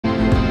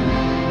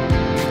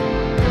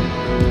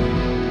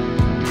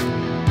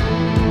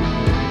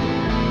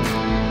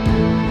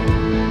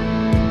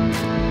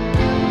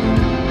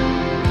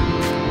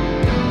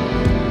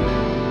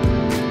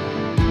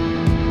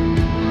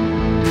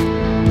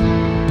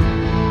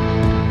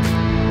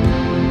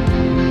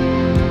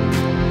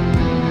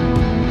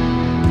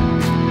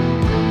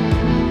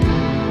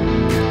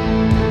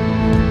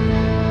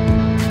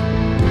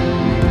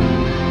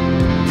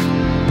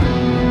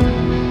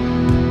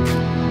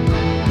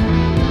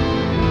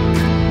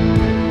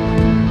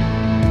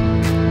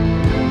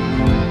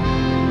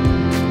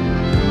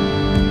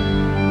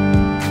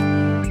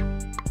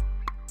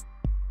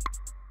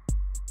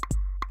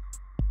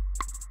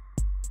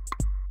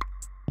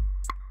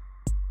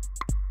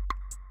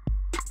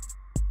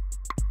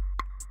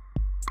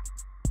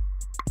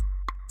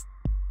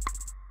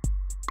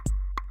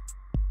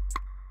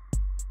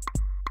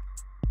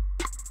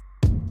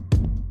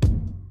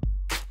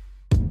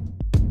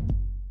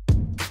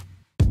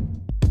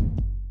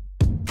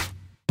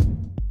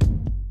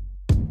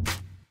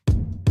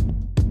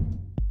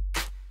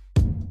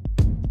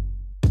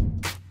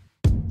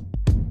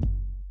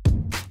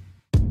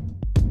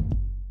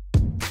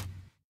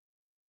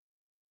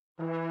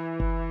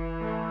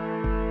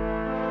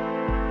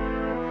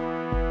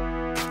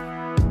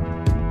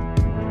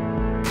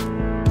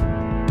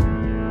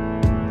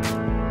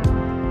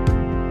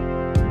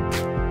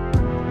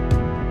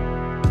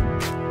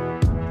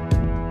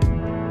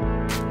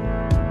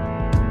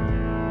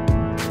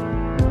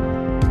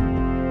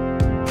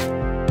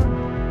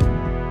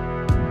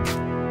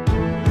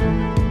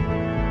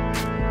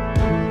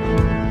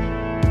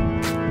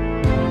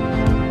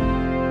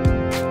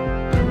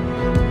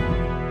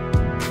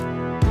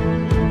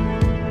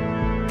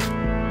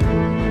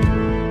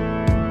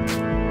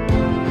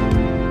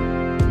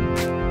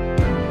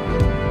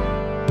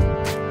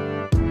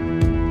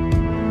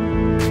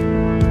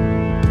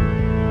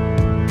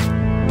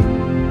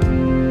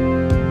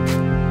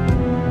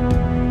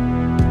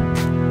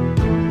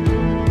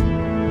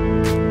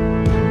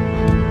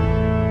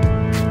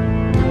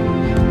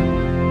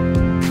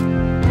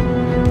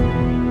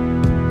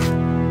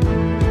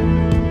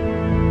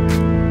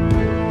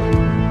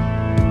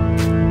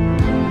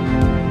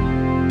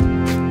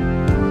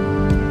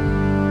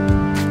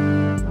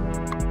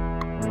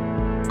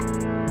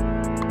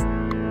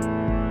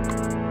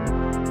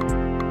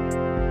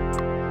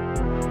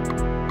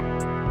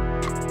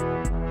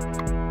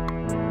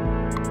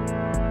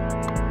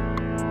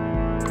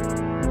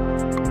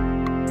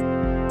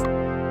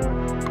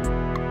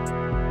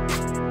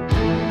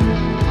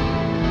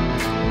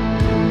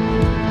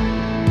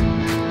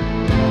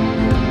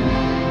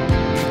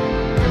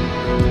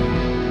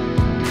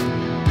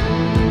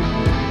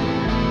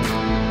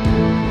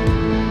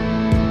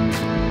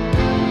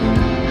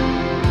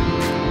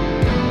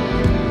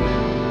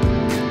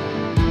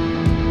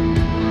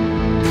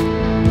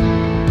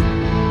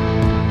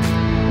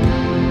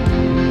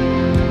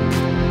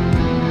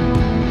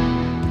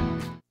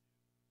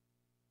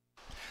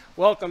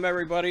Welcome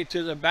everybody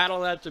to the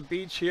Battle at the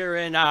Beach here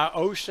in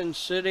Ocean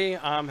City.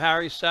 I'm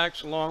Harry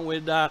Sachs along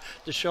with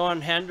Deshaun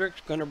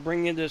Hendricks, going to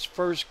bring you this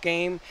first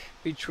game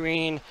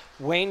between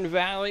Wayne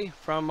Valley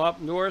from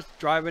up north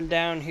driving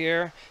down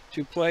here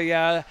to play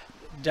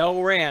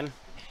Delran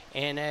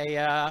in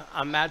a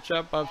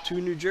matchup of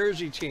two New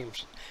Jersey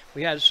teams.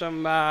 We had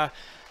some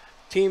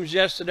teams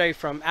yesterday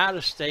from out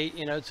of state.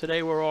 You know,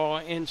 today we're all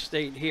in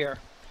state here.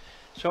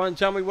 So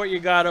tell me what you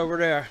got over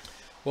there.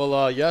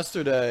 Well,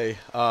 yesterday,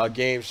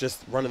 games,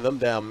 just running them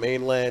down.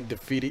 Mainland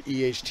defeated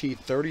EHT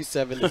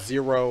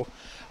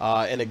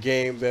 37-0 in a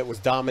game that was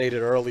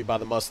dominated early by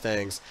the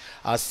Mustangs.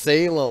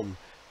 Salem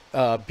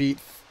beat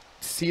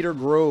Cedar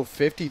Grove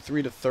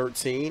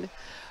 53-13.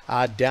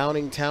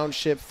 Downing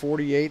Township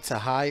 48 to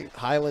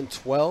Highland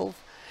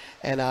 12.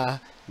 And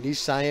Niche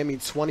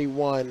Siami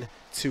 21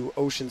 to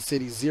Ocean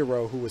City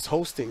 0, who was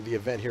hosting the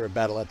event here at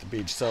Battle at the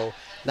Beach. So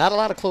not a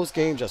lot of close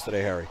games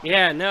yesterday, Harry.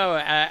 Yeah, no,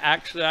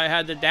 actually I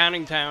had the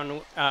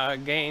Downingtown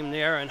game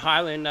there, and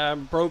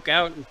Highland broke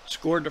out and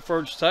scored the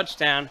first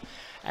touchdown.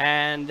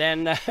 And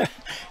then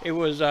it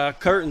was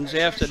curtains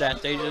after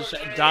that. They just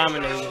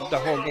dominated the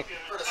whole game.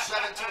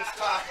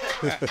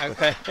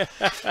 Okay.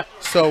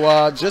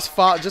 So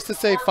just to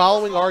say,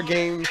 following our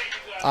game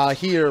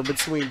here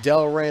between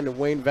Delran and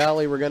Wayne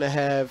Valley, we're going to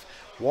have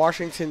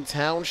Washington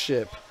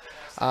Township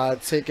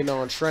taking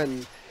on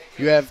Trenton.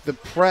 You have the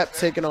Prep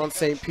taking on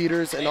St.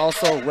 Peter's, and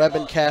also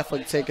Rebben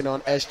Catholic taking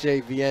on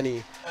SJ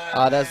Vienny.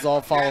 That's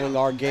all following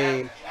our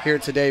game here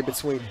today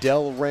between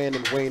Delran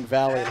and Wayne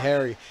Valley. And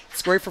Harry,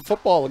 it's great for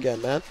football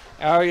again, man.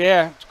 Oh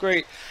yeah, it's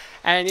great.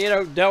 And you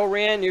know,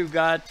 Delran, you've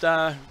got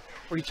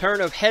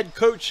return of head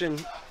coach in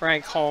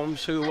Frank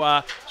Holmes, who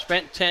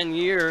spent 10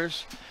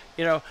 years,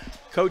 you know,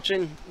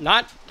 coaching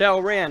not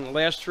Delran.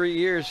 Last 3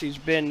 years he's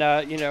been,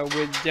 you know,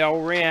 with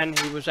Delran.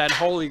 He was at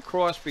Holy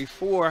Cross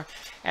before,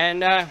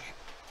 and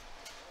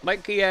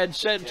like he had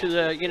said to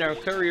the, you know,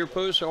 Courier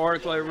Post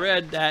article I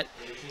read, that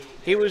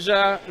he was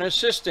an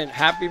assistant,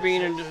 happy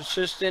being an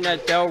assistant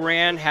at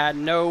Delran, had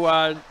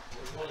no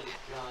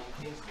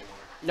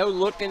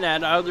looking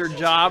at other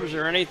jobs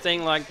or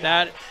anything like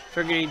that.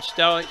 Figured he'd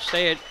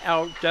stay at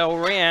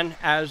Delran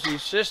as the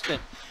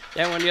assistant.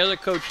 Then when the other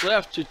coach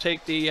left to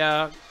take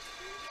the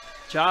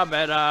job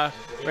at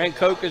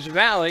Rancocas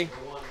Valley,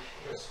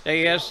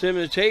 they asked him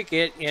to take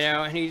it, you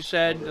know, and he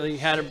said he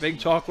had a big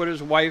talk with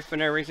his wife and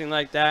everything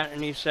like that,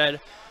 and he said,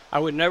 I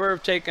would never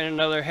have taken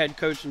another head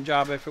coaching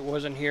job if it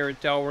wasn't here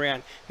at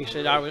Delran. He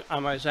said, I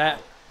was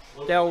at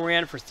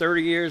Delran for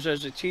 30 years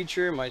as a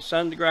teacher. My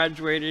son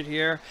graduated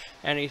here,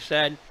 and he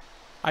said,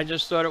 I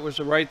just thought it was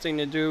the right thing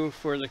to do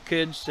for the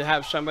kids to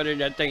have somebody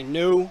that they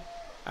knew,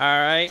 all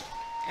right,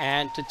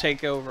 and to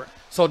take over.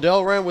 So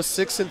Delran was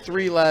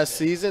 6-3 last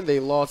season. They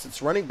lost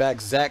its running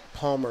back, Zach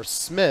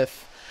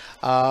Palmer-Smith.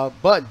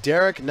 But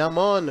Derek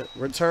Namon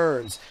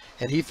returns,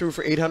 and he threw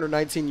for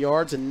 819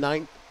 yards and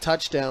 9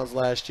 touchdowns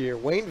last year.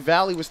 Wayne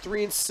Valley was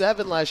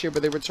 3-7 last year,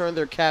 but they returned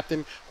their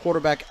captain,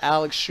 quarterback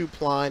Alex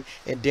Schupline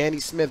and Danny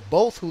Smith,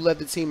 both who led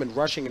the team in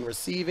rushing and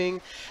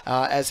receiving.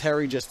 As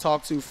Harry just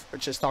talked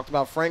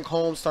about, Frank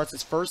Holmes starts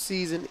his first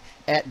season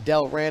at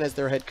Delran as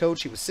their head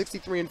coach. He was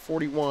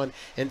 63-41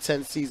 in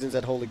 10 seasons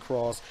at Holy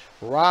Cross.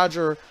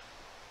 Roger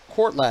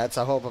Courtlatz,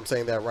 I hope I'm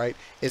saying that right,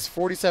 is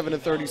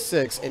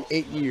 47-36 in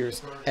 8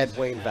 years at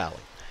Wayne Valley.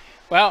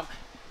 Well,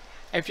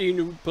 if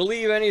you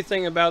believe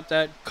anything about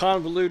that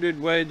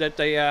convoluted way that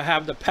they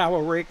have the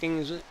power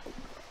rankings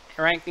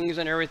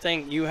and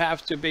everything, you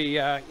have to be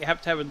you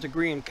have to have a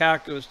degree in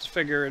calculus to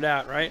figure it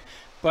out, right?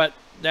 But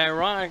the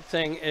ironic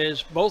thing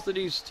is both of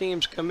these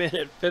teams come in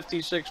at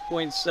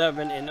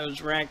 56.7 in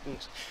those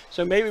rankings.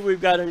 So maybe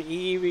we've got an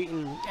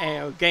even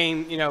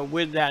game, you know,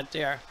 with that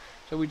there.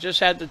 So we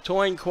just had the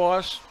coin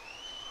toss.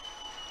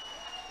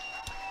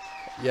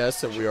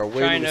 Yes, and we are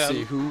waiting to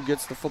see who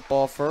gets the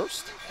football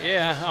first.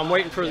 Yeah, I'm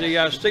waiting for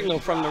the signal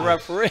from the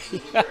referee.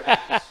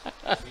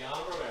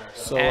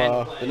 So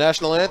the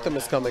national anthem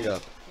is coming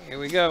up. Here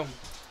we go.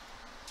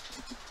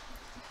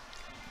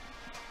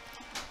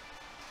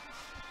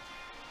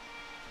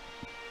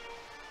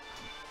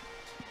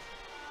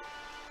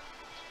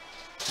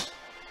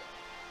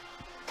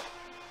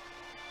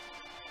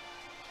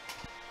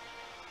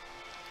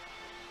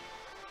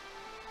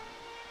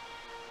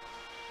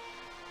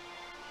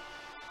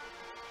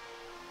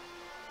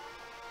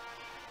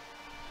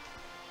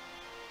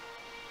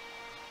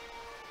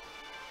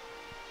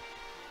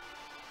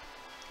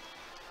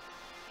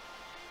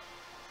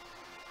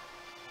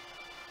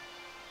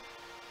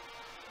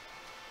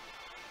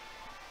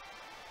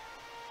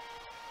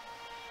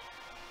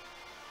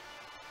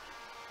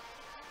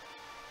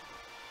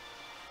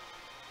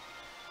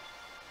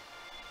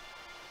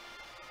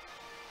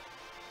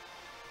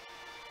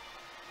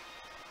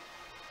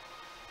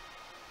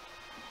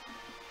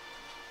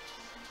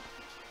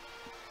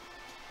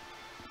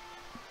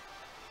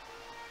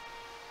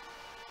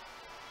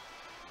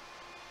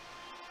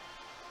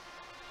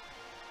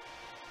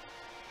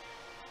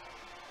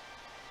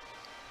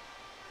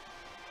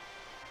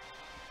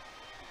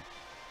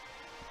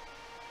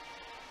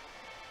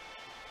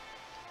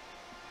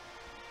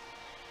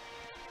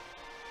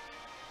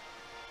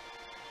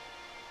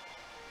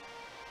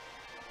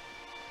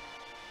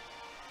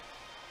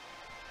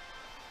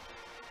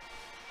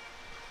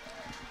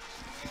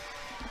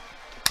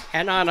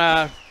 And on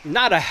a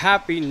not a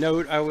happy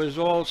note, I was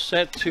all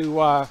set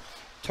to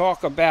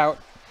talk about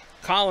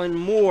Colin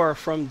Moore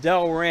from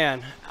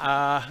Delran.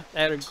 I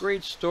had a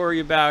great story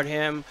about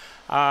him.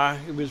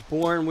 He was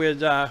born with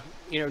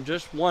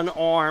just one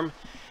arm,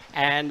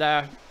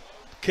 and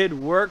kid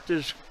worked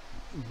his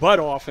butt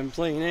off in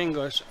plain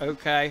English.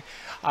 Okay,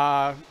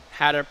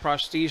 had a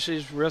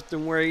prosthesis,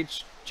 lifting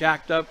weights,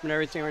 jacked up and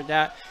everything like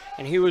that,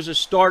 and he was a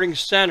starting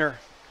center.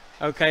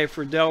 Okay,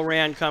 for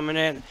Delran coming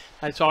in.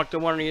 I talked to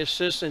one of the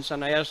assistants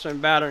and I asked him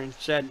about it and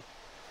said,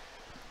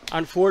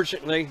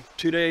 unfortunately,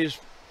 2 days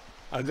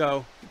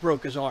ago, he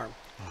broke his arm.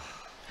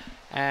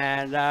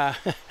 And I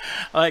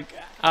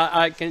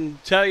can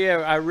tell you,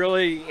 I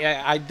really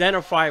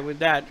identify with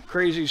that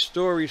crazy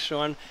story,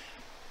 son.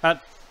 About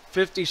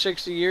 50,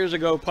 60 years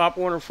ago, Pop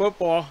Warner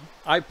football,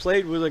 I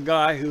played with a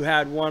guy who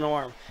had one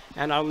arm.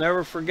 And I'll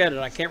never forget it.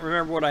 I can't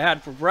remember what I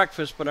had for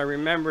breakfast, but I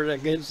remember the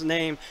kid's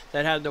name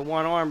that had the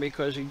one arm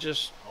because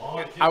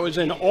I was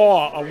in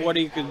awe of what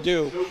he could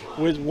do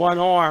with one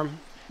arm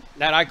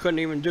that I couldn't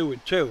even do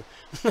with two.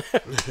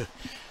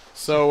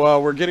 So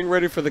we're getting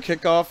ready for the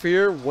kickoff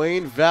here.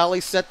 Wayne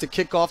Valley set to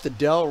kick off the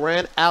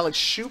Delran. Alex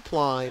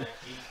Schupline,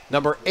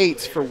 number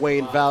 8 for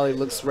Wayne Valley,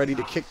 looks ready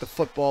to kick the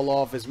football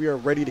off as we are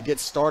ready to get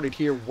started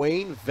here.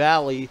 Wayne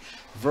Valley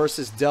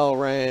versus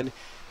Delran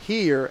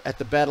here at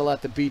the Battle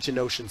at the Beach in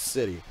Ocean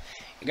City.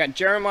 You got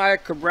Jeremiah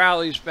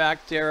Cabrales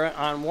back there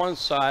on one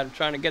side. I'm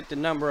trying to get the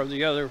number of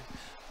the other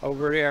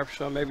over there,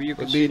 so maybe you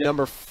can see that.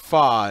 Number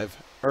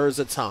 5,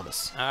 Urza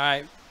Thomas. All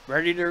right,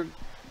 ready to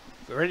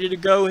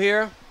go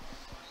here.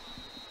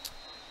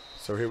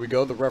 So here we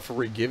go. The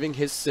referee giving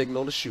his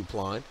signal to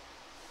Schupline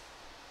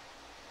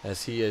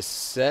as he is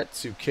set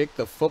to kick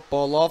the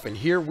football off. And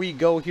here we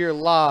go here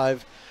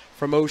live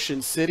from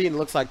Ocean City. And it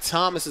looks like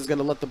Thomas is going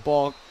to let the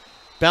ball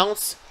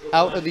bounce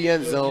out of the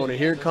end zone, and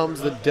here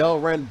comes the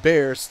Delran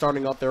Bears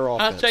starting off their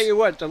offense. I'll tell you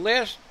what,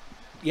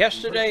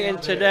 yesterday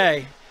and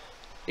today,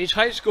 these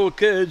high school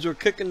kids are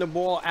kicking the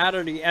ball out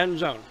of the end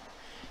zone.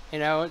 You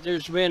know,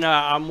 there's been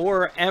a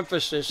more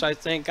emphasis, I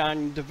think,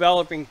 on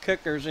developing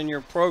kickers in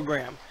your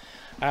program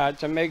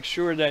to make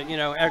sure that,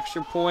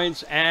 extra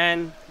points,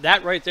 and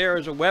that right there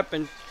is a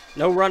weapon,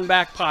 no run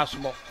back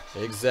possible.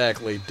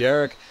 Exactly.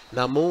 Derek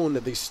Namun,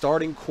 the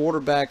starting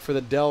quarterback for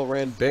the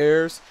Delran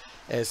Bears,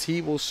 as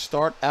he will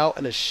start out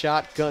in a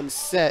shotgun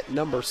set.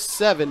 Number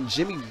 7,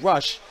 Jimmy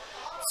Rush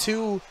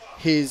to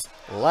his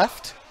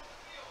left.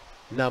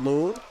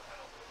 Namun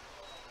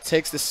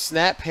takes the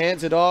snap,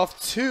 hands it off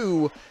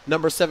to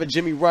number 7,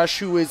 Jimmy Rush,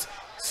 who is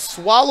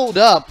swallowed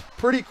up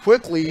pretty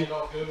quickly.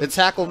 The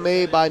tackle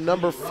made by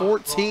number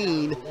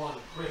 14,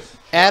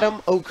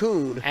 Adam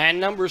Okun. And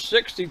number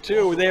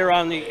 62 there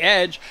on the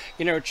edge,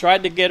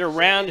 tried to get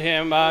around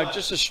him.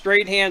 Just a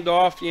straight hand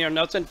off,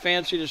 nothing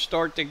fancy to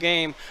start the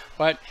game.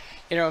 But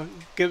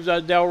gives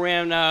a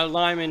Delran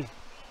lineman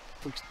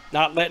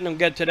not letting them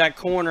get to that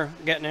corner,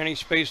 getting any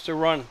space to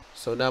run.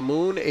 So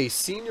Namun, a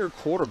senior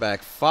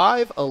quarterback,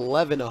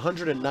 5'11",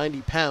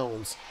 190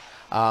 pounds,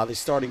 the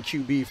starting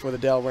QB for the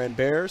Delran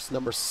Bears.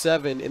 Number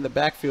 7 in the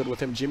backfield with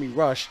him, Jimmy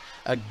Rush,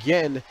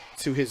 again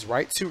to his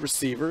right, 2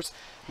 receivers.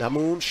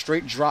 Namun,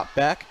 straight drop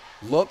back,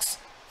 looks,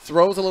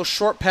 throws a little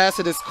short pass.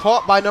 It is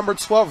caught by number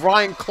 12,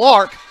 Ryan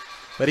Clark,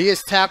 but he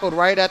is tackled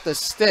right at the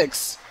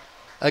sticks.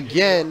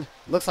 Again,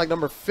 looks like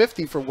number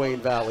 50 for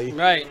Wayne Valley.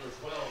 Right.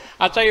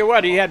 I'll tell you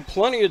what, he had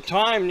plenty of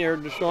time there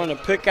to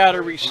pick out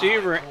a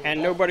receiver,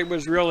 and nobody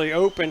was really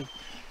open.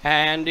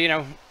 And,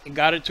 he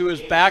got it to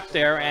his back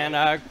there,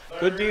 and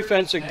good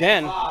defense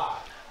again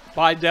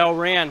by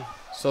Delran.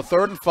 So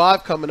 3rd and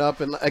 5 coming up,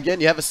 and again,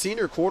 you have a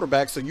senior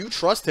quarterback, so you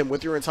trust him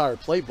with your entire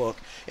playbook.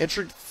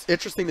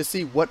 Interesting to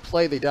see what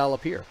play they dial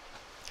up here.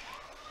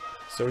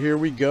 So here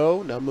we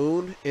go.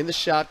 Namun in the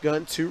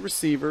shotgun, 2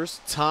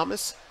 receivers.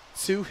 Thomas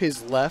to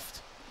his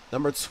left.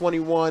 Number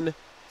 21,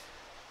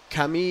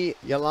 Camille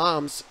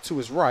Yalams to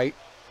his right.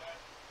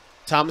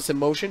 Thomas in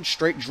motion,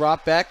 straight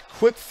drop back,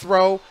 quick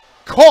throw,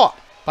 caught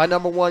by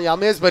number 1,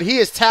 Yalmiz, but he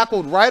is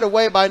tackled right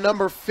away by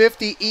number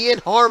 50, Ian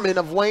Harmon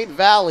of Wayne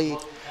Valley.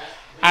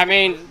 I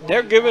mean,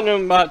 they're giving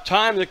him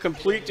time to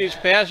complete these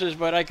passes,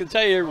 but I can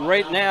tell you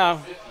right now,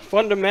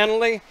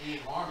 fundamentally,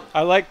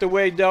 I like the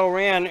way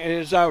Delran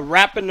is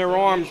wrapping their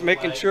arms,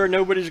 making sure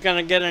nobody's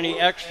going to get any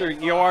extra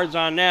yards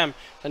on them.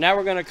 So now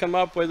we're going to come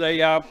up with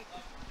a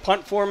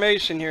punt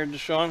formation here,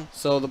 Deshaun.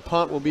 So the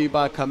punt will be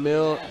by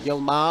Camille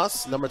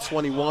Yilmaz, number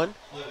 21.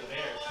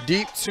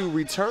 Deep to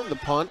return the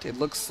punt. It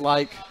looks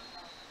like...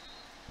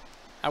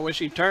 I wish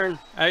he turned.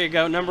 There you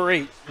go, number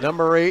 8.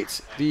 Number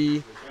 8,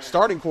 the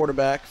starting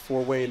quarterback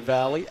for Wayne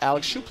Valley,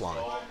 Alex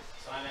Schupline.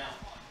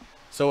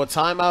 So a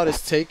timeout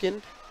is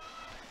taken.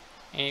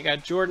 And you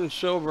got Jordan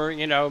Silver,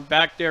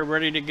 back there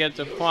ready to get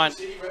the punt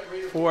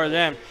for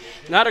them.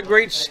 Not a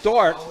great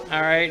start,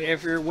 all right,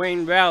 if you're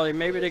Wayne Valley.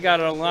 Maybe they got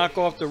to knock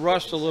off the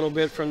rust a little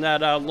bit from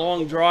that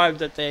long drive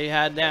that they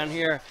had down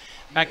here.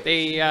 In fact,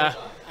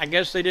 I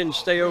guess they didn't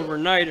stay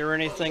overnight or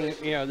anything,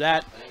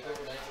 that.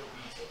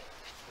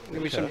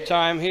 Give me some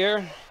time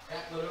here.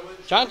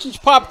 Johnson's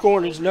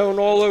Popcorn is known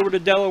all over the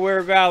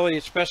Delaware Valley,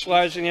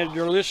 specializing in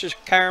delicious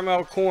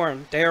caramel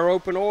corn. They are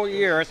open all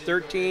year at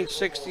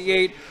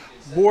 1368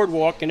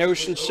 Boardwalk in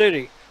Ocean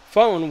City.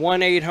 Phone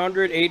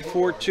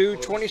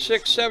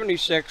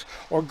 1-800-842-2676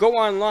 or go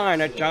online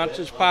at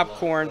Johnson's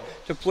Popcorn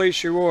to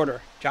place your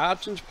order.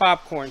 Johnson's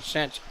Popcorn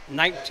since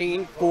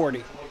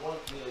 1940.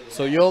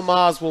 So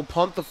Yilmaz will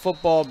punt the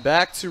football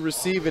back to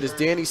receive it as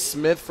Danny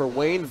Smith for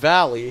Wayne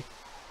Valley.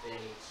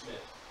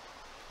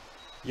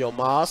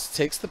 Yilmaz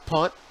takes the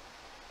punt.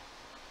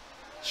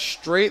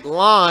 Straight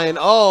line.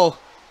 Oh,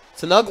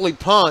 it's an ugly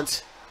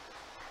punt.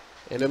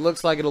 And it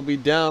looks like it'll be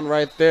down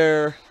right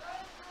there.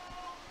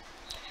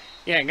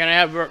 Yeah, going to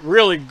have a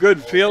really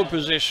good field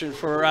position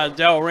for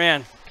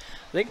Delran.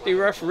 I think the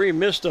referee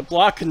missed a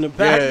block in the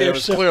back there. Yeah, it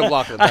was a clear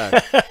block in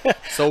the back.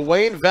 So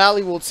Wayne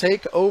Valley will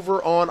take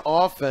over on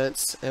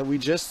offense. And we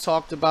just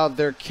talked about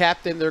their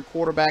captain, their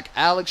quarterback,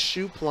 Alex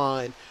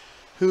Schupline,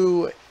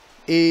 who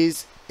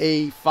is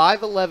a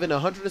 5'11",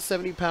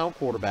 170-pound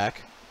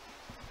quarterback.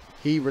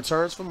 He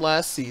returns from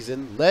last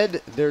season,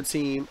 led their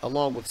team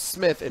along with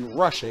Smith in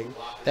rushing,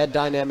 that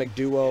dynamic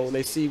duo. And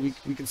they see we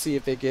can see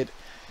if they get.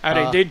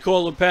 They did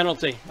call the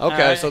penalty.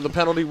 Okay, so the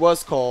penalty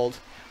was called,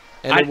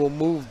 and it will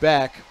move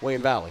back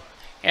Wayne Valley.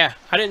 Yeah,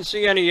 I didn't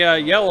see any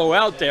yellow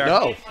out there.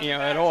 No,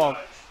 at all.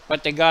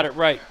 But they got it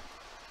right.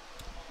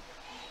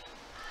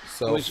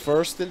 So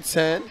first and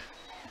 10.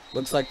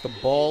 Looks like the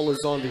ball is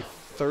on the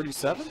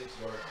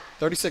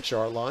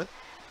 36-yard line.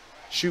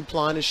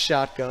 Schupline is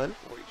shotgun.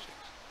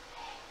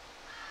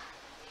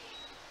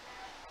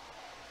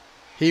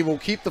 He will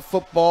keep the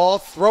football,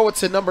 throw it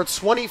to number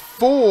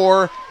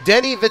 24,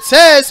 Denny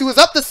Vitez, who is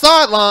up the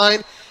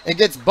sideline and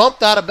gets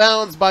bumped out of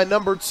bounds by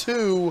number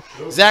 2,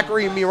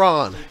 Zachary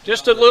Miron.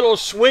 Just a little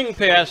swing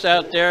pass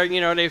out there.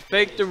 They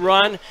faked the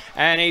run,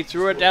 and he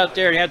threw it out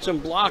there. He had some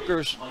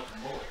blockers.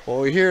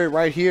 Well, here,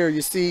 right here,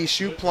 you see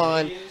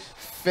Schupline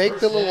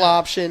fake the little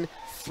option,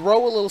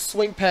 throw a little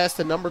swing pass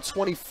to number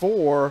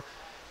 24,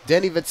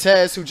 Denny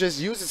Vitez, who just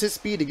uses his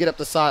speed to get up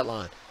the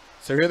sideline.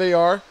 So here they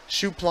are,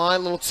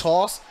 Schupline, little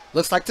toss.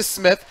 Looks like to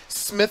Smith.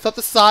 Smith up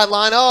the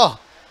sideline. Oh,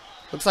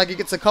 looks like he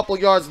gets a couple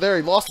yards there.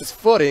 He lost his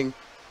footing.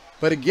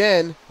 But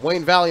again,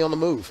 Wayne Valley on the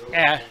move.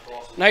 Yeah,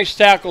 nice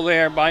tackle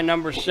there by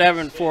number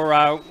 7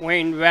 for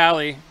Wayne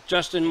Valley,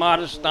 Justin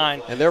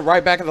Modestine. And they're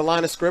right back at the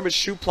line of scrimmage.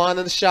 Schupline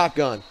in the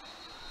shotgun.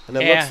 And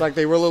it looks like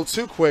they were a little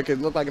too quick. It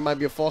looked like it might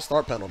be a false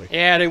start penalty.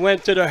 Yeah, they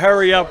went to the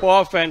hurry-up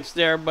offense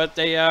there, but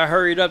they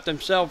hurried up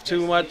themselves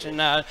too much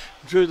and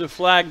drew the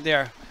flag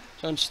there.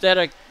 So instead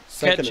of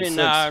catching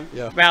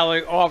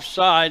Valley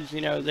offsides,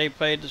 they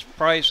paid this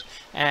price,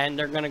 and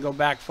they're going to go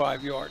back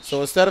 5 yards.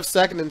 So instead of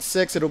 2nd and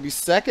 6, it'll be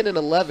 2nd and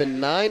 11,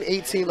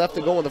 9:18 left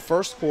to go in the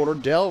first quarter.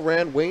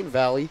 Delran, Wayne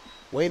Valley.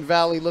 Wayne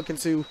Valley looking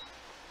to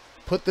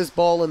put this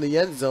ball in the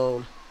end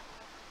zone.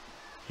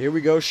 Here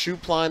we go.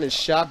 Schupline is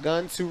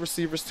shotgun. 2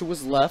 receivers to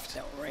his left.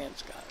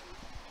 Delran's got it.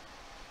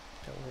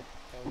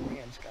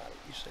 Delran's got it,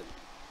 you said.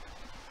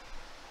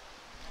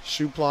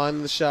 Schupline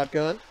in the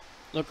shotgun.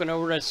 Looking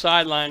over that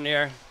sideline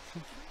there.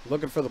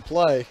 Looking for the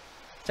play.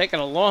 Taking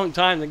a long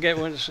time to get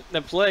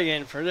the play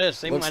in for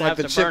this. They Looks might like have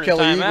the to Chip burn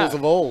Kelly a Eagles timeout.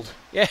 of old.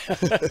 Yeah.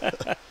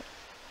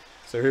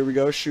 So here we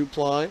go.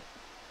 Schupline.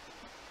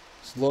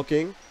 He's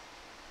looking.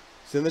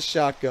 He's in the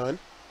shotgun.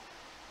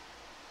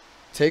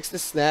 Takes the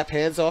snap.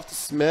 Hands off to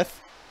Smith.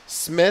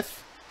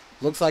 Smith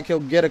looks like he'll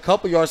get a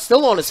couple yards.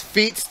 Still on his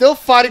feet. Still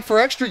fighting for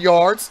extra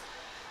yards.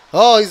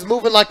 Oh, he's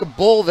moving like a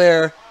bull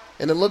there.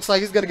 And it looks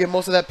like he's going to get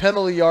most of that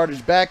penalty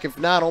yardage back, if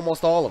not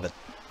almost all of it.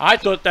 I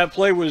thought that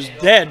play was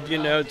dead,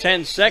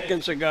 10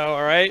 seconds ago,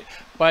 all right?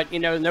 But,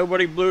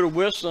 nobody blew the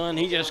whistle, and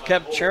he just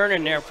kept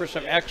churning there for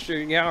some extra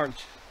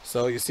yards.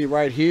 So you see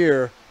right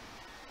here,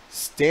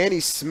 Danny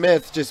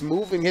Smith just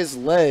moving his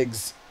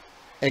legs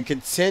and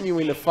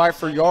continuing to fight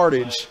for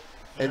yardage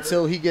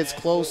until he gets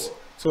close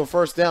to a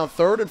first down.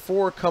 3rd and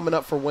 4 coming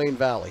up for Wayne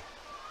Valley.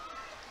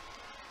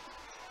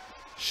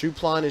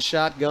 Schupline is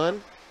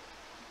shotgun.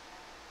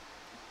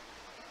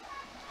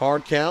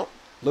 Hard count.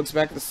 Looks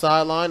back at the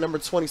sideline. Number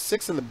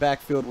 26 in the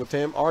backfield with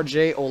him,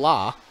 R.J.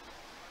 Ola.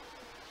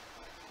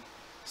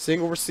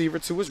 Single receiver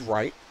to his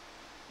right.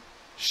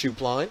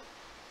 Schupline.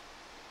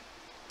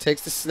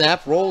 Takes the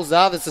snap, rolls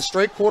out. It's a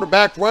straight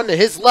quarterback run to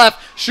his left.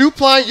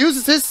 Schupline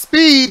uses his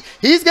speed.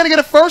 He's going to get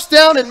a first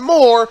down and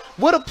more.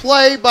 What a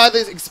play by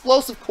the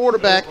explosive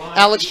quarterback,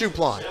 Alex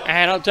Schupline.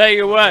 And I'll tell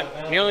you what,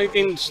 the only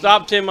thing that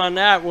stopped him on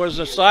that was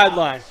the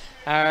sideline.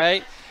 All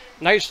right?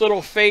 Nice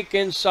little fake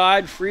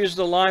inside, frees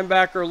the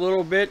linebacker a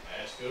little bit.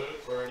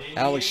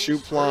 Alex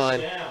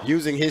Schupline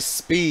using his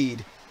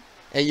speed.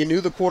 And you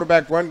knew the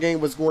quarterback run game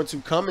was going to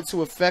come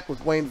into effect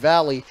with Wayne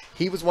Valley.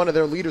 He was one of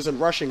their leaders in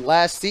rushing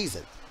last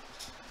season.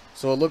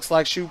 So it looks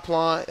like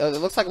Schupline, it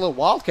looks like a little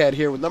wildcat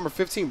here with number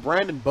 15,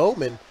 Brandon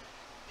Bowman.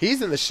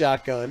 He's in the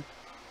shotgun.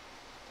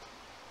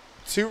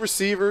 2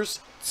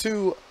 receivers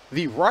to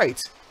the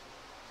right,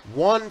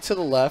 1 to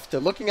the left. They're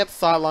looking at the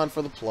sideline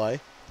for the play.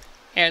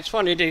 And it's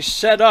funny, they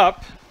set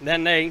up,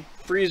 then they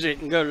freeze it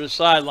and go to the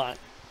sideline.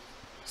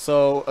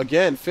 So,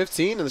 again,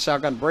 15 in the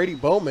shotgun, Brady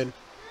Bowman.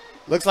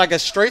 Looks like a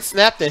straight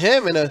snap to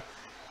him and it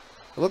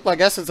looked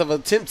like essence of a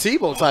Tim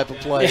Tebow type of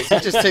play. He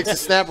just takes a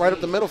snap right up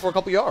the middle for a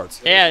couple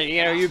yards. Yeah,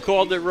 you know, you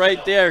called it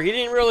right there. He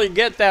didn't really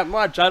get that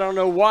much. I don't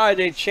know why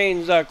they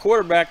changed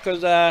quarterback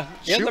because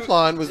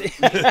Shoepline was,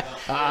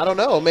 I don't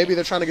know. Maybe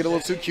they're trying to get a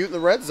little too cute in the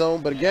red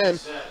zone. But again,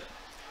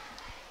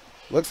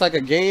 looks like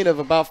a gain of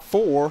about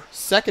 4.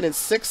 2nd and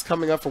 6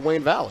 coming up for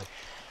Wayne Valley.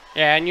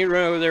 Yeah, and you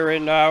know they're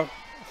in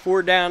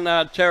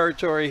 4-down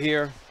territory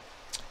here.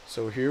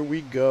 So here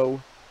we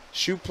go.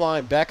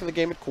 Shoepline back in the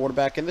game at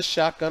quarterback in the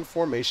shotgun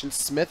formation.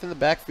 Smith in the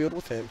backfield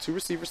with him. 2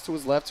 receivers to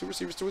his left, 2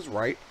 receivers to his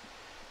right.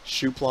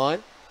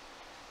 Shoepline,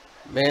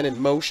 man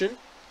in motion,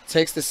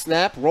 takes the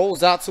snap,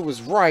 rolls out to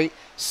his right,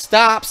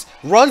 stops,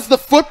 runs the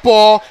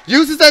football,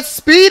 uses that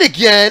speed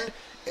again.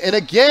 And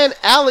again,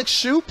 Alex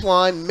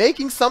Shoepline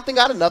making something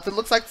out of nothing.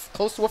 Looks like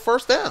close to a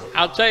 1st down.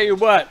 I'll tell you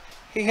what,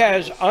 he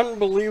has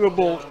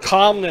unbelievable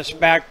calmness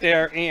back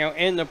there, you know,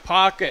 in the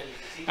pocket.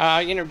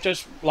 You know,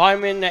 just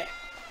linemen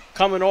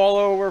coming all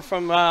over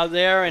from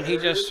there, and he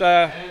just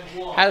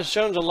has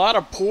shown a lot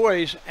of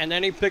poise, and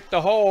then he picked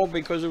the hole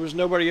because there was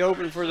nobody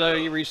open for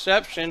the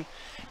reception,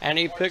 and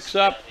he picks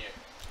up.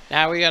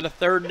 Now we got a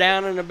 3rd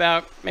down and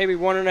about maybe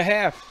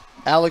 1.5.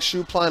 Alex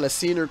Shoepline, a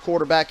senior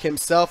quarterback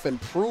himself,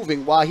 and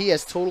proving why he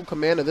has total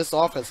command of this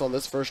offense on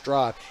this first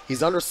drive.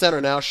 He's under center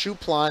now.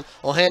 Shoepline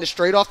will hand it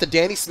straight off to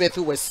Danny Smith,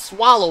 who was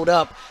swallowed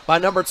up by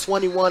number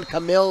 21,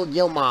 Camille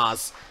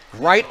Yilmaz,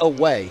 right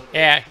away.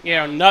 Yeah, you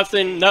know,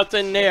 nothing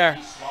there.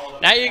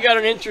 Now you got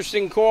an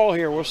interesting call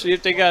here. We'll see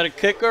if they got a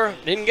kicker.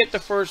 Didn't get the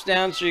 1st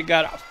down, so you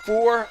got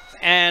 4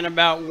 and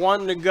about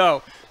 1 to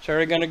go. So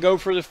they're going to go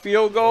for the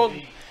field goal.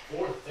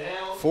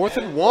 4th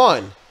and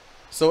 1.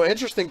 So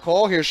interesting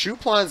call here.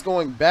 Shoepline's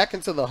going back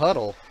into the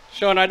huddle.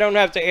 Sean, I don't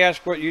have to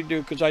ask what you do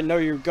because I know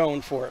you're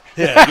going for it.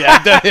 Yeah.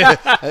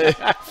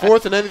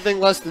 4th and anything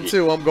less than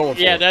 2, I'm going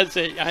for it. Yeah, that's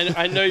it.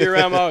 I know your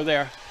MO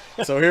there.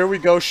 So here we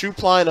go.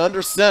 Shoepline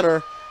under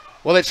center.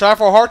 Will they try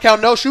for a hard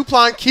count? No,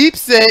 Shoepline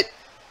keeps it.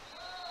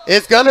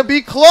 It's going to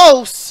be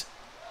close.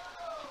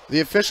 The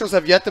officials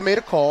have yet to make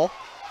a call.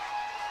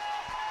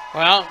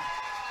 Well,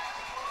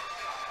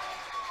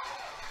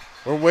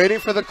 we're waiting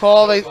for the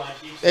call. They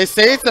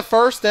say it's the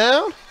 1st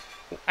down.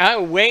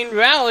 Wayne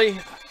Valley,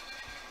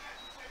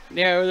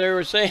 you know, they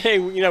were saying, hey,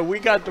 you know, we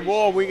got the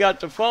ball, we got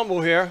the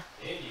fumble here.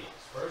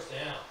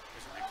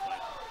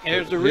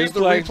 Here's the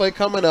replay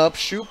coming up.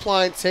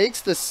 Shoepline takes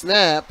the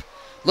snap.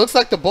 Looks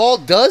like the ball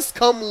does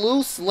come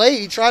loose late.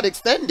 He tried to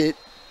extend it,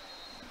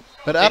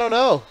 but I don't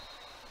know.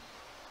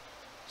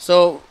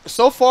 So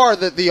far,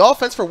 the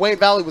offense for Wayne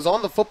Valley was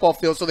on the football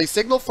field, so they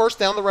signaled 1st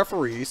down the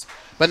referees,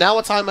 but now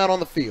a timeout on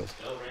the field.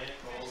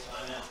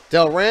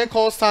 Delran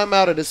calls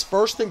timeout. It is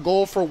 1st and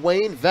goal for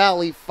Wayne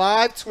Valley.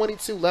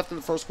 5:22 left in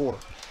the 1st quarter.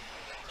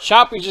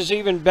 Shoppers is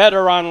even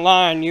better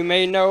online. You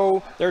may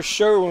know their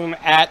showroom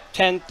at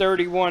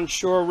 1031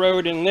 Shore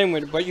Road in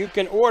Linwood, but you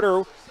can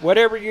order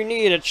whatever you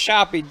need at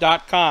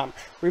Shopee.com.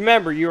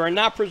 Remember, you are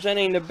not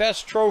presenting the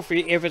best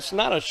trophy if it's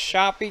not a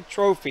Shopee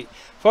trophy.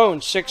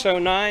 Phone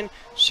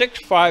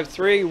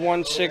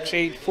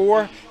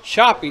 609-653-1684.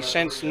 Shopee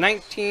since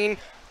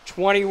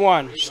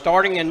 1921,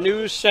 starting a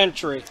new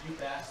century.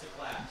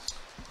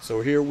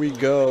 So here we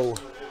go.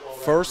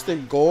 1st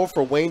and goal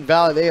for Wayne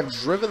Valley. They have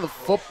driven the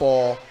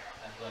football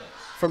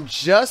from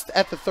just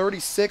at the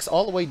 36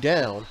 all the way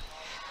down.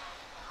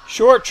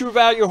 Sure, True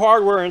Value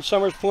Hardware in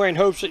Summers Point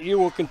hopes that you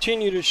will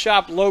continue to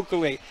shop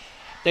locally.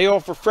 They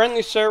offer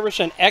friendly service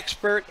and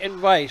expert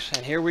advice.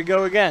 And here we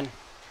go again.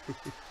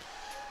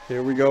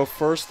 Here we go.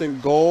 1st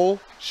and goal.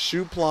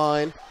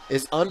 Shoepline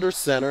is under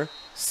center.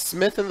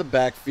 Smith in the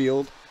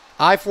backfield.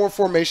 I-4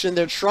 formation.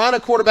 They're trying to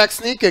quarterback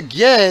sneak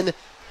again.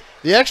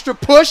 The extra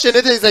push, and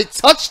it is a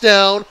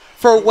touchdown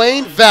for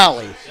Wayne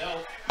Valley.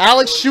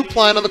 Alex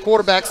Shoepline on the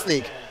quarterback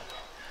sneak.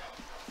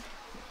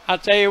 I'll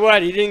tell you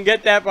what, he didn't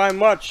get that by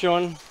much,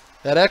 Sean.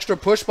 That extra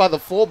push by the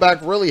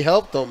fullback really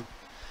helped him.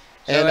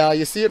 And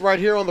you see it right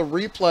here on the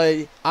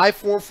replay.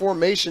 I-4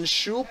 formation.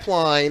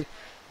 Shoepline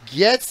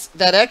gets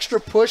that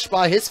extra push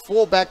by his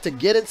fullback to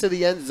get into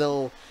the end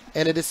zone.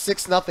 And it is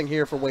 6-0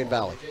 here for Wayne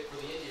Valley.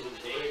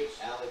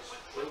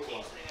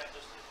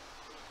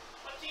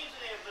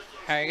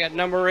 All right, you got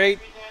number 8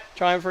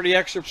 trying for the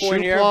extra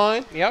point here.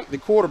 Shoepline, yep. The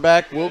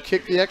quarterback, will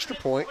kick the extra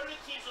point.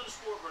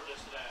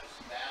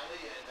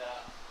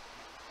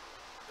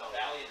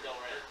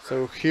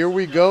 So here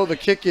we go. The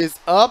kick is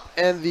up,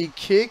 and the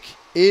kick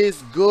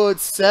is good.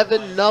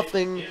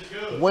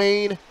 7-0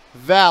 Wayne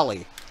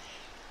Valley.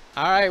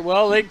 All right,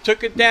 well, they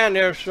took it down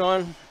there,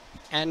 Sean,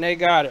 and they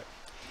got it.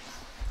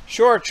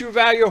 Sure, True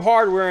Value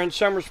Hardware in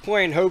Summers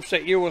Point hopes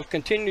that you will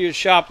continue to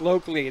shop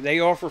locally. They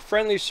offer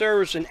friendly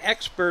service and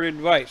expert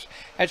advice.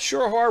 At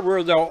Sure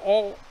Hardware,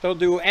 they'll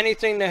do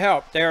anything to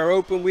help. They are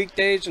open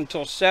weekdays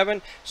until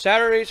 7,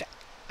 Saturdays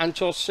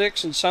until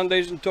 6, and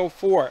Sundays until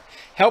 4.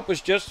 Help is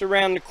just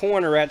around the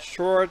corner at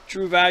Sure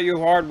True Value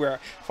Hardware,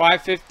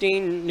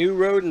 515 New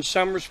Road in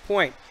Summers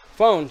Point.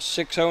 Phone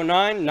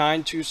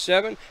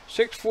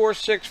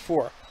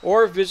 609-927-6464,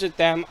 or visit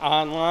them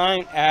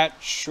online at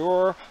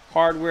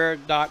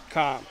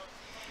shorehardware.com.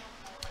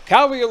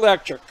 Calvi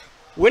Electric.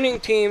 Winning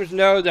teams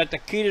know that the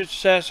key to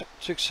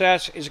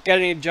success is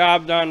getting a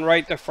job done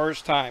right the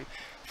first time.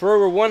 For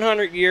over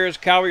 100 years,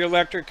 Calvi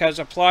Electric has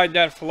applied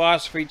that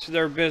philosophy to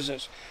their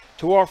business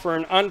to offer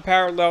an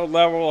unparalleled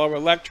level of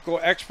electrical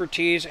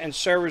expertise and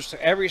service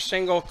to every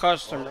single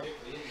customer.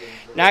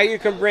 Now you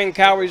can bring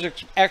Calvi's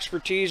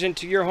expertise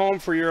into your home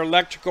for your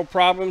electrical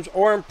problems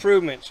or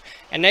improvements,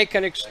 and they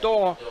can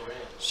install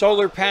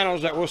solar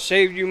panels that will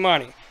save you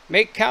money.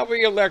 Make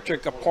Calvi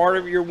Electric a part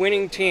of your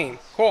winning team.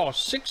 Call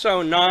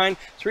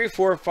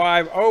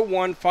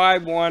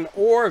 609-345-0151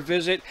 or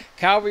visit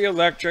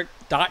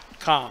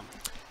calvielectric.com.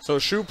 So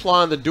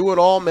Shuplan, the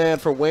do-it-all man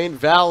for Wayne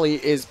Valley,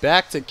 is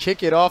back to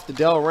kick it off to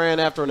Delran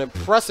after an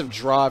impressive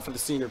drive for the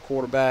senior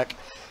quarterback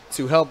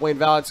to help Wayne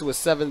Valley to a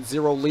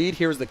 7-0 lead.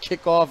 Here's the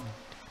kickoff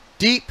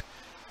deep,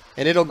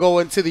 and it'll go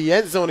into the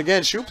end zone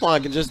again.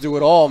 Shuplan can just do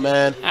it all,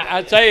 man.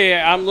 I tell you,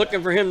 I'm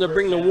looking for him to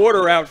bring the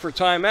water out for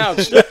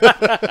timeouts.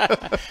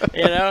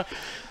 You know,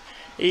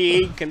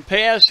 he can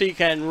pass, he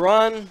can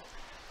run,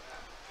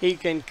 he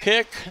can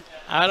kick.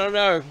 I don't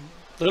know,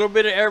 a little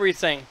bit of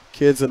everything.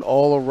 Kid's an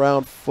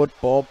all-around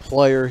football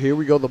player. Here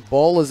we go. The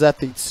ball is at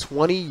the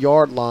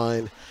 20-yard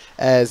line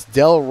as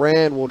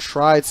Delran will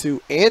try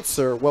to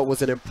answer what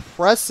was an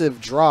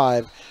impressive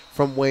drive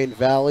from Wayne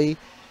Valley.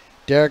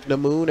 Derek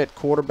Namoon at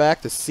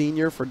quarterback, the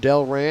senior for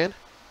Delran,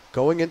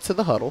 going into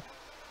the huddle.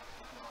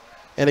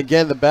 And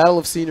again, the battle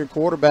of senior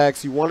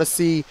quarterbacks, you want to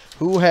see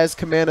who has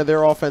command of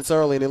their offense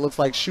early, and it looks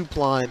like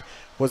Shupline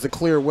was the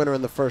clear winner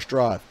in the first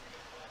drive.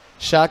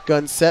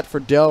 Shotgun set for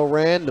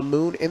Delran.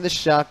 Namoon in the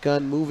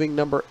shotgun, moving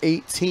number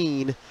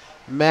 18,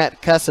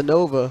 Matt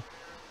Casanova.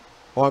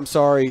 Oh, I'm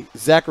sorry,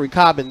 Zachary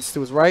Cobbins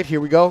to his right.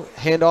 Here we go.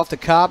 Handoff to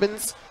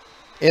Cobbins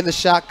in the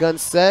shotgun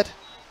set.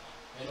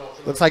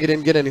 Looks like he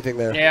didn't get anything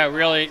there. Yeah,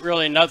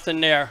 really nothing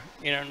there.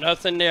 You know,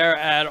 nothing there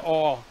at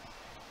all.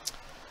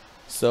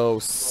 So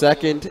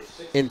 2nd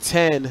and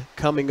 10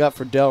 coming up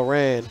for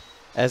Delran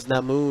as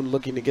Namoon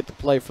looking to get the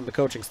play from the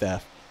coaching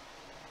staff.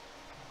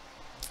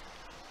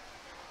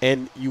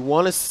 And you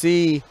want to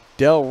see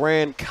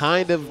Delran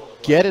kind of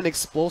get an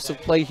explosive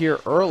play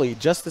here early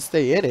just to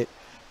stay in it,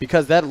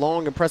 because that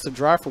long, impressive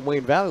drive from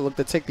Wayne Valley looked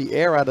to take the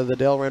air out of the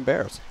Delran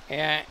Bears.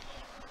 Yeah.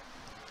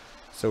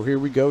 So here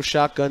we go,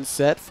 shotgun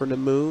set for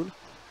Namoon.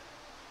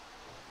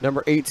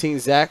 Number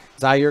 18,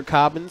 Zaire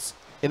Cobbins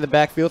in the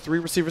backfield, 3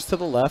 receivers to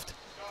the left.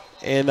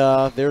 And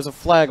there's a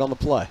flag on the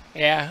play.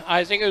 Yeah,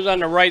 I think it was on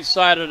the right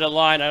side of the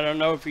line. I don't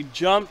know if he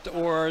jumped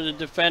or the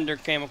defender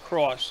came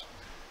across.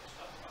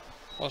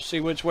 We'll see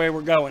which way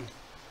we're going.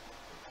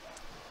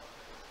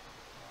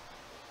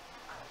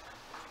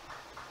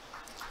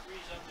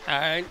 All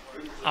right,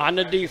 on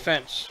the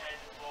defense.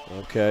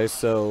 Okay,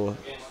 so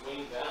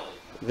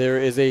there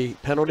is a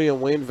penalty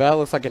on Wayne Valley.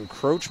 Looks like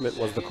encroachment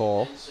was the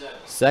call.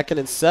 2nd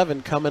and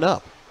 7 coming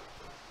up.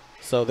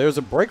 So there's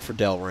a break for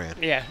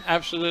Delran. Yeah,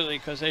 absolutely,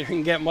 because they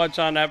didn't get much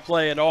on that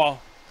play at all.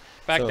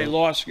 In fact, they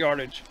lost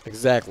yardage.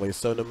 Exactly.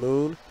 So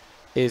Namoon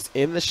is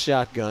in the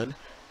shotgun.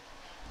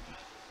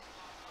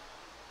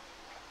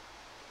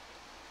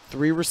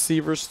 3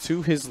 receivers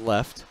to his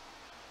left.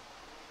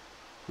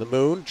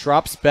 Namoon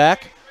drops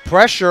back.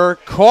 Pressure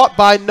caught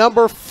by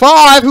number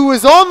 5, who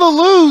is on the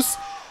loose.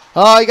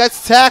 He got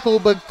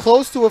tackled, but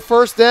close to a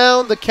first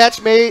down. The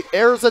catch made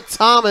Erza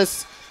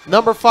Thomas,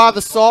 number 5,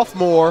 the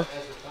sophomore.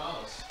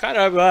 Kind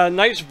of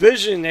nice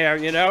vision there,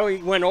 you know. He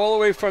went all the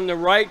way from the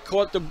right,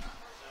 caught the...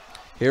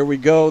 Here we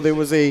go. There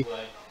was a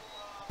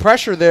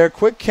pressure there.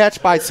 Quick catch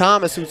by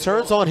Thomas, who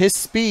turns on his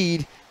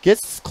speed,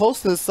 gets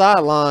close to the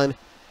sideline.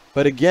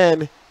 But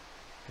again,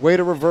 way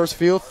to reverse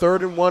field.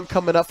 3rd and 1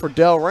 coming up for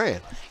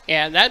Delran.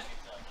 Yeah,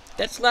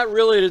 that's not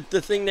really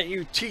the thing that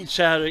you teach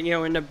how to, you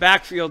know, in the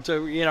backfield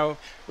to, you know,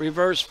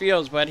 reverse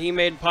fields, but he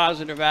made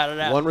positive out of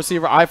that. 1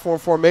 receiver, I-4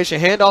 formation,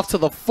 handoff to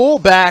the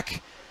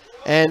fullback,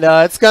 and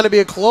it's going to be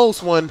a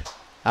close one.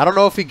 I don't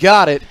know if he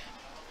got it.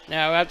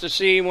 Now we have to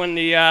see when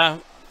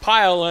the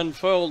pile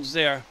unfolds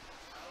there.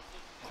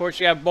 Of course,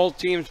 you have both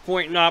teams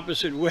pointing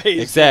opposite ways,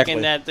 exactly,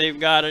 thinking that they've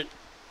got it.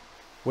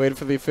 Waiting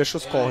for the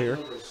official's call here.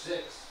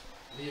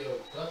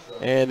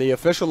 And the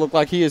official looked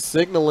like he is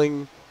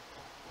signaling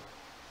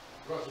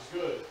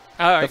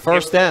the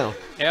first down.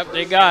 Yep,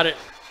 they got it.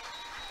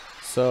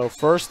 So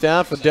first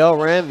down for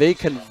Delran. They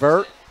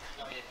convert.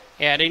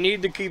 Yeah, they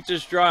need to keep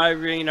this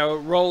drive, you know,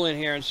 rolling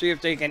here and see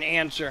if they can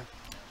answer.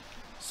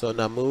 So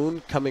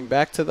Namoon coming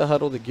back to the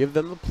huddle to give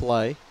them the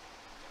play.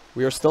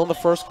 We are still in the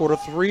first quarter.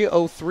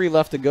 3:03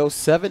 left to go.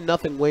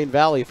 7-0 Wayne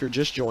Valley if you're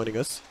just joining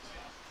us.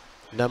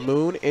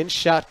 Namoon in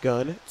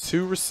shotgun.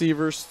 2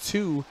 receivers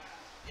to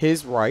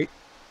his right.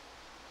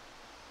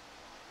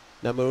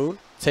 Namoon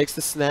takes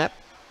the snap.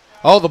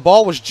 Oh, the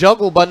ball was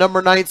juggled by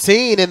number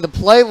 19, and the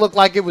play looked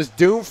like it was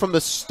doomed from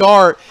the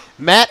start.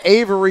 Matt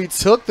Avery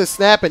took the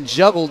snap and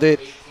juggled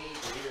it.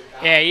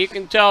 Yeah, you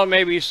can tell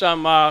maybe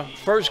some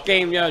first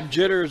game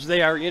jitters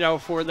there, you know,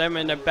 for them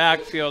in the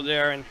backfield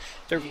there. And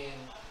they're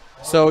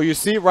so you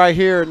see right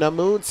here,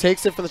 Namoon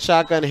takes it from the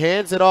shotgun,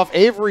 hands it off.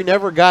 Avery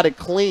never got it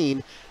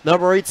clean.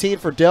 Number 18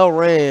 for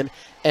Delran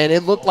and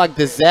it looked like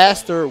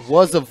disaster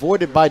was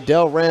avoided by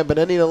Delran, but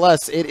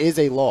nonetheless, it is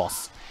a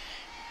loss.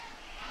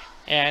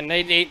 And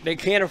they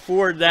can't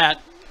afford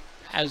that.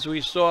 As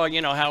we saw,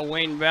 how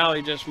Wayne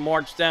Valley just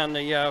marched down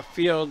the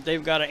field.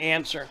 They've got to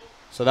answer.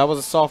 So that was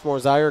a sophomore,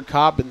 Zaire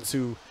Cobbins,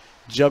 who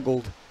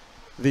juggled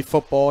the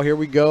football. Here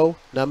we go.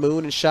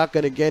 Namoon in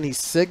shotgun again. He's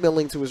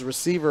signaling to his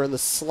receiver in the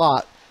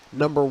slot.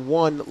 Number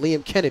 1,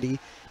 Liam Kennedy.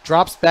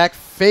 Drops back,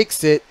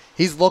 fakes it.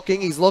 He's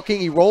looking.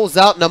 He rolls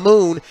out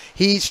Namoon.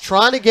 He's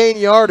trying to gain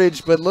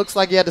yardage, but looks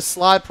like he had to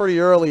slide pretty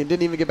early and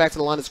didn't even get back to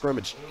the line of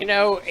scrimmage.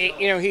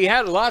 He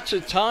had lots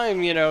of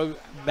time,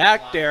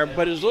 back there,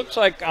 but it looks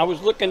like I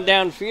was looking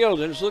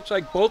downfield, and it looks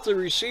like both the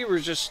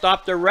receivers just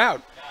stopped their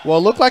route. Well,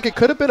 it looked like it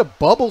could have been a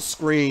bubble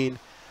screen,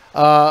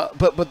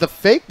 but the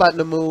fake by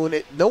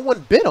Namoon, no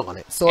one bid on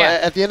it. So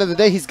at the end of the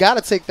day, he's got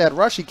to take that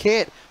rush. He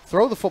can't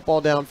throw the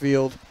football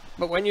downfield.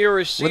 But when you're a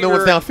receiver,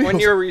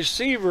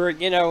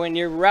 and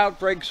your route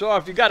breaks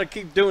off, you got to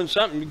keep doing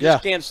something. You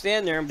just can't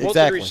stand there, and both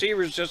the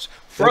receivers just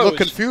froze. They look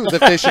confused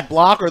if they should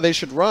block or they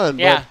should run.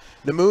 Yeah.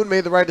 But Namoon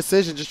made the right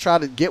decision. Just try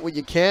to get what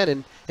you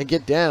can and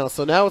get down.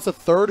 So now it's a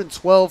 3rd and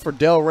 12 for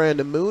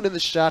Delran. Namoon in the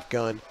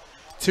shotgun.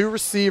 2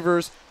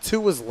 receivers,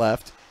 2 is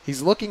left.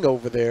 He's looking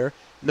over there.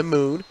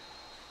 Namoon.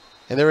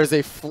 And there is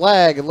a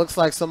flag. It looks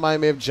like somebody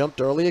may have jumped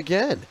early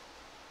again.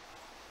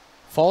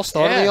 False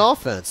start on the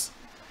offense.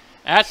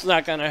 That's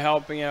not going to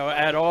help,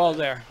 at all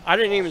there. I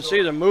didn't even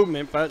see the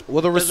movement, but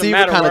the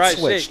receiver kind of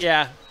switched.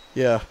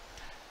 Yeah.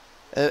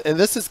 And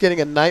this is getting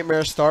a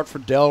nightmare start for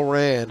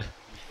Delran.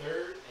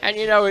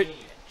 And,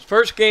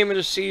 first game of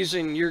the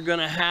season, you're going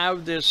to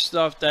have this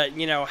stuff that,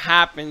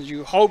 happens.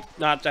 You hope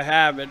not to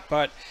have it,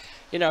 but,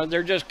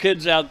 they're just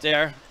kids out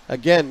there.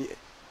 Again,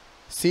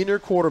 senior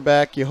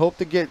quarterback, you hope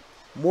to get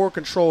more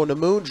control.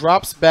 Namoon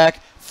drops back,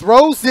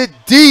 throws it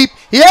deep.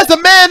 He has a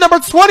man, number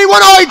 21.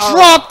 Oh, he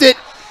dropped it.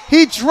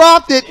 He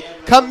dropped it.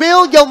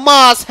 Camille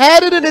Yilmaz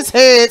had it in his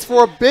hands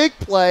for a big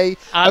play.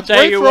 A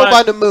great throw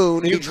by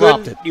Namoon, and he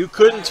dropped it. You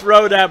couldn't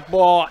throw that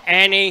ball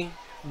any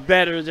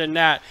better than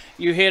that.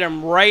 You hit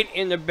him right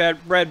in the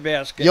bread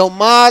basket.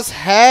 Yilmaz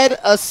had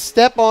a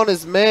step on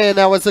his man.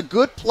 That was a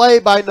good play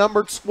by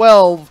number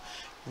 12,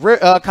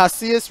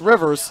 Casillas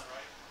Rivers.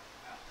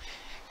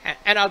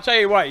 And I'll tell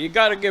you what, you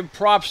got to give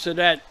props to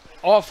that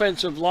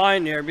offensive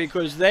line there,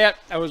 because that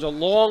was a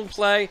long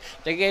play.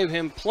 They gave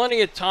him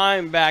plenty of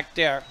time back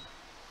there.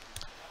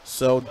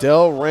 So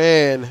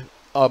Delran,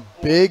 a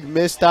big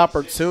missed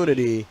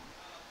opportunity.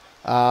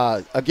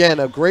 Again,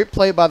 a great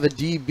play by the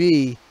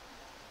DB,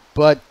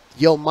 but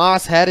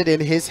Yilmaz had it in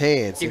his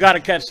hands. You got to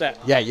catch that.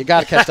 Yeah, you got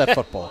to catch that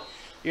football.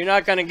 You're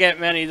not going to get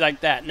many like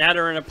that. Now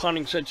they're in a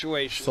punting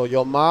situation. So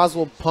Yilmaz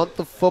will punt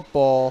the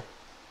football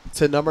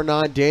to number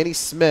 9, Danny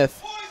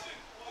Smith.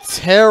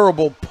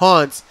 Terrible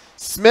punt.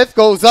 Smith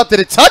goes up. Did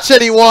it touch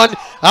anyone?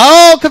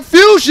 Oh,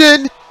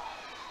 confusion.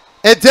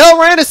 And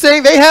Delran is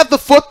saying they have the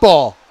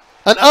football.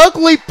 An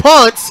ugly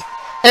punt,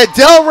 and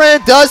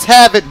Delran does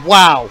have it.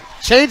 Wow.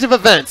 Change of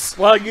events.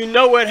 Well, you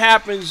know what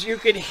happens. You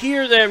can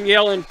hear them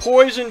yelling,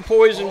 poison,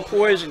 poison,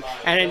 poison.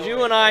 And as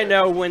you and I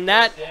know, when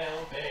that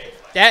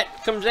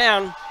comes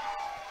down.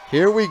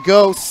 Here we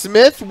go.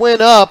 Smith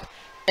went up,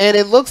 and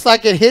it looks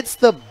like it hits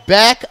the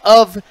back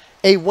of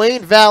a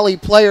Wayne Valley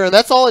player, and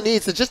that's all it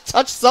needs to just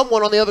touch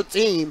someone on the other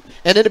team,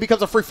 and then it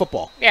becomes a free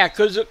football. Yeah,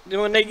 because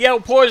when they yell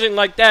poison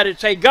like that,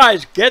 it's, hey,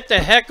 guys, get the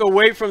heck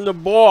away from the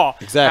ball.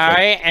 Exactly. All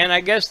right? And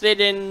I guess they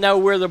didn't know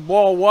where the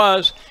ball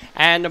was,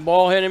 and the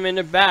ball hit him in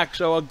the back.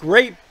 So a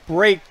great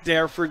break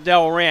there for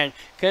Delran.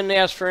 Couldn't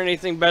ask for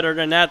anything better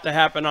than that to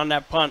happen on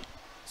that punt.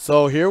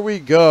 So here we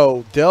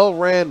go.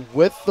 Delran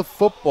with the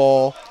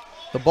football.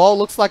 The ball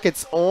looks like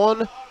it's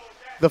on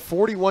the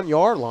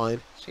 41-yard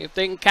line. See if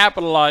they can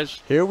capitalize.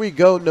 Here we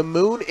go.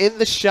 Namoon in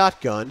the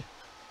shotgun.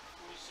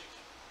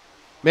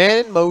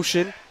 Man in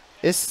motion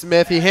is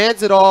Smith. He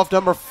hands it off.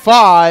 Number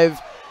 5,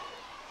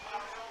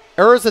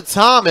 Urza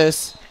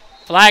Thomas.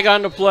 Flag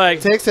on the play.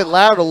 Takes it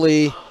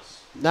laterally.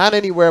 Not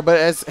anywhere, but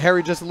as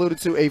Harry just alluded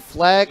to, a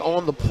flag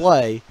on the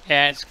play.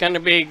 Yeah, it's going to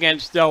be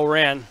against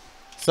Delran.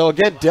 So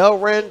again,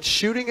 Delran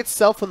shooting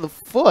itself in the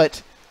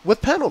foot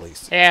with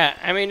penalties. Yeah,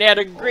 I mean, they had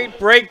a great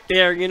break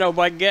there,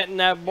 by getting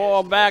that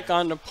ball back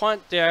on the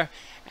punt there.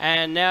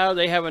 And now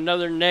they have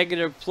another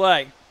negative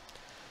play.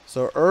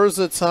 So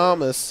Urza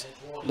Thomas,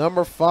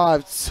 number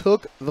 5,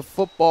 took the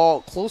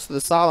football close to the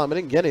sideline, but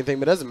didn't get anything.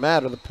 But it doesn't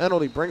matter. The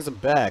penalty brings him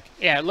back.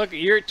 Yeah, look,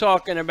 you're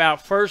talking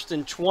about 1st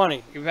and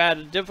 20. You've had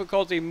a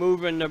difficulty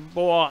moving the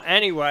ball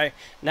anyway.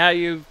 Now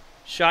you've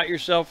shot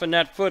yourself in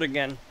that foot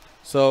again.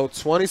 So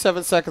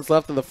 27 seconds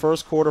left in the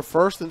first quarter.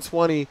 1st and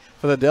 20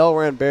 for the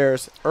Delran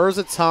Bears.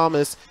 Urza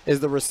Thomas is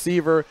the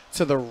receiver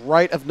to the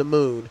right of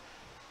Namoon.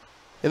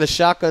 In the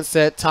shotgun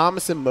set,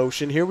 Thomas in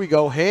motion. Here we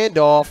go.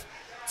 Handoff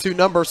to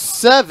number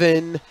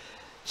 7,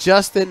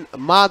 Justin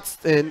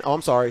Modston. Oh,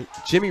 I'm sorry,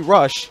 Jimmy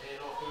Rush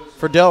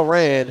for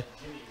Delran.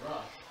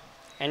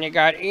 And you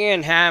got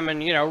Ian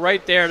Hammond,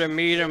 right there to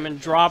meet him and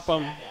drop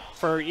him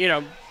for,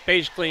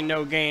 basically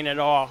no gain at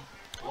all.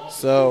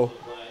 So,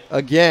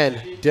 again,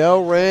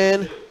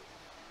 Delran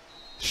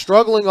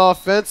struggling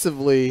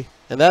offensively,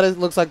 and that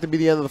looks like to be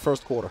the end of the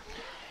first quarter.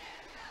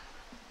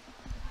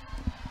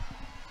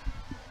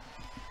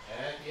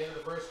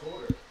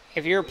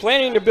 If you're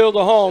planning to build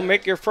a home,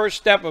 make your first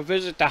step a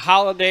visit to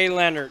Holiday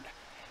Leonard.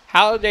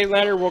 Holiday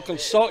Leonard will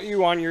consult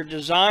you on your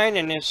design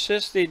and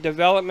assist the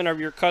development of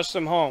your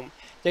custom home.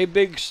 They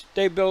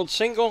build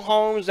single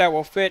homes that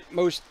will fit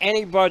most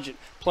any budget,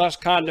 plus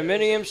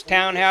condominiums,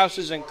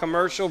 townhouses, and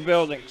commercial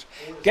buildings.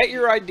 Get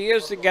your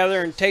ideas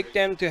together and take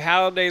them to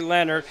Holiday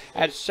Leonard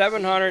at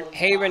 700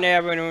 Haven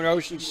Avenue in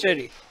Ocean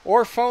City,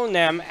 or phone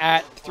them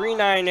at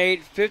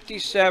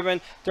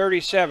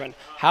 398-5737.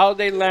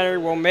 Holiday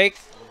Leonard will make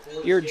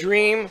your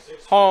dream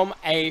home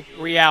a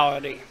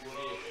reality.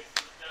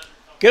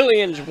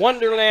 Gillian's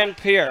Wonderland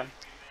Pier.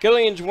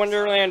 Gillian's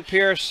Wonderland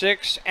Pier,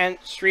 6th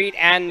Street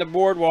and the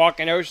Boardwalk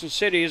in Ocean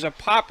City is a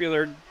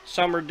popular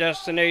summer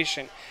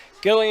destination.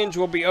 Gillian's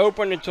will be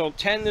open until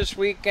 10 this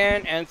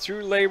weekend and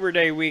through Labor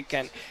Day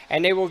weekend,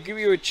 and they will give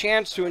you a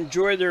chance to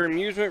enjoy their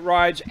amusement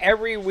rides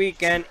every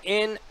weekend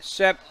in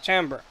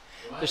September.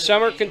 The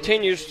summer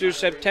continues through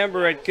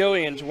September at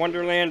Gillian's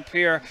Wonderland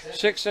Pier,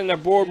 6th and the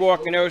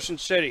Boardwalk in Ocean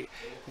City.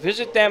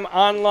 Visit them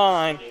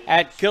online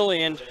at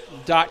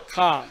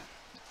gillian.com.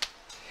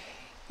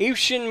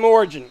 Evesham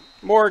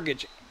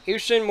Mortgage.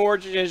 Evesham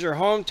Mortgage is your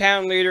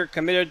hometown leader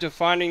committed to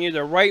finding you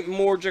the right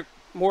mortgage.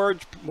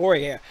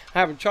 I'm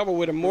having trouble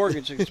with a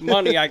mortgage. It's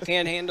money. I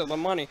can't handle the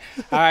money.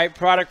 All right,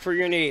 product for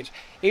your needs.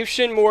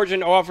 Evesham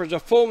Mortgage offers a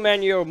full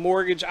menu of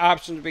mortgage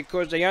options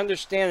because they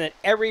understand that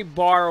every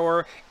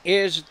borrower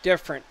is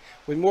different.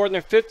 With more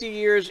than 50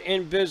 years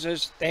in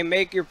business, they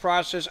make your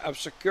process of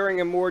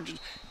securing a mortgage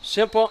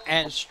simple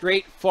and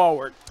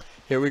straightforward.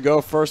 Here we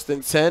go, 1st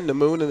and 10.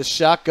 Namoon in the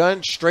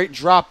shotgun. Straight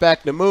drop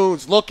back.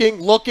 Namoon's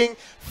looking,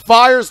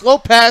 fires, low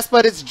pass,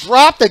 but it's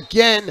dropped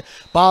again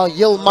by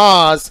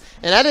Yilmaz.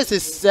 And that is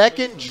his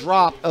second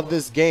drop of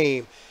this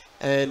game.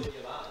 And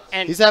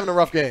he's having a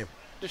rough game.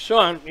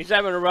 Deshaun, he's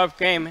having a rough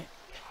game.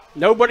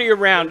 Nobody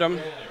around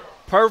him.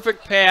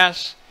 Perfect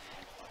pass.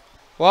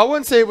 Well, I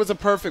wouldn't say it was a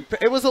perfect.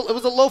 It was a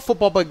low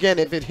football, but again,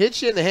 if it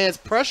hits you in the hands,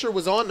 pressure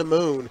was on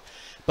Namoon.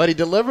 But he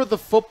delivered the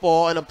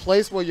football in a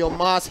place where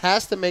Yilmaz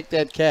has to make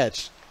that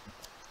catch.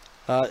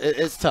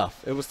 It's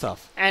tough. It was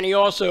tough. And he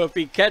also, if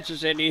he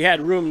catches it, he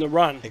had room to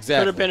run. Exactly.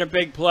 Could have been a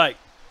big play.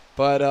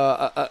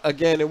 But,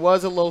 again, it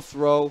was a low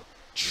throw.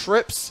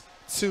 Trips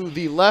to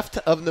the left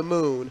of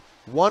Namoon.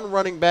 One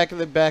running back in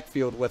the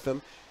backfield with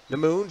him.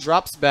 Namoon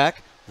drops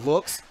back.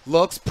 Looks,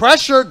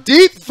 pressure,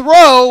 deep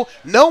throw.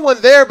 No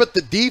one there but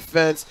the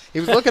defense. He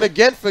was looking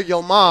again for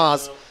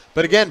Yilmaz.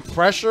 But, again,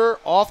 pressure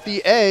off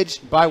the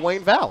edge by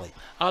Wayne Valley.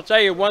 I'll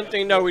tell you one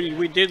thing, though,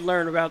 we did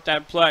learn about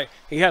that play.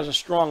 He has a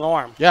strong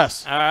arm.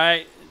 Yes. All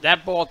right.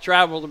 That ball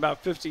traveled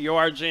about 50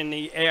 yards in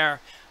the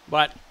air,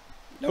 but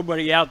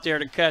nobody out there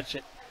to catch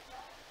it.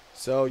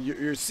 So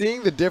you're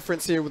seeing the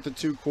difference here with the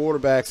two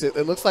quarterbacks.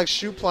 It looks like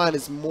Shoepline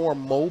is more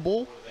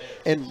mobile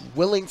and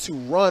willing to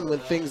run when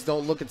things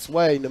don't look its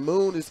way.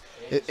 Namoon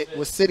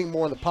was sitting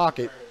more in the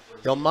pocket.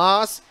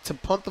 Yilmaz to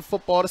punt the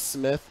football to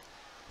Smith.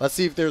 Let's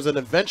see if there's an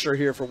adventure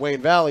here for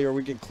Wayne Valley, or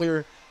we can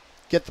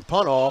get the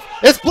punt off.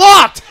 It's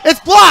blocked!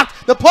 It's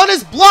blocked! The punt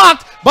is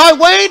blocked by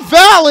Wayne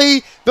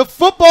Valley. The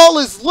football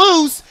is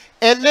loose.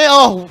 And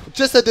now,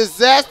 just a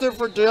disaster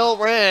for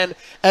Delran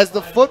as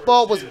the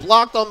football was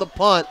blocked on the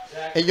punt.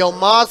 And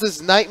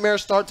Yilmaz's nightmare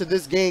start to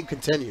this game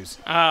continues.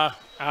 I'll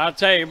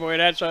tell you, boy,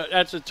 that's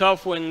a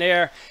tough one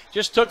there.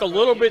 Just took a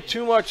little bit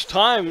too much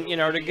time,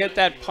 to get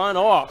that punt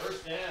off.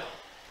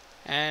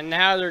 And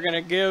now they're going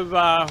to give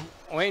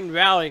Wayne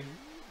Valley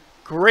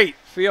great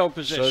field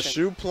position.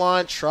 So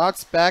Shoepline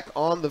trots back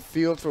on the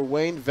field for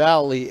Wayne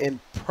Valley in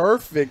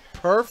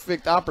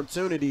perfect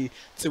opportunity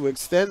to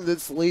extend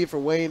this lead for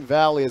Wayne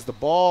Valley as the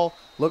ball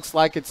looks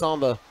like it's on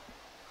the,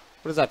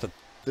 what is that, the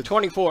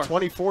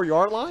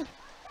 24-yard line?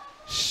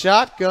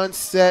 Shotgun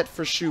set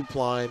for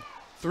Shoepline.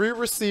 3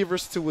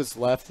 receivers to his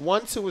left,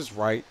 1 to his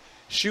right.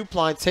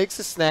 Shoepline takes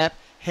a snap,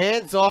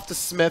 hands off to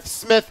Smith.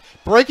 Smith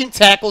breaking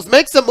tackles,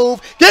 makes a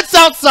move, gets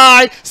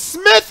outside.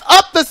 Smith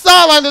up the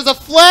sideline. There's a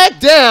flag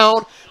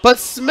down, but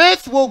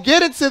Smith will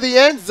get into the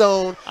end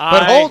zone.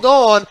 But hold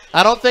on,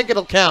 I don't think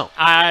it'll count.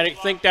 I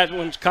think that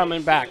one's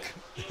coming back.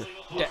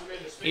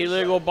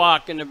 Illegal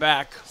block in the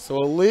back. So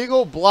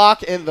illegal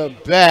block in the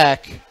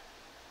back.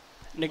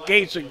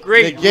 Negates a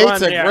great run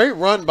there. Great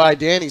run by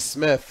Danny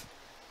Smith.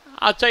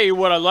 I'll tell you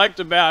what I liked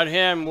about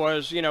him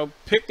was,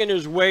 picking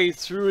his way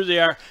through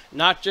there,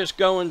 not just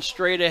going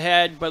straight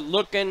ahead, but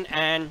looking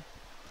and.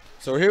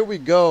 So here we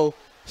go.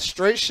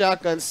 Straight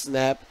shotgun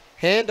snap.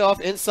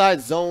 Handoff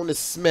inside zone to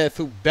Smith,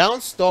 who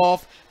bounced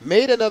off,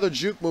 made another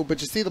juke move,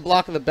 but you see the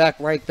block in the back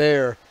right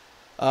there.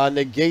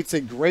 Negates a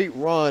great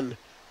run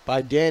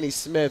by Danny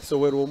Smith,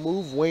 so it will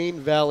move Wayne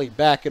Valley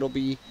back. It'll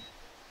be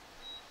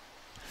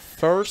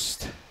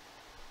first.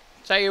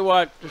 Tell you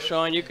what,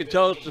 Deshaun, you could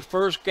tell it's the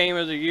first game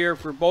of the year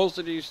for both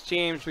of these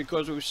teams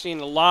because we've seen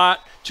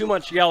too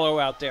much yellow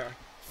out there.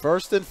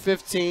 1st and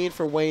 15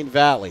 for Wayne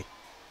Valley.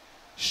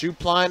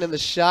 Shoepline in the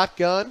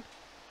shotgun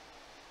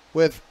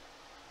with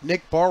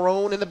Nick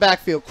Barone in the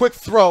backfield. Quick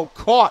throw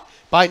caught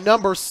by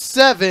number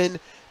 7,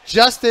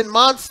 Justin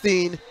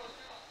Monstein,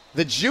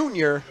 the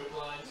junior.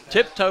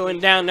 Tiptoeing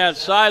down that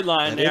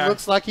sideline And there. it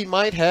looks like he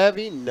might have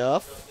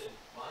enough.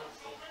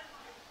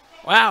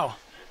 Wow.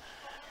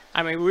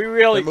 I mean, we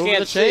really They're moving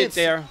can't the see it chains.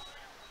 there.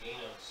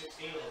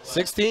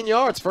 16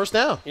 yards, first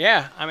down.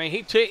 Yeah, I mean,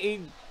 he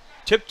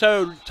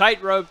tiptoed,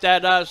 tightrope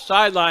that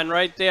sideline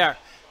right there.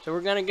 So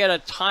we're going to get a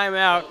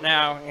timeout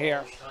now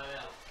here.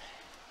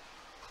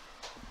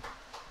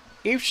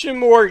 Evesham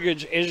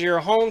Mortgage is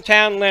your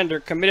hometown lender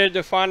committed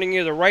to finding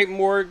you the right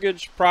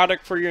mortgage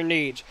product for your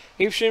needs.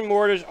 Evesham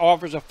Mortgage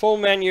offers a full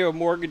menu of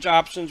mortgage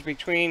options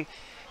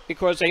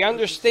because they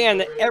understand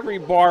that every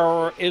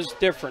borrower is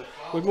different.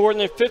 With more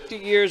than 50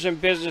 years in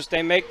business,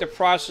 they make the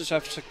process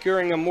of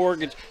securing a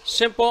mortgage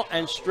simple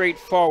and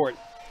straightforward.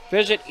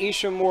 Visit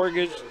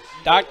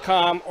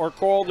EveshamMortgage.com or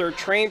call their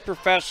trained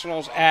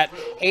professionals at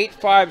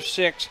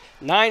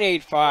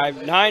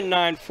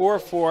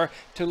 856-985-9944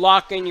 to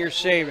lock in your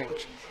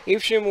savings.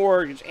 Evesham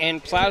Mortgage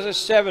and Plaza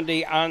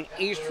 70 on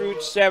East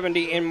Route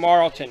 70 in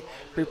Marlton,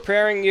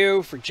 preparing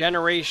you for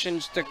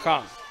generations to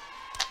come.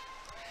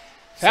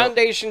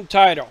 Foundation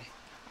Title.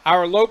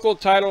 Our local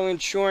title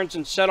insurance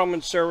and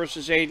settlement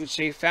services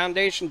agency,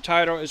 Foundation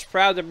Title, is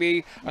proud to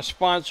be a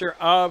sponsor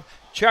of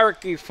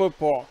Cherokee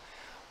football.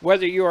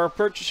 Whether you are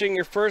purchasing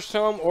your first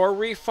home or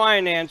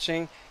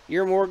refinancing,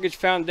 your mortgage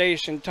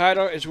Foundation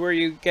Title is where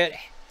you get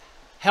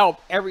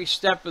help every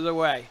step of the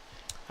way.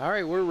 All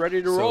right, we're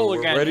ready to roll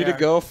again. Ready here. to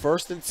go.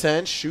 1st and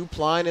 10.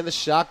 Shoepline in the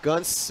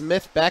shotgun.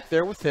 Smith back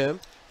there with him.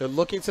 They're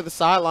looking to the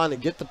sideline to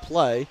get the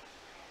play.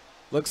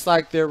 Looks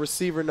like their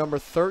receiver number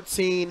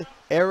 13,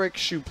 Eric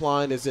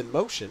Shoepline, is in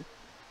motion.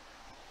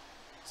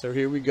 So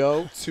here we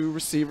go. 2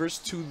 receivers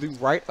to the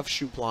right of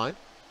Shoepline.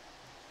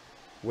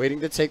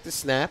 Waiting to take the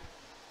snap.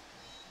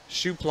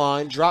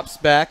 Shoepline drops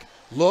back,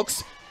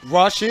 looks,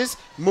 rushes,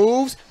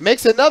 moves,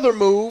 makes another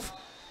move.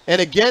 And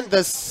again,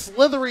 the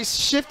slithery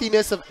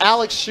shiftiness of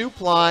Alex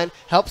Shoepline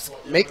helps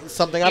make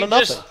something out of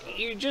nothing.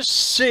 You just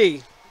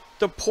see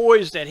the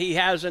poise that he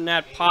has in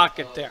that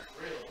pocket there.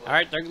 All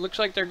right, looks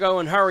like they're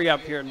going hurry up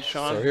here,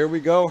 Sean. So here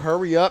we go,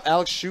 hurry up.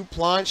 Alex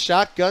Shoepline,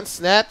 shotgun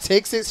snap,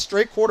 takes it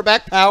straight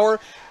quarterback power.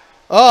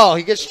 Oh,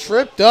 he gets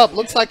tripped up.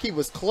 Looks like he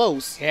was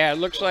close. Yeah, it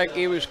looks like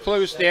he was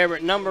close there.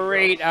 But number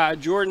 8,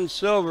 Jordan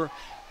Silver,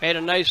 made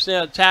a nice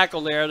tackle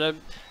there to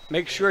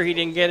make sure he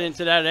didn't get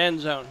into that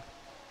end zone.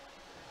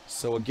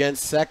 So again,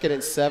 2nd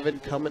and 7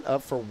 coming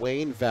up for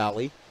Wayne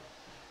Valley,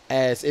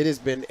 as it has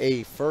been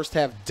a first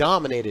half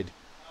dominated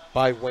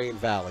by Wayne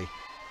Valley.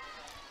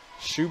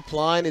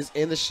 Shoepline is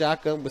in the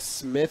shotgun with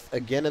Smith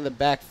again in the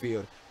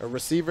backfield. A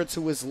receiver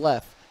to his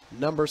left,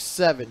 number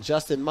 7,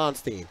 Justin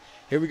Monstein.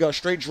 Here we go,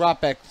 straight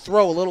drop back,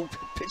 throw, a little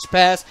pitch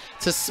pass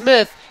to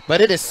Smith,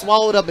 but it is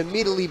swallowed up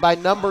immediately by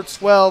number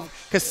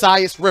 12,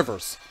 Cassius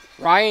Rivers.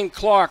 Ryan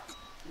Clark,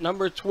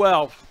 number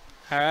 12.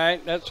 All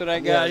right, that's what I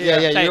got here.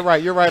 Yeah,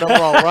 you're right,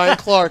 I'm wrong. Ryan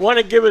Clark. Want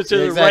to give it to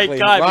the exactly. right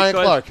guy. Ryan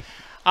Clark.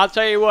 I'll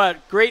tell you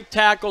what, great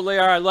tackle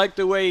there. I like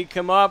the way he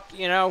came up,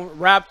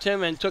 wrapped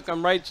him and took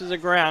him right to the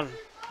ground.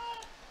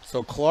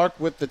 So Clark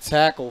with the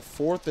tackle,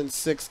 4th and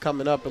 6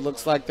 coming up. It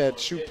looks like that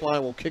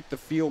Shoepline will kick the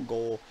field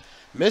goal.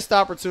 Missed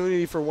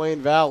opportunity for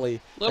Wayne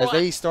Valley as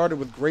they started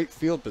with great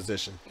field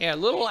position. Yeah,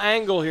 little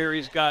angle here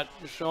he's got,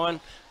 Sean.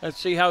 Let's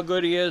see how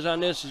good he is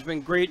on this. He's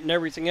been great and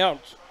everything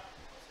else.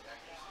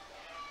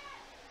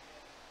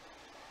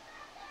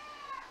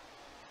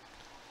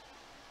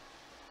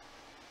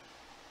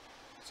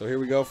 So here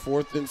we go,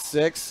 4th and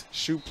 6.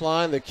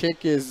 Shoepline, the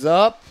kick is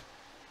up.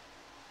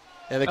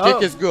 And the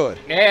kick is good.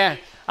 Yeah,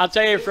 I'll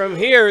tell you from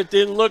here, it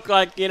didn't look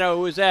like,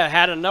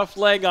 had enough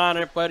leg on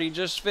it, but he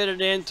just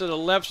fitted into the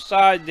left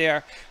side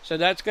there. So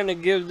that's going to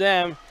give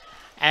them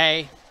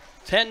a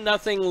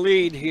 10-0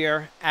 lead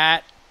here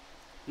at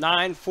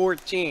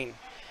 9:14.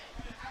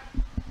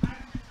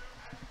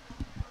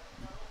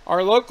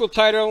 Our local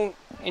title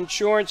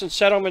insurance and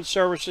settlement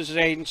services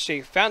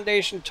agency,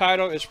 Foundation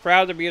Title, is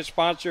proud to be a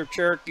sponsor of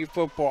Cherokee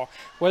football.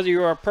 Whether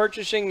you are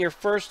purchasing your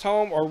first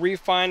home or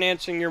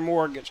refinancing your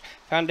mortgage,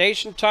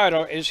 Foundation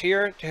Title is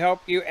here to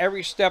help you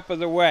every step of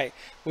the way.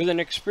 With an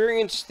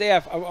experienced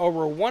staff of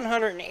over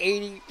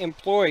 180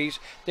 employees,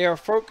 they are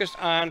focused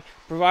on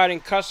providing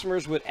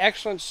customers with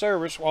excellent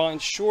service while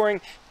ensuring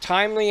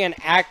timely and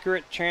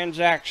accurate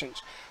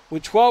transactions.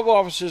 With 12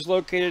 offices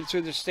located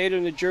through the state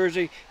of New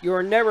Jersey, you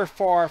are never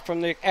far from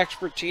the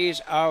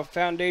expertise of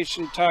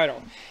Foundation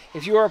Title.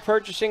 If you are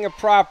purchasing a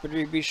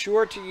property, be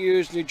sure to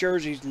use New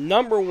Jersey's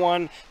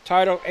 #1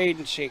 title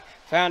agency,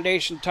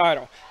 Foundation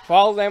Title.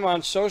 Follow them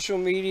on social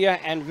media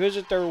and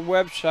visit their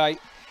website,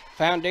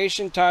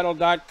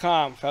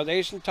 foundationtitle.com.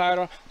 Foundation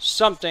Title,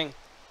 something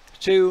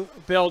to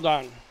build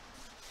on.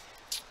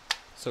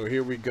 So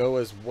here we go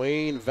as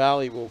Wayne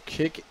Valley will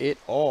kick it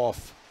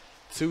off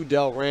to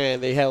Delran.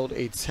 They held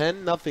a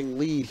 10-0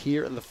 lead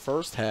here in the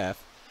first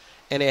half,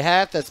 and a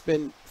half that's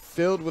been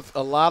filled with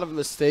a lot of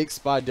mistakes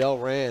by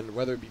Delran,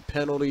 whether it be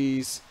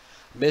penalties,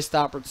 missed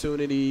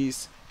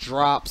opportunities,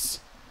 drops.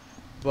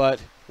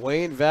 But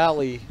Wayne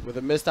Valley with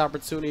a missed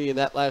opportunity in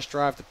that last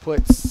drive to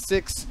put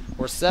 6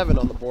 or 7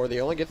 on the board.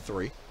 They only get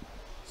 3.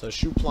 So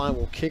Schupline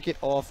will kick it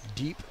off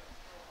deep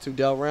to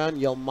Delran.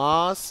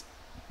 Yilmaz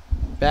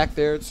back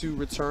there to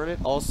return it.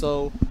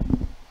 Also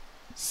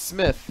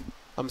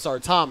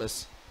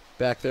Thomas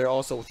back there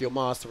also with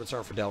Yilmaz to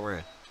return for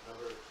Delran.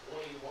 Number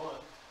 21,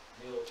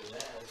 Neil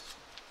Janez.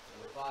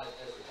 Number 5,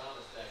 Esther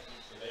Thomas back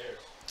each to theirs.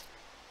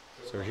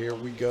 So here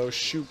we go,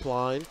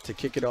 Schupline to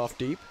kick it off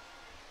deep.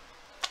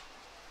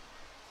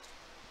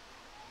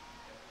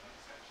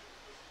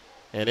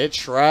 And it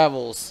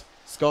travels.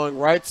 It's going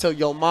right to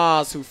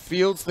Yilmaz, who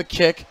fields the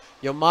kick.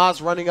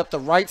 Yilmaz running up the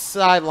right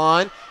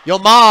sideline.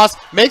 Yilmaz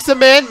makes a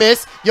man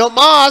miss.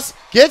 Yilmaz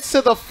gets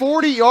to the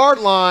 40-yard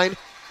line.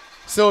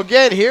 So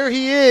again, here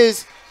he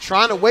is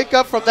trying to wake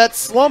up from that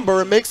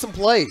slumber and make some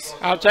plays.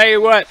 I'll tell you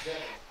what,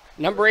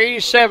 number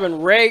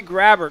 87, Ray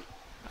Grabbert.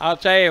 I'll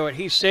tell you what,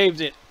 he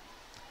saved it.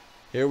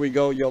 Here we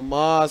go.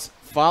 Yilmaz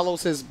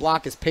follows his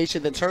block, is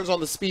patient, then turns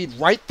on the speed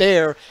right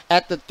there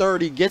at the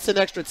 30, gets an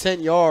extra 10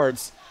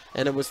 yards.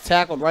 And it was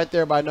tackled right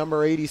there by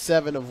number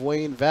 87 of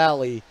Wayne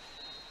Valley,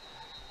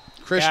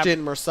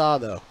 Christian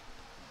Mersado.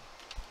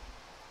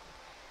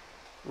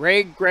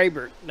 Ray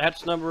Grabert,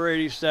 that's number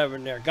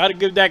 87 there. Got to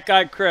give that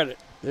guy credit.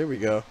 There we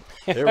go.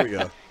 There we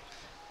go.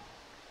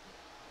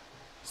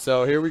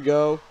 So here we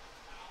go.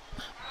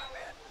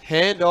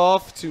 Hand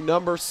off to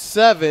number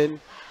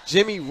 7,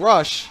 Jimmy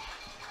Rush.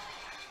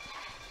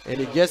 And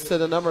he gets to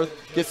the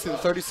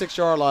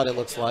 36-yard line, it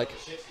looks like.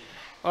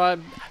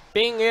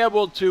 Being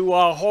able to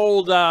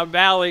hold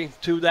Valley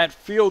to that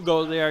field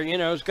goal there,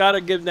 it's got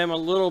to give them a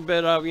little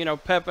bit of,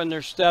 pep in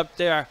their step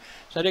there.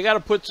 So they got to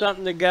put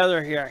something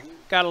together here.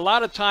 Got a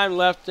lot of time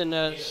left in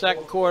the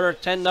second quarter.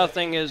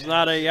 10-0 is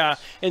not a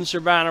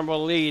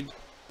insurmountable lead.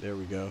 There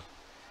we go.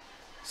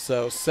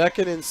 So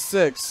 2nd and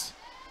 6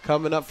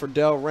 coming up for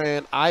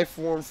Delran.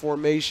 I-form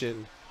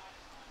formation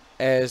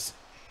as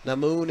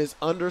Namoon is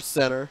under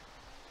center.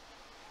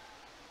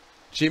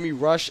 Jimmy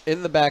Rush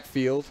in the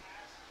backfield.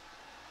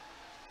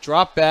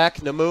 Drop back.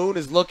 Namoon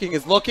is looking.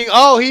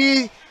 Oh,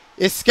 he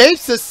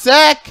escapes a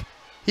sack.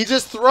 He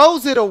just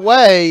throws it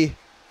away.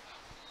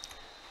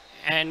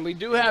 And we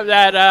do have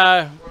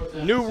that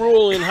new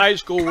rule in high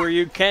school where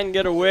you can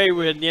get away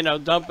with,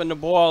 dumping the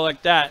ball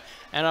like that.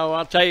 And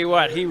I'll tell you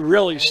what, he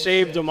really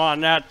saved him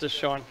on that,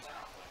 Deshaun.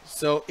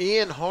 So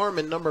Ian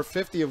Harmon, number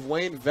 50 of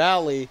Wayne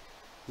Valley,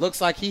 looks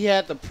like he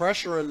had the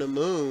pressure on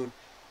Namoon.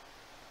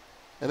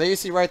 And then you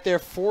see right there,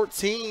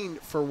 14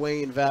 for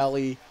Wayne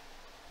Valley.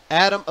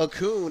 Adam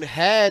Akun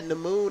had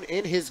Namoon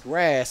in his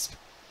grasp,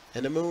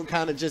 and Namoon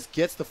kind of just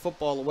gets the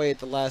football away at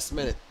the last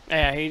minute.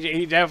 Yeah,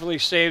 he definitely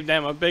saved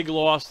them. A big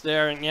loss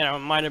there, and, it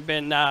might have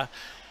been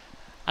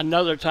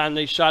another time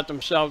they shot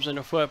themselves in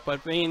the foot,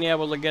 but being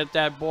able to get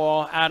that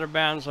ball out of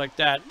bounds like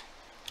that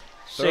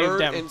saved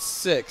them. 3rd and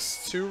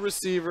 6, 2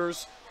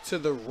 receivers to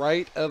the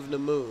right of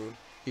Namoon.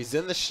 He's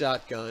in the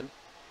shotgun.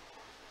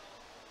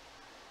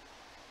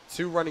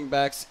 2 running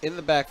backs in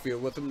the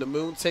backfield with him.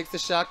 Namoon takes the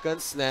shotgun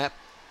snap.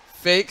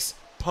 Fakes,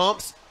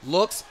 pumps,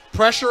 looks,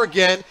 pressure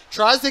again,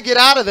 tries to get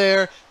out of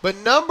there, but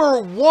number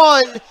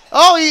 1,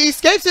 he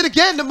escapes it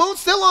again. Namoon's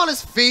still on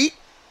his feet,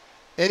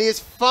 and he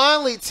is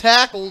finally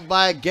tackled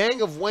by a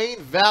gang of Wayne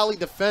Valley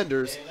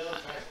defenders.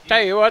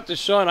 Tell you what,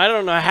 Deshaun, I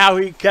don't know how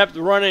he kept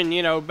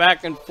running,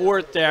 back and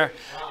forth there,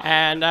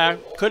 and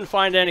couldn't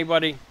find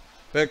anybody.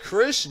 But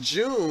Chris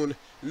June,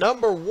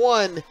 number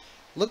 1,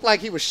 looked like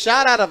he was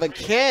shot out of a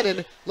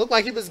cannon, looked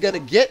like he was going to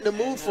get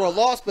Namoon for a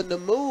loss, but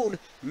Namoon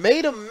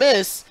made a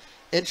miss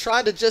and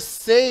tried to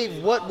just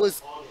save what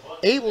was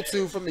able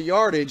to from the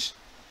yardage.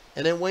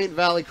 And then Wayne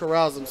Valley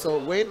corrals him. So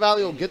Wayne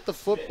Valley will get the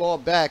football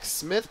back.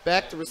 Smith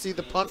back to receive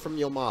the punt from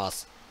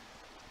Yilmaz.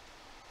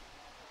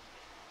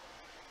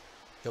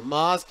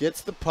 Yilmaz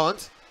gets the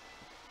punt.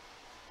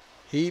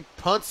 He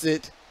punts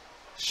it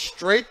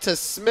straight to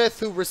Smith,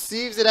 who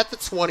receives it at the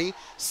 20.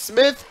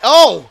 Smith,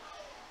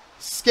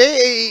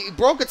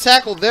 broke a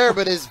tackle there,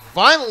 but is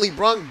violently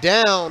brung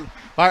down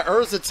by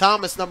Urza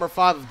Thomas, number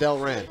 5 of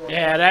Delran.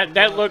 Yeah,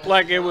 that looked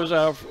like it was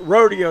a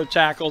rodeo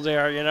tackle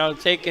there,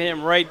 taking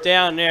him right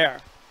down there.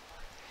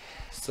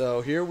 So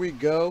here we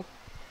go.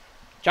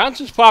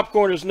 Johnson's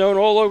Popcorn is known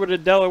all over the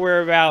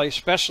Delaware Valley,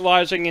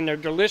 specializing in their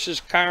delicious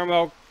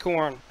caramel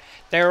corn.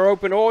 They are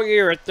open all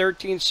year at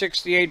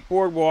 1368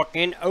 Boardwalk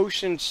in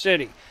Ocean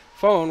City.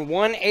 Phone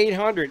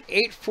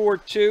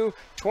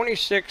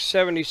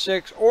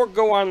 1-800-842-2676 or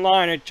go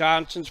online at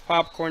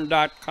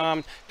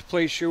johnsonspopcorn.com to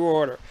place your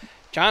order.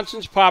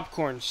 Johnson's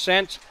Popcorn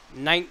since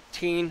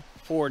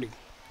 1940.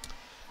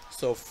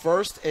 So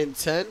 1st and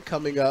 10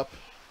 coming up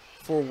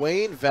for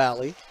Wayne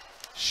Valley.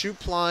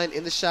 Schupline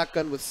in the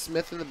shotgun with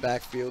Smith in the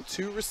backfield.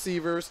 2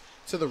 receivers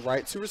to the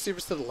right, 2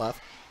 receivers to the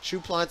left.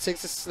 Schupline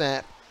takes a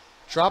snap,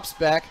 drops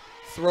back,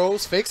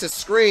 throws, fakes a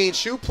screen.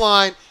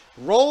 Schupline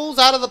rolls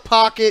out of the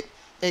pocket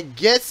and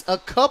gets a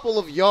couple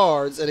of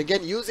yards, and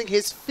again using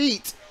his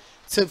feet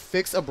to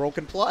fix a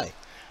broken play.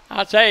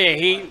 I'll tell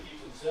you,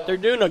 they're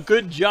doing a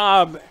good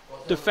job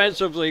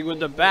defensively with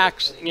the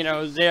backs,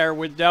 there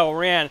with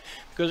Delran.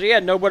 because he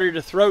had nobody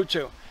to throw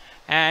to.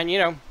 And, you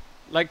know,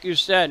 like you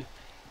said,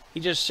 he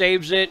just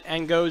saves it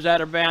and goes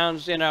out of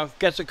bounds, you know,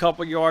 gets a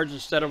couple yards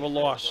instead of a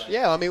loss.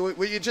 Yeah, I mean,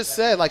 what you just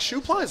said, like,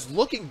 Schuplein's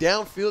looking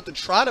downfield to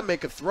try to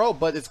make a throw,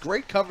 but it's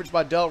great coverage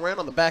by Delran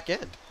on the back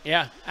end.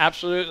 Yeah,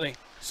 absolutely.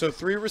 So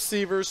 3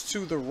 receivers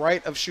to the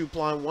right of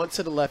Schuplein, 1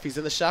 to the left. He's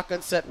in the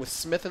shotgun set with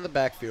Smith in the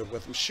backfield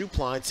with him.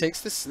 Schuplein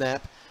takes the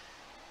snap,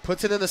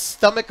 puts it in the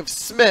stomach of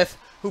Smith,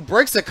 who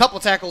breaks a couple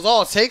tackles.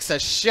 All takes a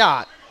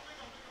shot,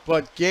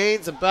 but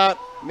gains about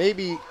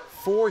maybe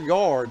 4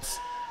 yards.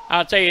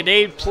 I'll tell you,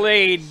 they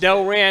played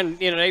Delran,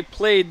 you know, they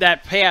played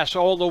that pass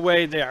all the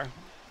way there.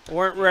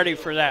 Weren't ready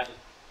for that.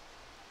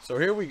 So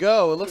here we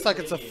go. It looks like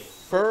it's a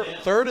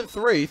third and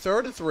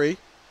three.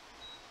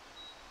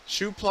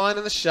 Schuplein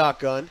in the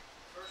shotgun.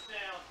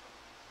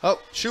 Oh,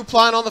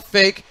 Schuplein on the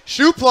fake.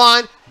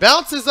 Schuplein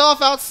bounces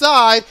off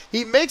outside.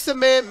 He makes a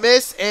man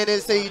miss, and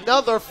it's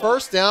another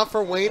first down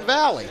for Wayne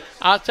Valley.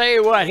 I'll tell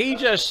you what,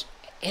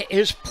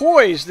 his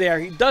poise there,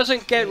 he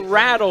doesn't get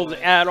rattled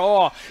at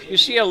all. You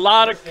see a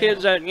lot of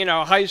kids at, you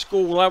know, high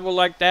school level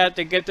like that,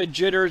 they get the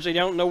jitters, they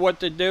don't know what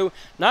to do.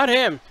 Not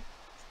him.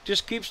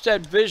 Just keeps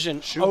that vision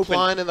open.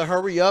 Schuplein in the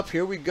hurry up.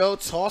 Here we go.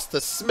 Toss to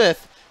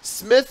Smith.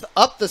 Smith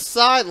up the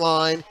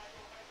sideline.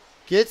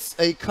 Gets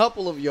a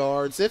couple of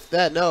yards, if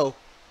that, no.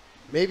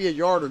 Maybe a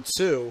yard or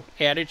 2.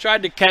 Yeah, they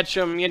tried to catch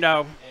him, you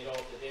know.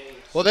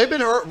 Well, they've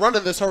been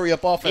running this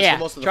hurry-up offense for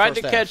most of the tried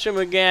first to half. catch him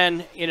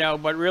again, you know,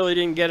 but really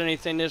didn't get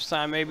anything this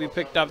time. Maybe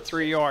picked up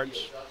 3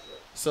 yards.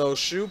 So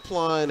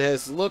Schuplein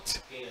has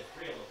looked,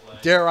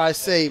 dare I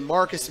say,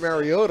 Marcus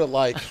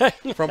Mariota-like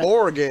from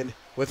Oregon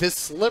with his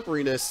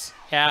slipperiness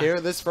here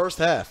in this first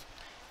half.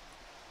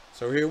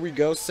 So here we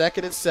go.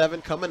 2nd and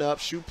 7 coming up.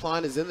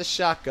 Schuplein is in the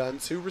shotgun.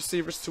 2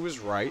 receivers to his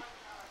right.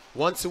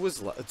 1 to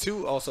his left.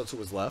 2 also to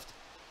his left.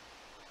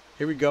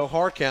 Here we go.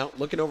 Hard count.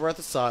 Looking over at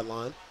the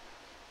sideline.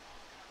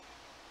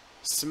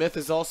 Smith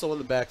is also in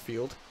the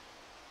backfield.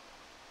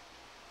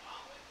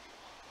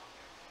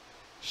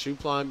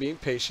 Schuplein being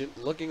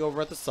patient. Looking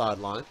over at the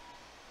sideline.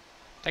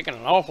 Taking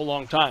an awful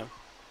long time.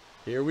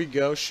 Here we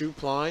go.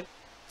 Schuplein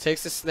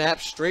takes a snap.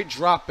 Straight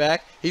drop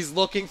back. He's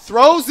looking.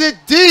 Throws it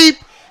deep.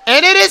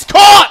 And it is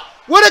caught.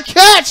 What a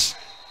catch.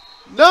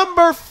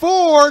 Number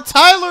 4,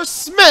 Tyler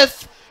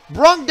Smith,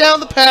 brung down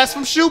the pass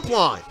from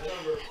Schuplein.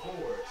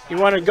 You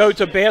want to go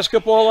to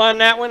basketball on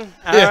that one?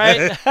 All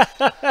right.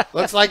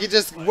 Looks like he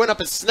just went up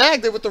and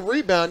snagged it with the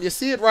rebound. You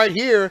see it right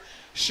here.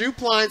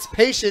 Schuplein's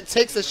patient,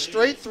 takes a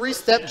straight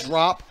 3-step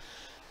drop,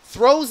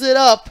 throws it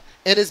up,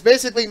 and is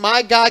basically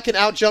my guy can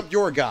out-jump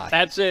your guy.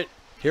 That's it.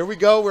 Here we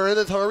go. We're in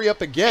the hurry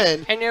up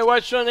again. And you know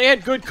what, son? They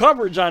had good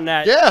coverage on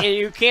that. Yeah. And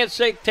you can't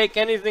take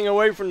anything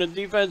away from the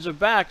defensive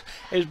back.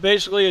 It's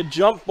basically a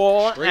jump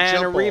ball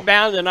and a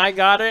rebound, and I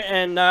got it,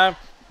 and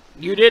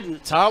you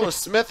didn't. Tyler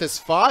Smith is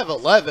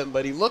 5'11",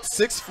 but he looks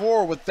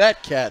 6'4" with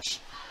that catch.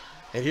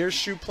 And here's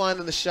Schuplein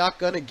in the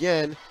shotgun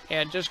again.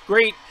 Yeah, just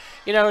great.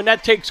 You know, and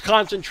that takes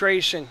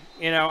concentration,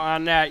 you know,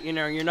 on that. You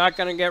know, you're not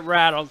going to get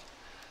rattled.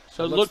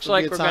 So it looks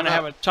like we're going to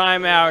have a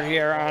timeout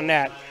here on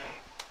that.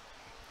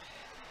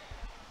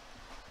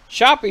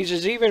 Shoppy's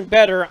is even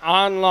better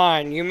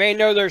online. You may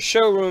know their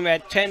showroom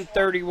at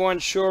 1031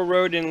 Shore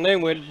Road in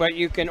Linwood, but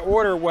you can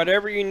order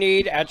whatever you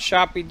need at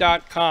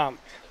Shoppy.com.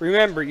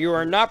 Remember, you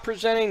are not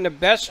presenting the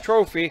best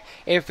trophy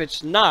if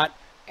it's not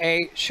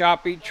a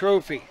Shoppy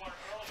trophy.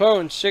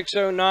 Phone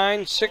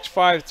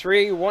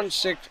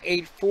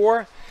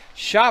 609-653-1684.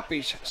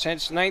 Shoppy's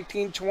since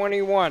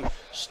 1921,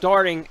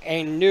 starting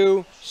a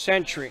new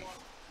century.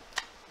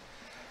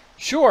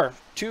 Sure,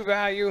 True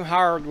Value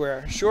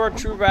Hardware. Sure,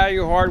 True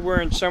Value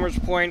Hardware in Summers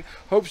Point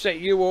hopes that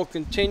you will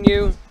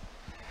continue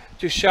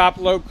to shop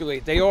locally.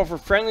 They offer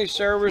friendly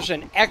service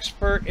and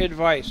expert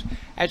advice.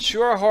 At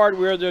Sure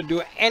Hardware, they'll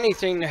do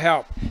anything to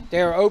help.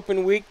 They are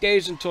open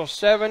weekdays until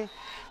 7,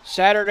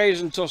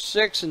 Saturdays until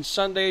 6, and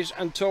Sundays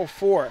until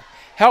 4.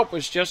 Help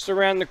is just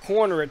around the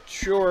corner at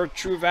Sure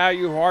True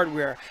Value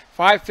Hardware,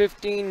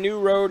 515 New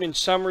Road in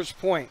Summers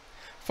Point.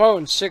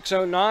 Phone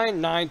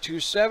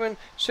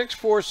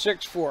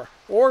 609-927-6464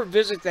 or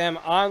visit them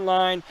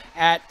online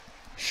at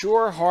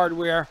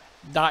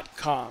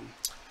surehardware.com.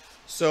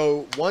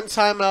 So 1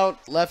 timeout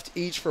left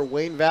each for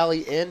Wayne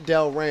Valley and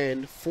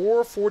Delran.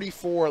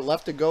 4:44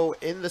 left to go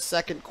in the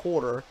second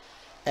quarter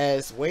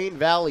as Wayne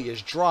Valley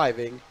is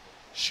driving.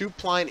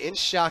 Schuplein in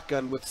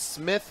shotgun with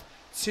Smith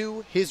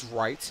to his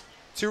right.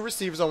 2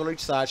 receivers on each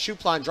side.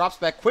 Schuplein drops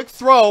back. Quick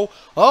throw.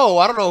 Oh,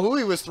 I don't know who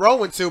he was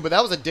throwing to, but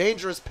that was a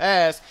dangerous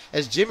pass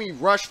as Jimmy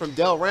Rush from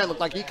Delran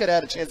looked like he could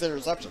have had a chance at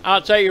interception.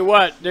 I'll tell you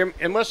what,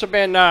 it must have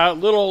been a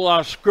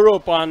little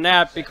screw-up on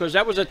that because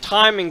that was a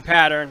timing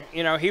pattern.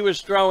 You know, he was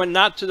throwing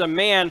not to the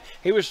man,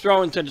 he was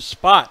throwing to the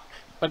spot,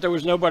 but there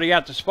was nobody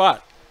at the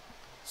spot.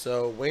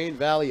 So Wayne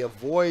Valley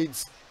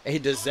avoids a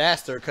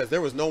disaster because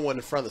there was no one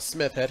in front of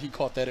Smith had he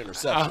caught that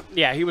interception.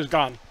 Yeah, he was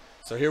gone.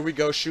 So here we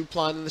go.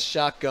 Schuplein in the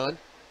shotgun.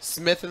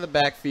 Smith in the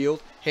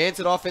backfield, hands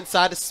it off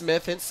inside to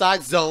Smith,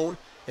 inside zone,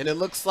 and it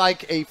looks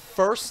like a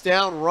first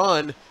down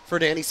run for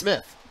Danny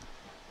Smith.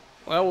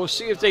 Well, we'll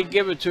see if they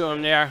give it to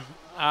him there.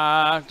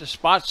 The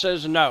spot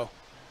says no.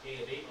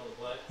 Gain of 8 on the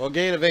play. Well,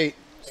 gain of 8.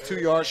 It's 2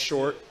 yards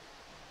short.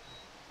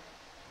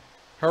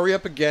 Hurry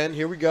up again.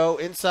 Here we go.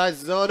 Inside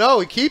zone. Oh,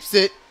 he keeps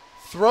it.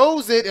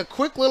 Throws it. A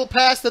quick little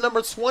pass to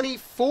number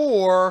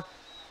 24.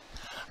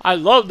 I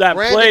love that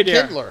Brandon play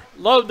there. Kindler.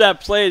 Love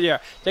that play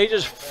there. They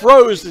just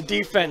froze the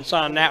defense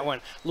on that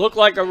one. Looked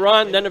like a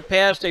run, then a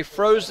pass. They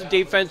froze the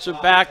defensive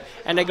back,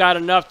 and they got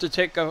enough to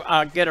take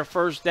get a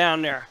first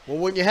down there. Well,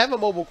 when you have a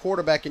mobile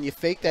quarterback and you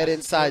fake that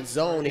inside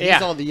zone, and he's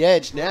Yeah. on the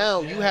edge, now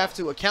you have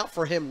to account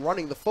for him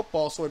running the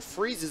football, so it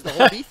freezes the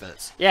whole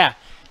defense. Yeah.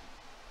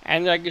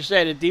 And like you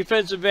said, the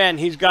defensive end,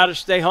 he's got to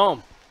stay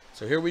home.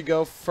 So here we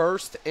go,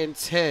 1st and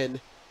 10.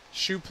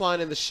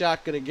 Shoepline in the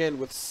shotgun again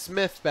with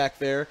Smith back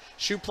there.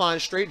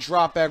 Shoepline straight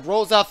drop back,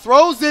 rolls out,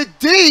 throws it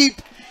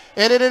deep,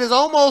 and it is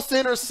almost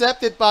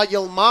intercepted by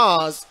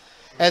Yilmaz.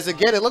 As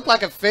again, it looked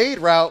like a fade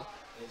route,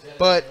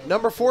 but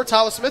number 4,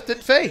 Tyler Smith,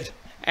 didn't fade.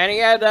 And he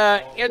had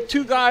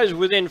 2 guys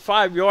within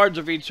 5 yards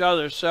of each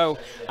other, so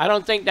I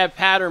don't think that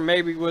pattern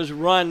maybe was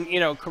run,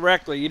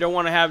 correctly. You don't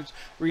want to have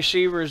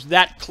receivers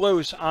that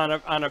close on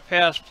a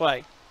pass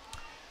play.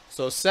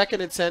 So 2nd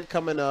and 10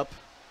 coming up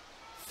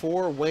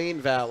for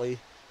Wayne Valley,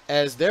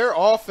 as their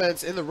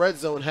offense in the red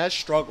zone has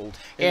struggled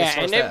in this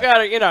Yeah, and first they've half. got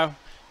to,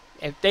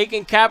 if they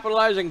can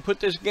capitalize and put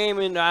this game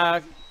in.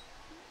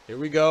 Here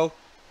we go.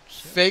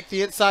 Fake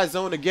the inside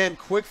zone again.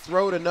 Quick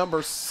throw to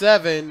number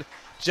 7,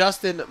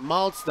 Justin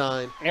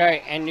Malstein.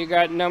 Right, and you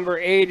got number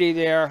 80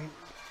 there,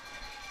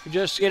 who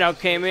just,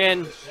 came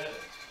in.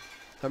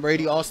 Number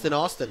 80,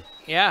 Austin.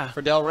 Yeah,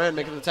 For Delran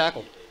making the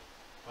tackle.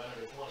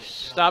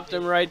 stopped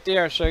him right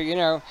there. So,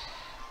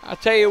 I'll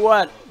tell you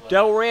what,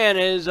 Delran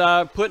is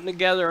putting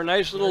together a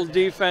nice little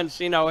defense,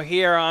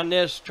 here on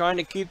this, trying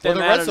to keep Well,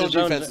 them the out red of zone the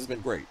zone. defense has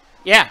been great.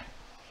 Yeah,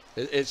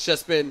 It's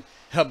just been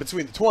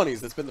between the 20s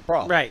that's been the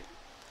problem. right.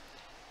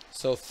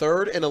 So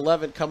 3rd and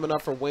 11 coming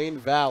up for Wayne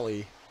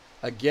Valley.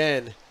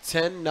 Again,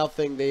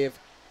 10-0. They have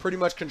pretty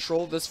much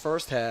controlled this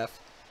first half.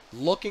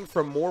 Looking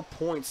for more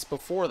points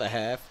before the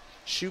half.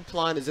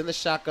 Shoepline is in the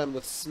shotgun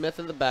with Smith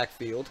in the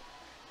backfield.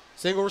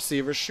 Single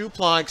receiver.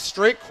 Shoepline,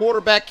 straight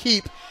quarterback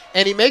keep.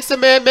 And he makes a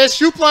man miss.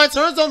 Shoepline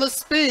turns on the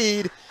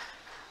speed,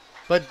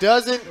 but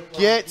doesn't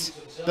get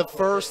the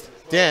first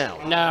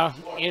down. No,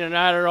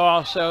 not at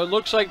all. So it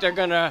looks like they're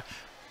going to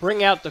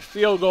bring out the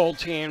field goal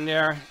team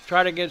there,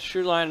 try to get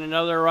Shoeline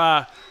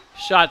another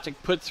shot to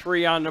put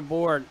 3 on the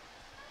board.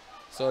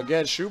 So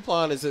again,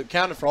 Shoepline is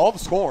accounted for all the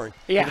scoring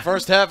in Yeah. the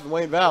first half of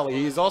Wayne Valley.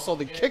 He's also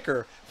the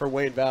kicker for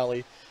Wayne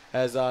Valley,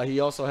 as he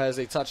also has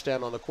a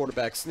touchdown on the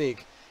quarterback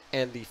sneak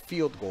and the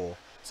field goal.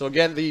 So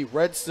again, the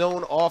red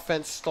zone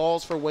offense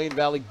stalls for Wayne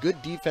Valley.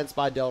 Good defense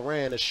by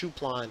Delran, as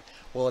Shoepline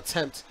will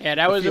attempt. Yeah,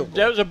 that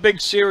was a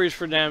big series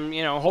for them.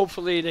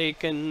 Hopefully they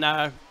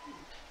can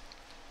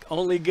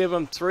only give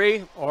them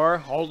 3 or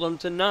hold them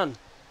to none.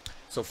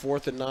 So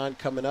 4th and 9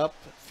 coming up.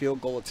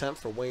 Field goal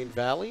attempt for Wayne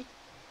Valley.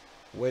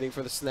 Waiting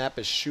for the snap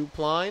is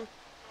Shoepline.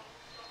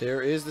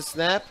 There is the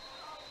snap.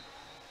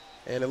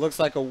 And it looks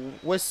like a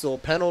whistle.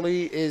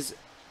 Penalty is,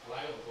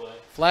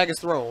 flag is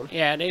thrown.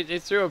 Yeah, they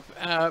threw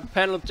a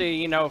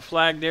penalty,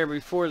 flag there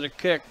before the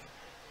kick,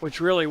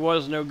 which really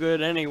was no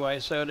good anyway.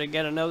 So they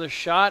get another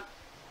shot.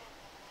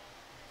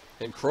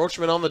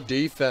 Encroachment on the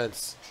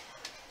defense.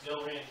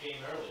 Delran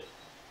came early.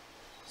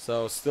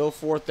 So still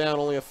 4th down,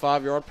 only a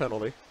 5-yard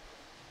penalty.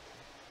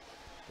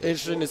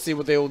 Interesting to see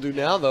what they will do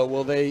now, though.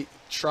 Will they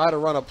try to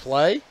run a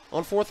play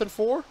on 4th and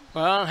 4?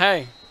 Well,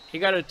 hey, you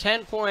got a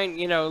 10-point,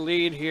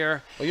 lead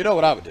here. Well, you know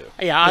what I would do.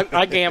 Yeah,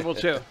 I gamble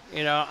too.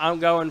 I'm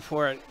going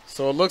for it.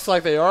 So it looks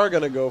like they are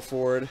going to go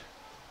for it.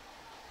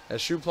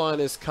 As Shoepline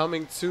is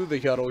coming to the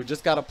huddle, we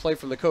just got a play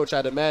from the coach.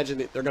 I'd imagine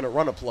that they're going to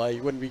run a play.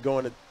 You wouldn't be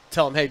going to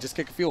tell them, hey, just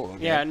kick a field goal.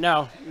 Yeah,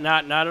 no,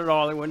 not at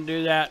all. They wouldn't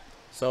do that.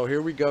 So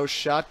here we go.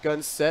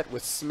 Shotgun set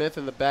with Smith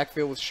in the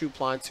backfield with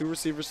Shoepline. 2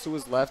 receivers to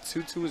his left,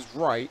 2 to his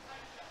right.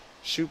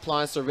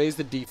 Shoepline surveys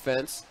the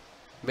defense.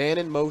 Man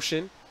in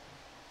motion.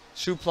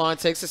 Shoepline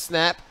takes a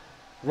snap.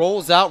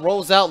 Rolls out,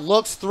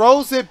 looks,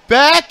 throws it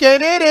back,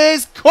 and it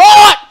is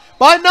caught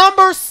by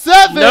number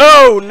 7.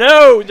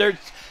 No,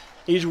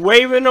 he's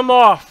waving them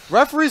off.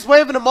 Referee's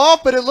waving him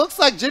off, but it looks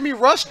like Jimmy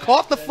Rush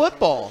caught the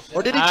football.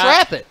 Or did he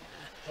trap it?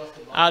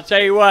 I'll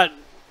tell you what,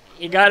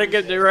 you got to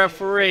get the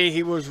referee.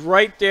 He was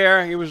right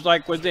there. He was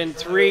like within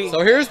 3.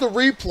 So here's the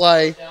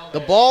replay. The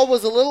ball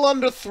was a little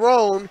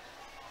underthrown.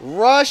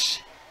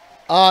 Rush,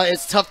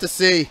 it's tough to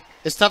see.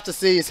 It's tough to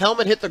see. His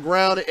helmet hit the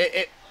ground.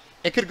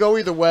 It could go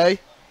either way,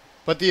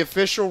 but the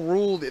official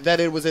ruled that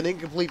it was an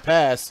incomplete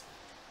pass.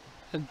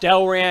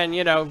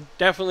 Delran,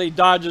 definitely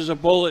dodges a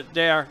bullet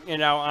there,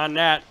 on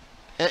that.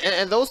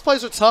 And those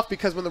plays are tough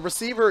because when the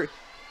receiver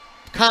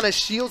kind of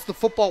shields the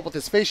football with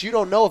his face, you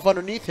don't know if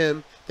underneath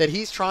him that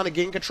he's trying to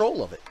gain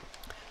control of it.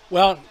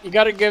 Well, you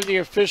got to give the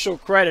official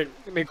credit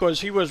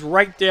because he was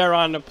right there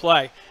on the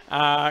play.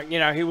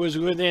 He was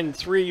within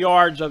 3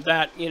 yards of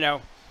that,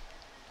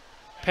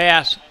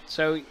 pass.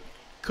 So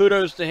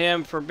kudos to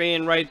him for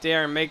being right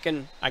there and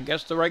making, I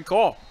guess, the right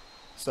call.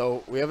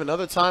 So we have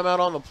another timeout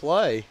on the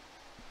play.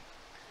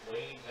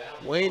 Wayne Valley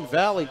Wayne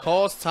Valley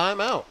calls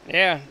timeout.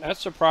 Yeah, that's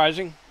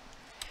surprising.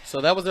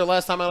 So that was their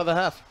last time out of the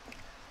half.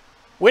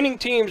 Winning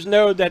teams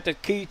know that the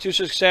key to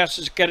success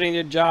is getting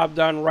the job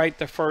done right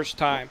the first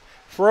time.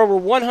 For over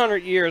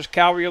 100 years,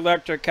 Calvary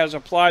Electric has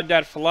applied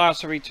that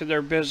philosophy to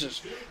their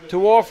business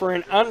to offer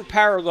an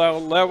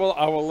unparalleled level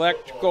of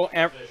electrical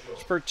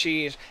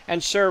expertise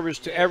and service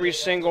to every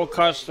single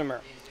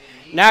customer.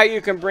 Now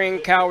you can bring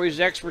Calvary's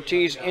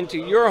expertise into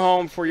your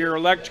home for your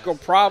electrical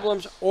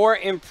problems or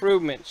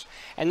improvements,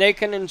 and they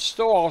can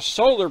install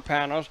solar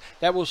panels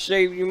that will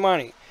save you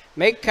money.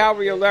 Make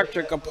Calvary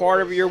Electric a part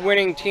of your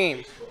winning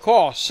team.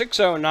 Call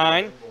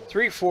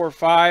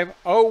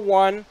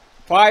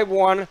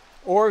 609-345-0151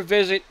 or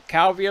visit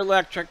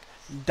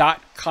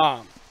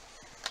calvaryelectric.com.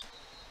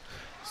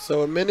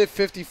 So a minute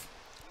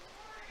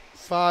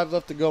 55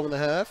 left to go in the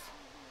half.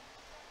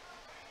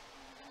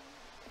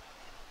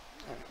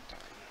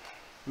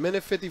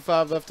 Minute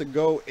 55 left to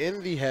go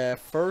in the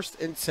half.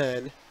 1st and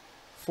 10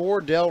 for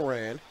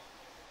Delran.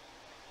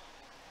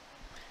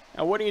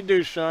 Now, what do you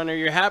do, Sean? Are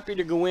you happy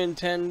to go in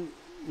 10-0,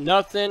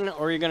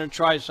 or are you going to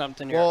try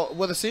something here? Well,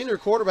 with a senior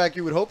quarterback,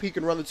 you would hope he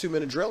can run the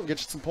 2-minute drill and get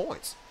you some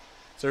points.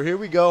 So here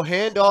we go.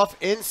 Handoff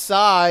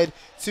inside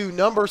to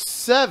number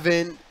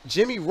 7,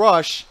 Jimmy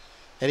Rush,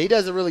 and he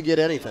doesn't really get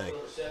anything.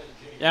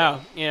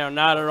 Yeah,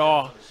 not at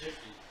all.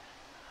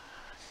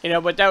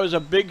 But that was a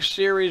big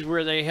series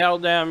where they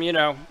held them,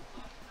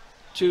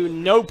 to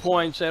no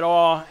points at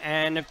all.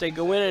 And if they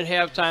go in at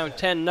halftime with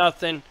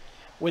 10-0,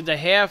 with the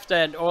half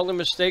that all the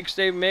mistakes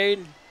they've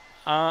made,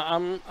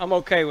 I'm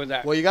okay with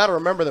that. Well, you got to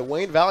remember that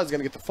Wayne Valley is going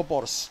to get the football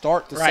to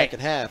start the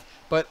second half.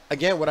 But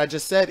again, what I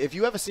just said, if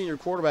you have a senior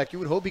quarterback, you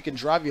would hope he can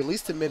drive you at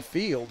least to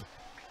midfield.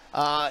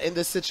 In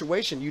this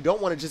situation, you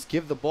don't want to just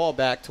give the ball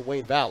back to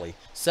Wayne Valley.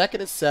 2nd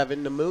and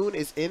 7. Namoon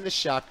is in the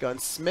shotgun.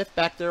 Smith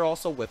back there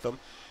also with him.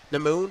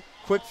 Namoon,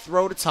 quick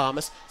throw to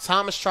Thomas.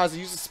 Thomas tries to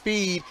use the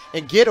speed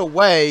and get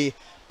away,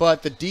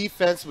 but the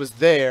defense was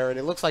there, and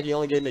it looks like he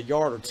only gained a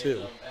yard or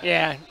 2.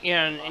 Yeah,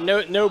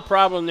 no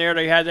problem there.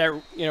 They had that,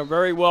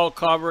 very well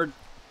covered.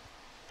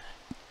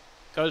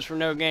 Goes for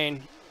no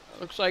gain.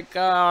 Looks like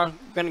going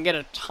to get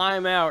a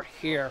timeout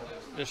here,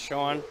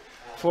 Deshaun,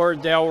 for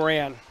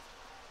Delran.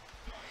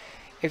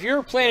 If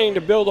you're planning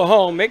to build a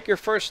home, make your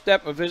first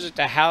step a visit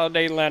to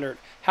Halliday Leonard.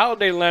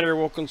 Halliday Leonard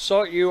will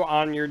consult you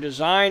on your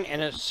design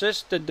and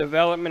assist the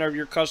development of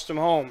your custom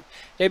home.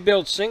 They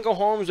build single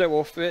homes that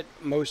will fit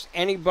most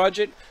any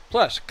budget,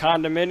 plus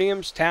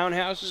condominiums,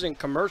 townhouses, and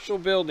commercial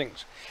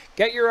buildings.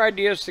 Get your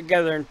ideas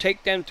together and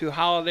take them to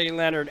Halliday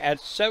Leonard at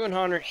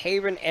 700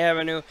 Haven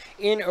Avenue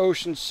in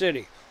Ocean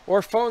City,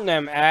 or phone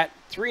them at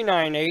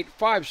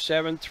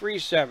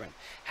 398-5737.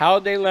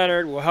 Halliday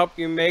Leonard will help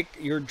you make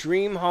your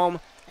dream home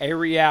a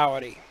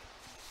reality.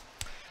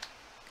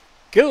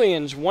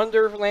 Gillian's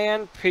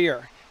Wonderland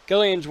Pier.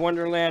 Gillian's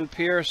Wonderland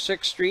Pier,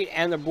 6th Street,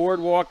 and the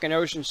Boardwalk in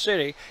Ocean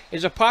City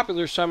is a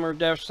popular summer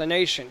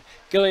destination.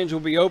 Gillian's will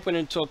be open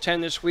until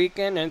 10 this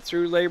weekend and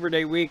through Labor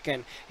Day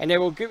weekend, and they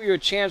will give you a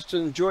chance to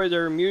enjoy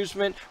their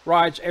amusement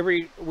rides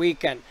every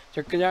weekend.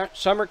 Their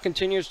summer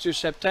continues to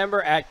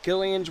September at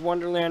Gillian's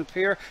Wonderland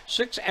Pier,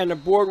 6th, and the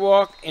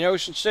Boardwalk in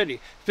Ocean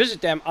City. Visit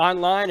them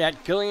online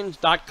at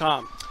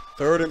gillians.com.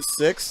 3rd and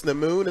 6,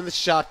 Namoon in the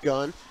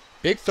shotgun.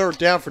 Big 3rd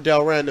down for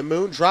Delran.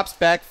 Namoon drops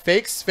back,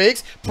 fakes,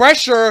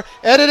 pressure,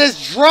 and it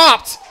is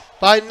dropped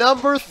by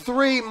number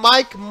 3,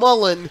 Mike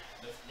Mullen,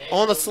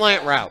 on the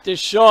slant route.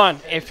 Deshaun,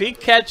 if he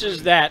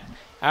catches that,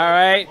 all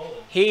right,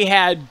 he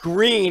had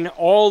green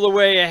all the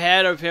way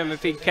ahead of him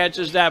if he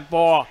catches that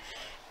ball.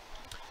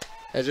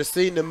 As you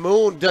see,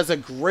 Namoon does a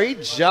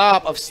great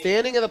job of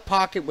standing in the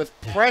pocket with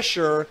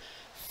pressure,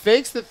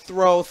 fakes the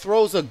throw,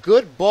 throws a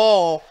good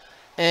ball,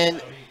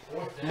 and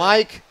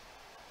Mike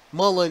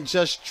Mullen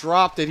just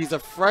dropped it. He's a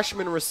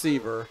freshman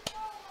receiver,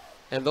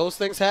 and those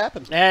things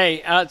happen.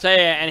 Hey, I'll tell you,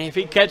 and if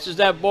he catches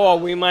that ball,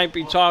 we might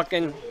be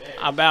talking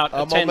about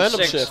a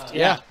momentum 10-6. shift.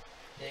 Yeah.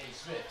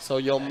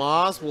 So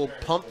Yilmaz will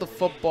pump the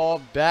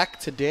football back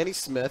to Danny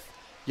Smith.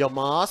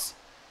 Yilmaz,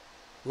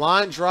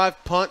 line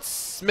drive, punt.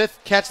 Smith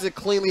catches it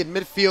cleanly at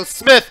midfield.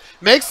 Smith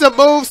makes a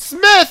move.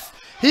 Smith,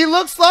 he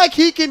looks like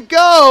he can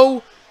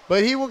go,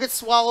 but he will get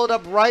swallowed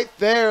up right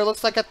there. It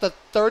looks like at the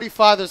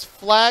 35, there's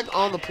flag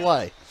on the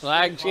play.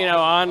 Flags,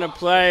 on the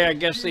play. I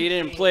guess he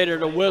didn't play to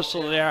the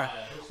whistle there.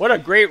 What a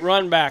great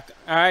run back.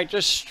 All right,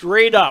 just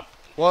straight up.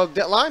 Well,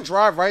 that line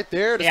drive right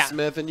there to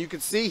Smith, and you can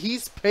see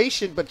he's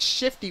patient but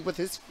shifty with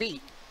his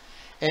feet.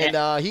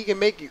 And he can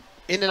make you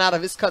in and out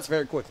of his cuts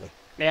very quickly.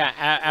 Yeah,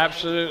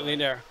 absolutely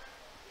there.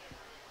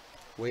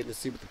 Waiting to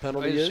see what the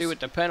penalty is. Waiting to see what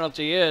the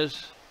penalty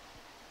is.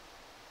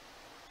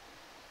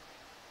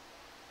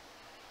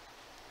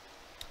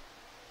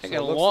 Taking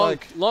a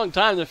long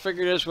time to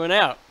figure this one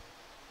out.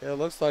 Yeah, it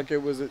looks like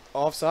it was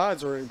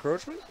offsides or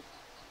encroachment.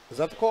 Is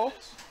that the call?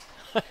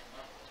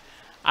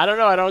 I don't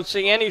know. I don't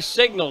see any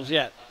signals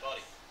yet.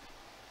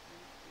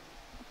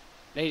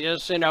 They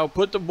just,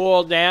 put the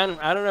ball down.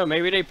 I don't know.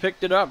 Maybe they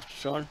picked it up,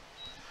 Sean.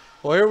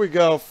 Well, here we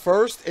go.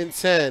 1st and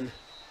 10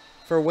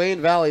 for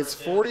Wayne Valley. It's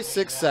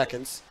 46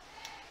 seconds.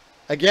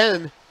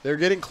 Again, They're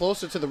getting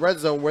closer to the red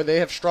zone where they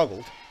have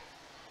struggled.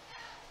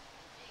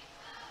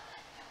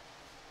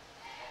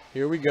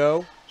 Here we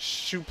go.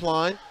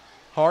 Shoepline.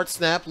 Hard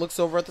snap. Looks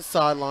over at the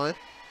sideline.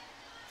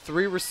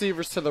 3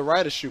 receivers to the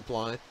right of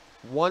Shoepline.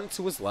 1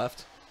 to his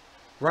left.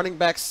 Running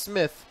back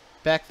Smith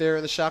back there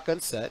in the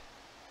shotgun set.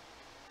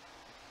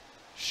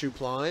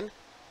 Shoepline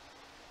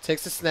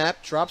takes a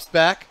snap. Drops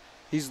back.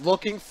 He's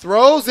looking.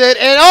 Throws it.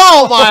 And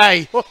oh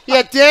my!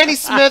 Yeah, Danny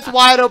Smith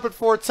wide open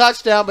for a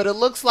touchdown. But it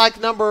looks like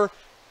number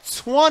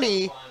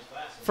 20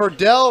 for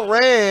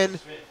Delran.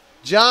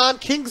 John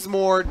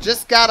Kingsmore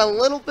just got a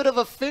little bit of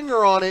a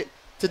finger on it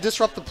to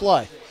disrupt the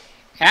play.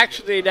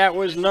 Actually, that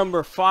was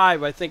number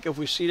 5, I think, if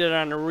we see that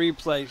on the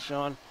replay,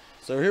 Sean.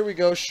 So here we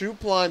go.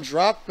 Shoepline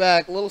dropped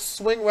back. Little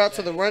swing route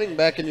to the running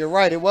back. And you're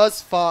right. It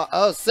was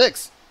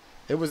 6.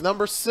 It was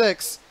number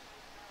 6.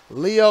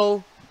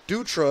 Leo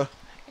Dutra.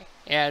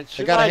 Yeah,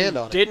 they got a hand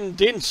on it.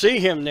 Didn't see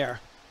him there.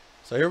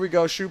 So here we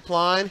go.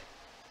 Shoepline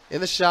in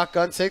the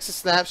shotgun. Takes a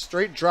snap.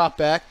 Straight drop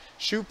back.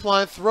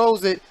 Shoepline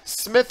throws it.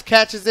 Smith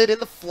catches it in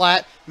the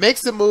flat.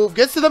 Makes a move.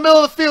 Gets to the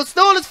middle of the field.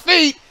 Still on his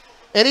feet.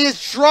 And he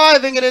is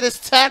driving, and it is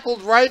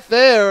tackled right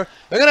there.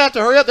 They're going to have to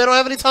hurry up. They don't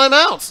have any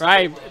timeouts.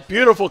 Right.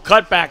 Beautiful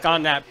cutback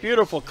on that.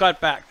 Beautiful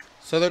cutback.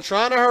 So they're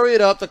trying to hurry it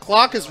up. The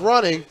clock is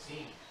running.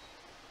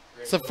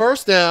 It's a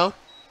first down.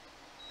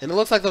 And it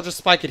looks like they'll just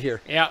spike it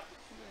here. Yeah.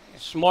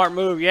 Smart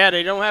move. Yeah,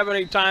 they don't have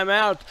any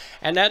timeouts.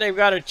 And now they've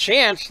got a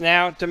chance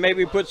now to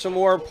maybe put some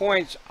more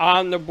points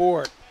on the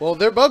board. Well,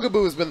 their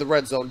bugaboo has been the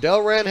red zone.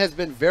 Delran has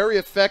been very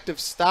effective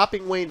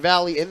stopping Wayne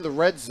Valley in the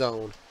red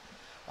zone.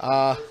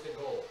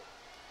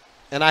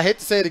 And I hate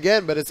to say it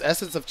again, but it's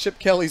essence of Chip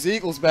Kelly's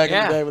Eagles back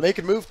in the day. When they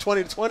could move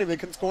 20 to 20, they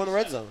couldn't score in the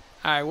red zone.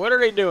 All right, what are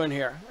they doing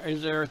here?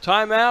 Is there a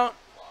timeout?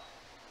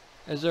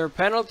 Is there a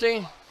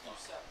penalty?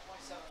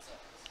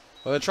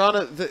 Well, they're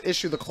trying to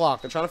issue the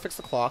clock. They're trying to fix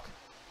the clock.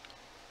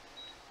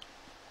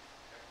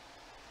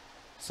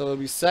 So it'll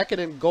be 2nd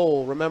and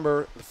goal.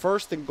 Remember, the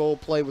 1st and goal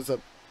play was a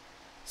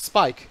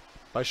spike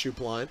by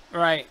Shoepline.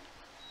 Right.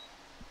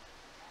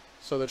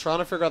 So they're trying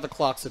to figure out the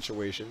clock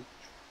situation.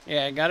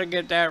 Yeah, got to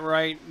get that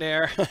right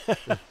there.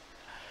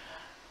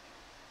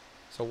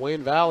 So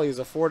Wayne Valley is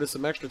afforded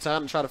some extra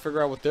time to try to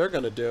figure out what they're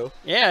going to do.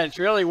 Yeah, it's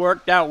really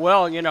worked out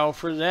well,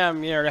 for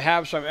them, to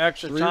have some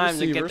extra time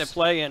to get the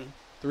play in.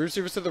 3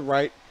 receivers to the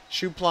right.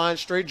 Shoepline,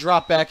 straight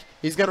drop back.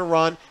 He's going to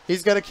run.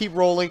 He's going to keep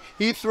rolling.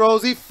 He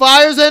throws. He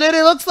fires, and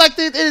it looks like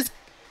it is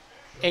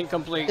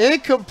incomplete.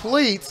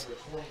 Incomplete.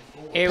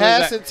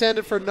 Pass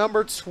intended for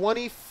number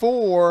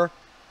 24,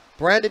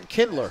 Brandon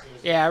Kindler.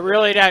 Yeah,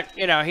 really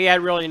he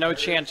had really no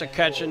chance of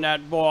catching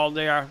that ball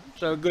there.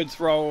 So a good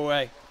throw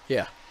away.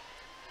 Yeah.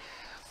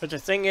 But the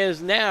thing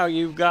is now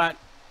you've got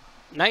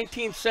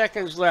 19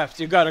 seconds left.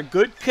 You've got a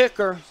good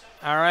kicker,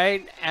 all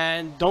right?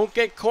 And don't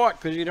get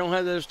caught because you don't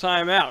have those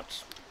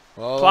timeouts.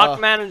 Well, clock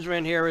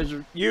management here is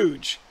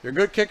huge. Your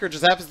good kicker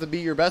just happens to be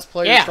your best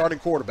player, starting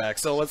quarterback.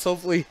 So let's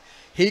hopefully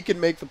he can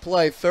make the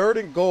play. 3rd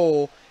and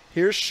goal.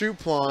 Here's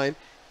Shoepline.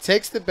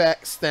 Takes the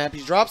back snap.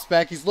 He drops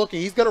back. He's looking.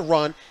 He's going to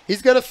run.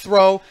 He's going to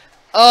throw.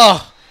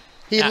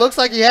 He looks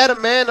like he had a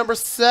man, number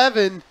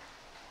 7,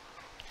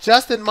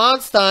 Justin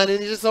Monstein, and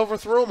he just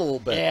overthrew him a little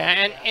bit.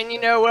 Yeah, and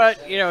you know what?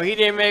 He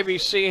didn't maybe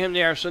see him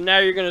there. So now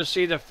you're going to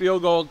see the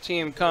field goal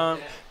team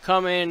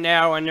come in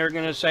now, and they're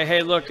going to say,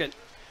 hey, look,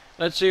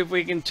 let's see if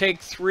we can take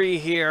 3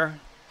 here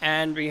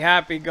and be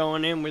happy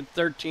going in with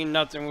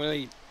 13-0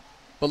 lead.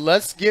 But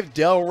let's give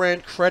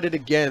Delran credit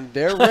again.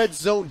 Their red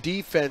zone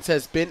defense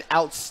has been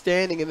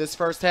outstanding in this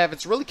first half.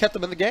 It's really kept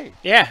them in the game.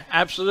 Yeah,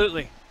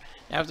 absolutely.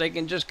 Now if they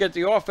can just get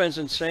the offense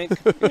in sync.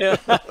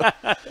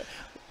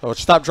 Or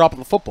stop dropping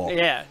the football.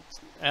 Yeah,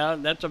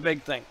 that's a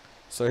big thing.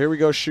 So here we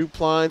go.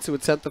 Shoepline to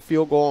attempt the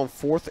field goal on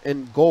 4th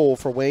and goal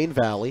for Wayne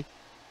Valley.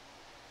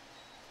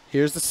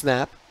 Here's the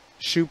snap.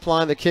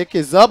 Shoepline, the kick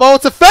is up. Oh,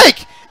 it's a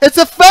fake! It's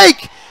a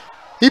fake!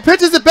 He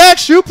pitches it back.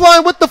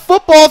 Shoepline with the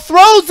football,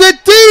 throws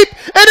it deep,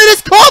 and it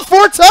is caught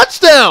for a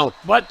touchdown.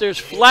 But there's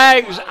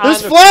flags on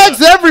There's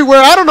flags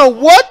everywhere. I don't know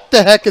what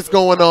the heck is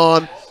going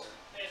on.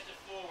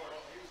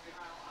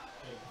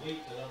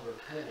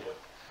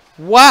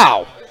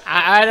 Wow.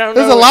 I don't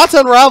know. There's a lot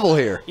to unravel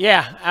here.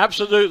 Yeah,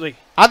 absolutely.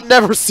 I've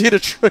never seen a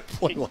trick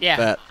play like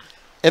that.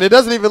 And it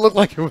doesn't even look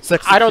like it was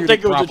executed I don't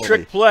think it was properly. a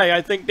trick play.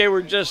 I think they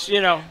were just,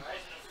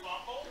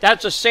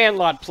 that's a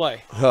sandlot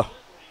play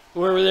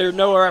where there are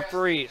no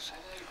referees.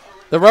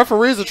 The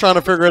referees are trying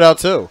to figure it out,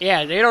 too.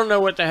 Yeah, they don't know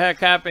what the heck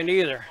happened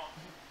either.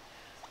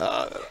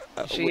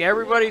 See,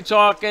 everybody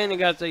talking. You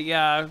got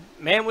the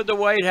man with the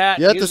white hat.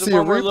 You have to see a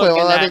replay.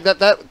 Well, I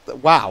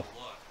think wow.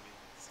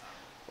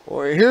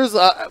 Well, here's,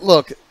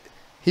 look,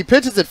 he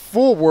pitches it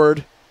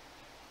forward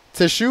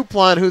to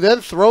Shoepline, who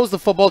then throws the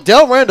football.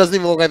 Delran doesn't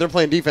even look like they're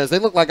playing defense. They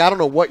look like, I don't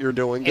know what you're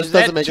doing. This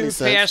doesn't make any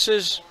sense.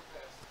 Passes?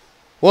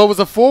 Well, it was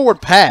a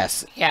forward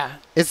pass. Yeah.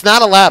 It's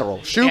not a lateral.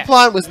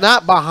 Shoepline was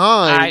not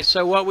behind. All right,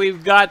 so what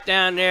we've got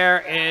down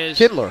there is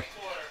Kindler.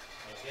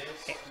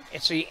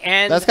 It's the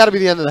end. That's got to be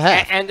the end of the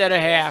half. End of the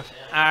half.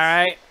 All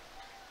right.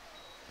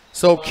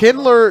 So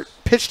Kindler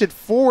pitched it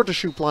forward to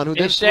Shoepline, who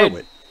then threw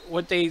it.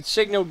 what the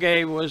signal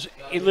gave was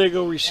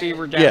illegal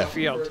receiver Yeah.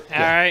 downfield. All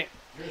right.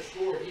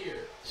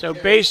 So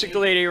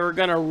basically, they were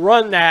going to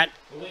run that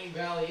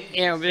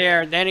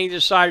there. Then he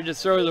decided to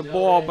throw the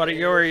ball, but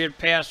he already had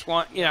passed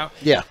one, Yeah.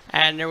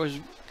 and there was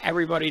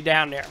everybody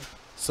down there.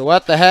 So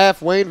at the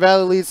half, Wayne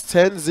Valley leads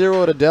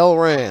 10-0 to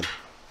Delran.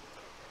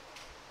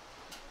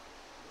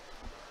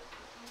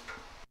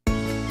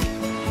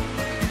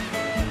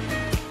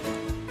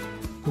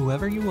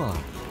 Whoever you are,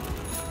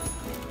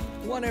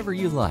 whatever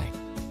you like,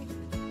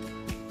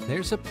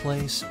 there's a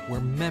place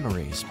where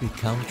memories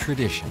become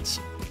traditions.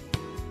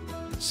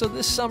 So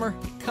this summer,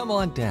 come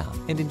on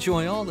down and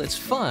enjoy all that's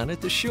fun at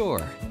the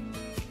shore.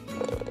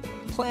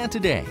 Plan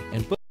today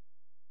and book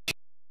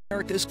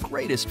America's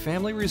greatest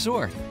family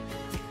resort.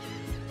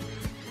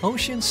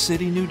 Ocean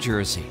City, New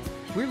Jersey.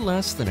 We're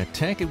less than a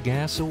tank of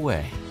gas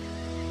away.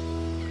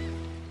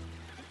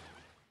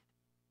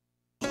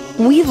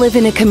 We live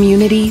in a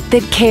community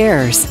that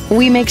cares.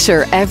 We make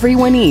sure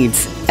everyone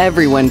eats,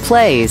 everyone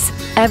plays,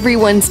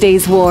 everyone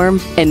stays warm,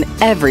 and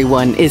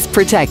everyone is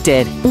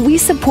protected. We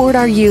support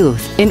our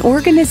youth in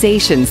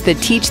organizations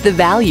that teach the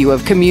value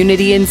of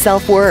community and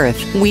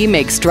self-worth. We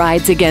make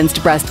strides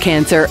against breast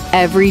cancer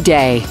every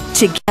day.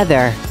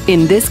 Together,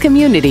 in this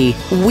community,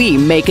 we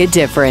make a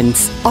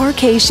difference.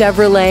 RK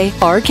Chevrolet,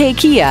 RK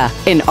Kia,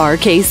 and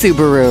RK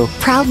Subaru,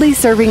 proudly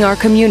serving our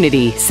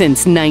community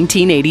since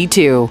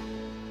 1982.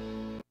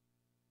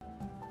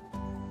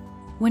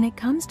 When it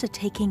comes to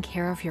taking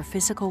care of your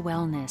physical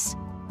wellness,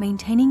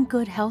 maintaining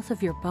good health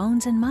of your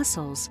bones and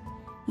muscles,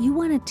 you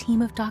want a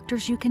team of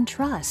doctors you can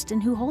trust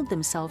and who hold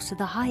themselves to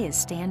the highest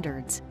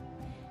standards.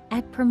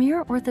 At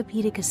Premier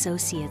Orthopedic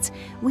Associates,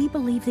 we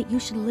believe that you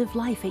should live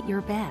life at your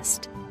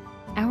best.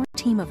 Our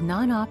team of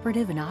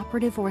non-operative and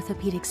operative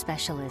orthopedic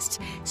specialists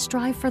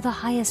strive for the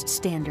highest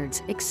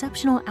standards,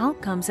 exceptional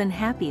outcomes, and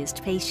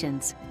happiest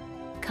patients.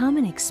 Come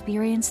and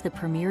experience the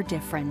Premier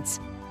difference.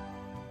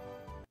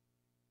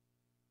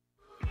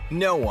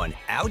 No one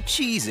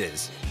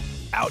out-cheeses,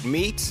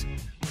 out-meats,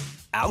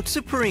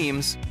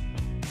 out-supremes,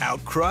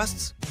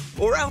 out-crusts,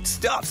 or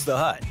outstuffs the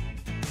Hut.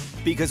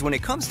 Because when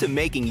it comes to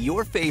making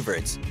your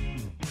favorites,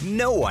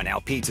 no one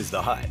out-pizzas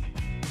the Hut.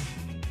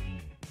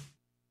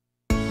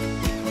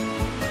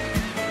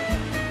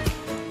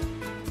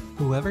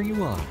 Whoever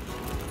you are,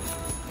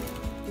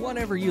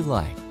 whatever you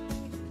like,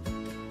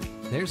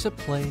 there's a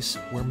place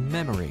where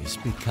memories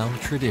become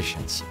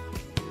traditions.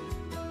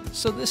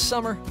 So this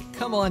summer,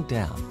 come on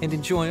down and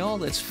enjoy all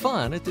that's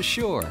fun at the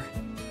shore.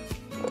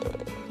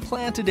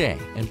 Plan today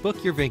and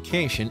book your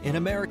vacation in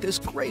America's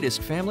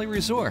greatest family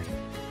resort.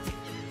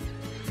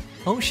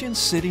 Ocean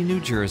City, New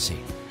Jersey.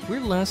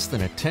 We're less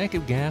than a tank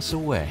of gas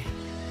away.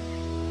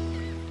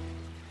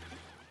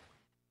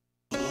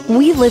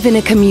 We live in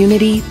a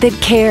community that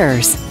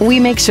cares. We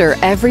make sure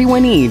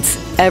everyone eats,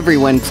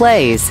 everyone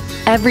plays,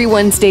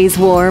 everyone stays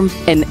warm,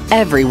 and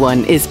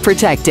everyone is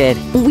protected.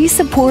 We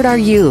support our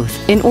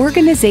youth in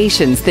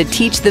organizations that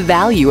teach the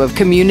value of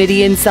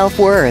community and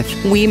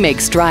self-worth. We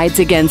make strides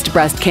against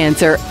breast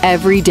cancer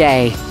every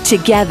day.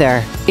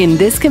 Together, in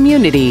this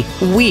community,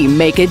 we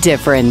make a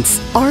difference.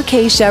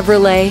 RK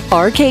Chevrolet,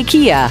 RK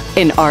Kia,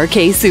 and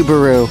RK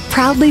Subaru,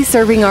 proudly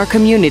serving our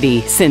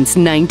community since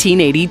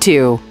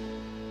 1982.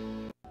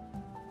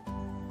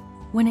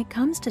 When it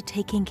comes to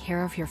taking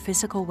care of your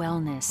physical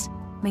wellness,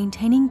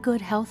 maintaining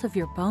good health of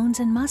your bones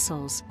and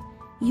muscles,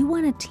 you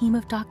want a team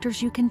of doctors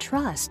you can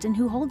trust and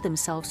who hold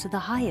themselves to the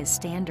highest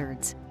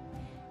standards.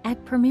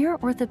 At Premier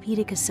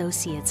Orthopedic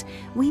Associates,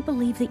 we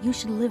believe that you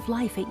should live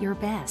life at your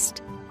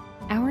best.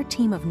 Our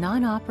team of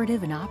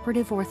non-operative and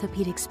operative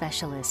orthopedic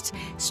specialists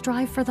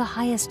strive for the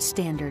highest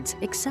standards,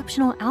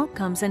 exceptional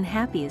outcomes, and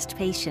happiest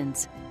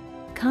patients.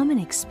 Come and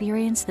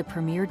experience the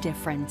Premier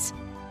difference.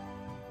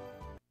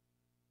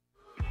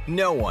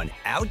 No one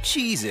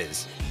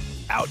out-cheeses,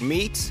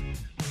 out-meats,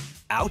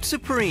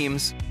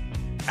 out-supremes,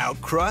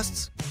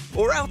 out-crusts,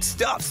 or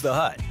outstuffs the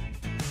Hut.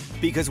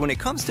 Because when it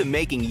comes to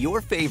making your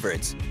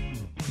favorites,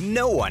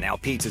 no one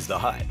out-pizzas the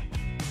Hut.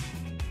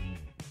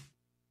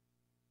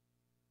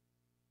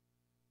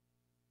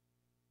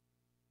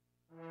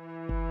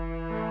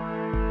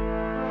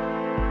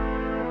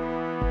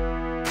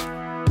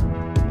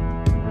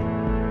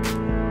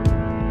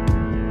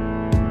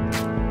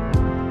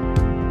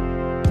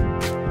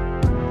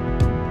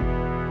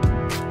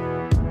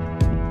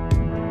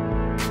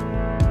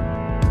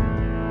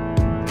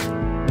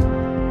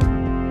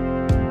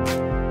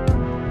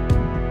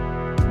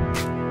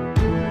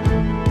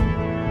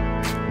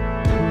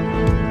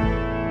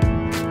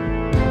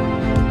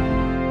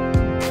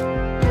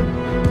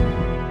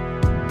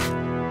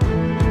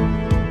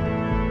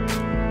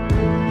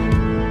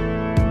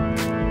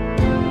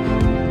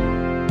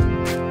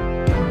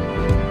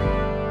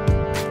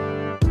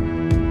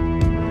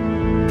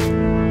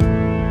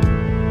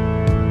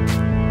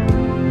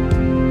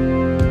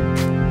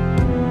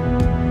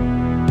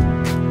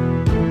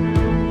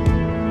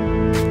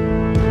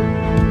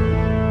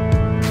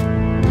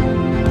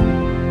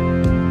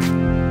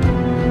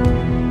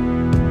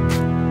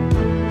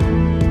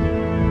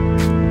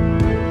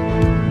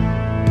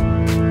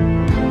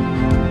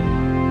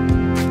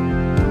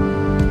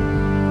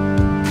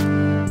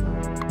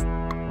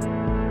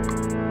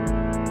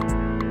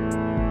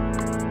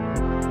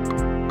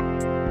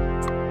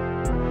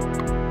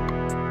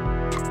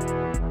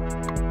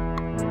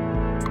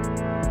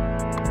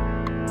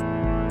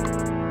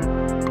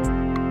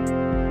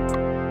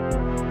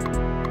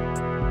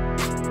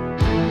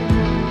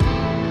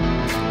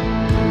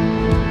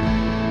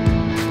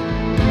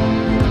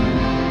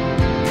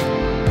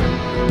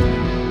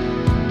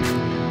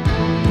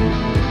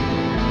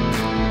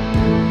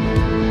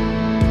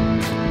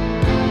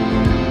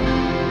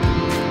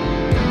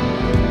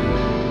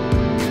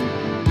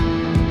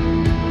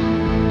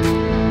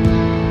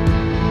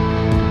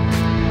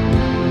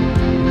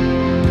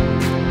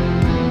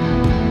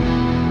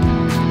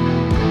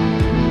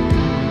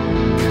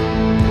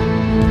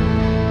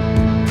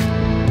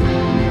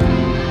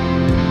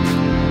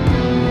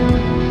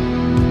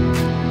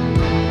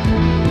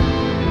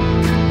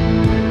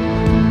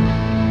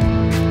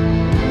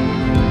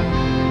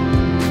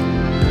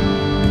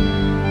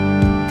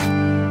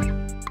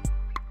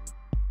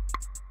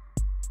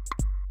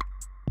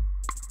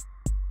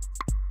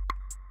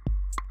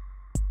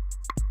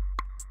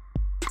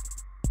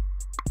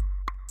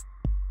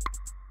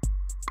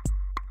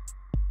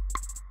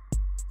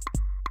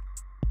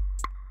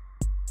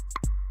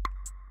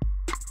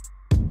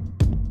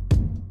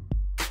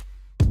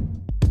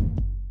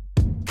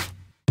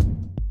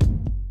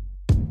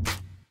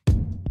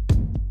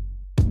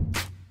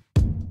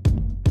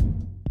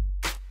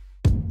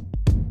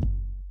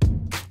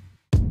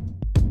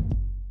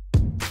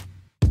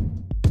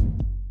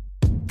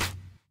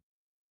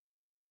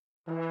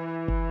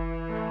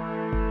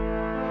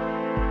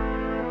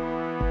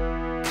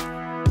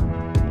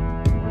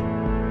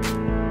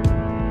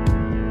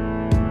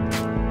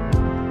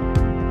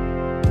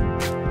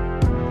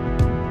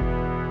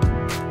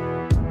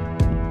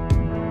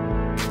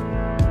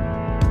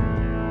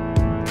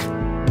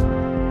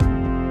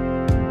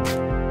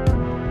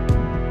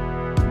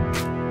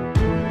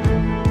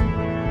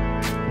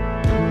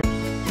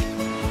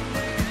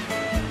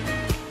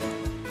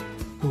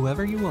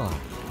 Whoever you are,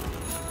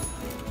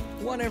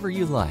 whatever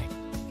you like,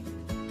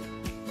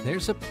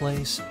 there's a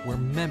place where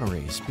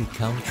memories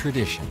become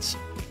traditions.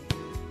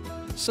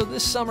 So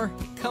this summer,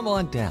 come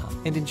on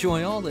down and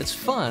enjoy all that's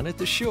fun at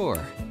the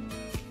shore.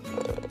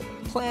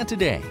 Plan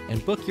today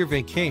and book your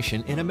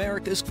vacation in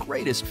America's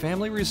greatest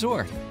family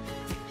resort.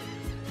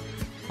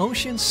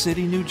 Ocean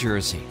City, New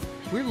Jersey.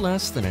 We're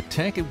less than a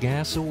tank of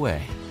gas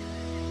away.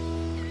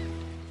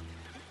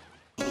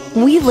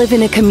 We live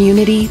in a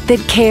community that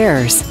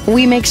cares.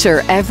 We make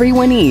sure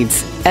everyone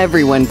eats,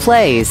 everyone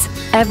plays,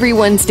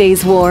 everyone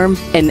stays warm,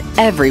 and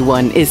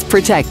everyone is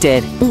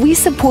protected. We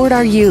support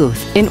our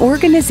youth in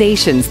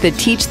organizations that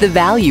teach the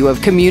value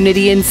of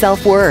community and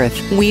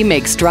self-worth. We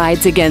make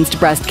strides against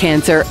breast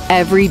cancer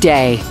every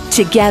day.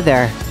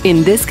 Together,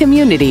 in this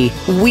community,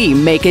 we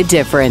make a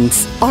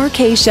difference.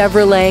 RK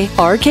Chevrolet,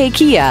 RK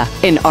Kia,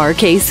 and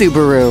RK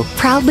Subaru,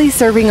 proudly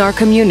serving our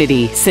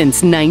community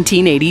since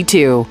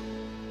 1982.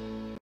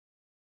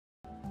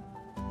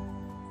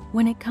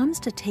 When it comes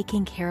to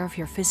taking care of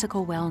your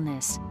physical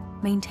wellness,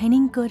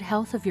 maintaining good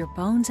health of your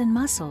bones and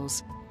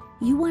muscles,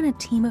 you want a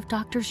team of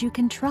doctors you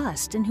can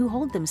trust and who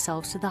hold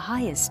themselves to the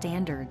highest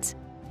standards.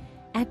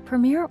 At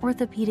Premier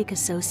Orthopedic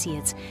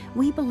Associates,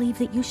 we believe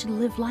that you should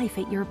live life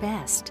at your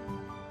best.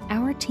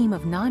 Our team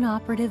of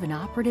non-operative and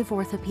operative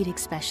orthopedic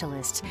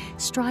specialists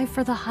strive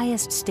for the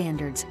highest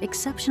standards,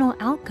 exceptional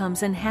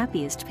outcomes, and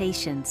happiest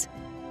patients.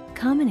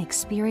 Come and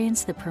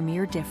experience the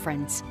Premier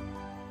difference.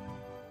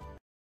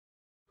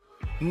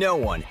 No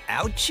one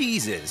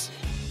out-cheeses,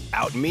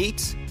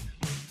 out-meats,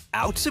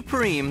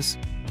 out-supremes,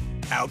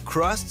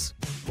 out-crusts,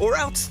 or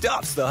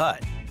outstuffs the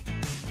Hut.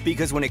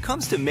 Because when it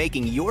comes to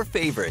making your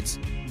favorites,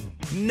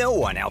 no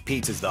one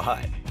out-pizzas the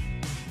Hut.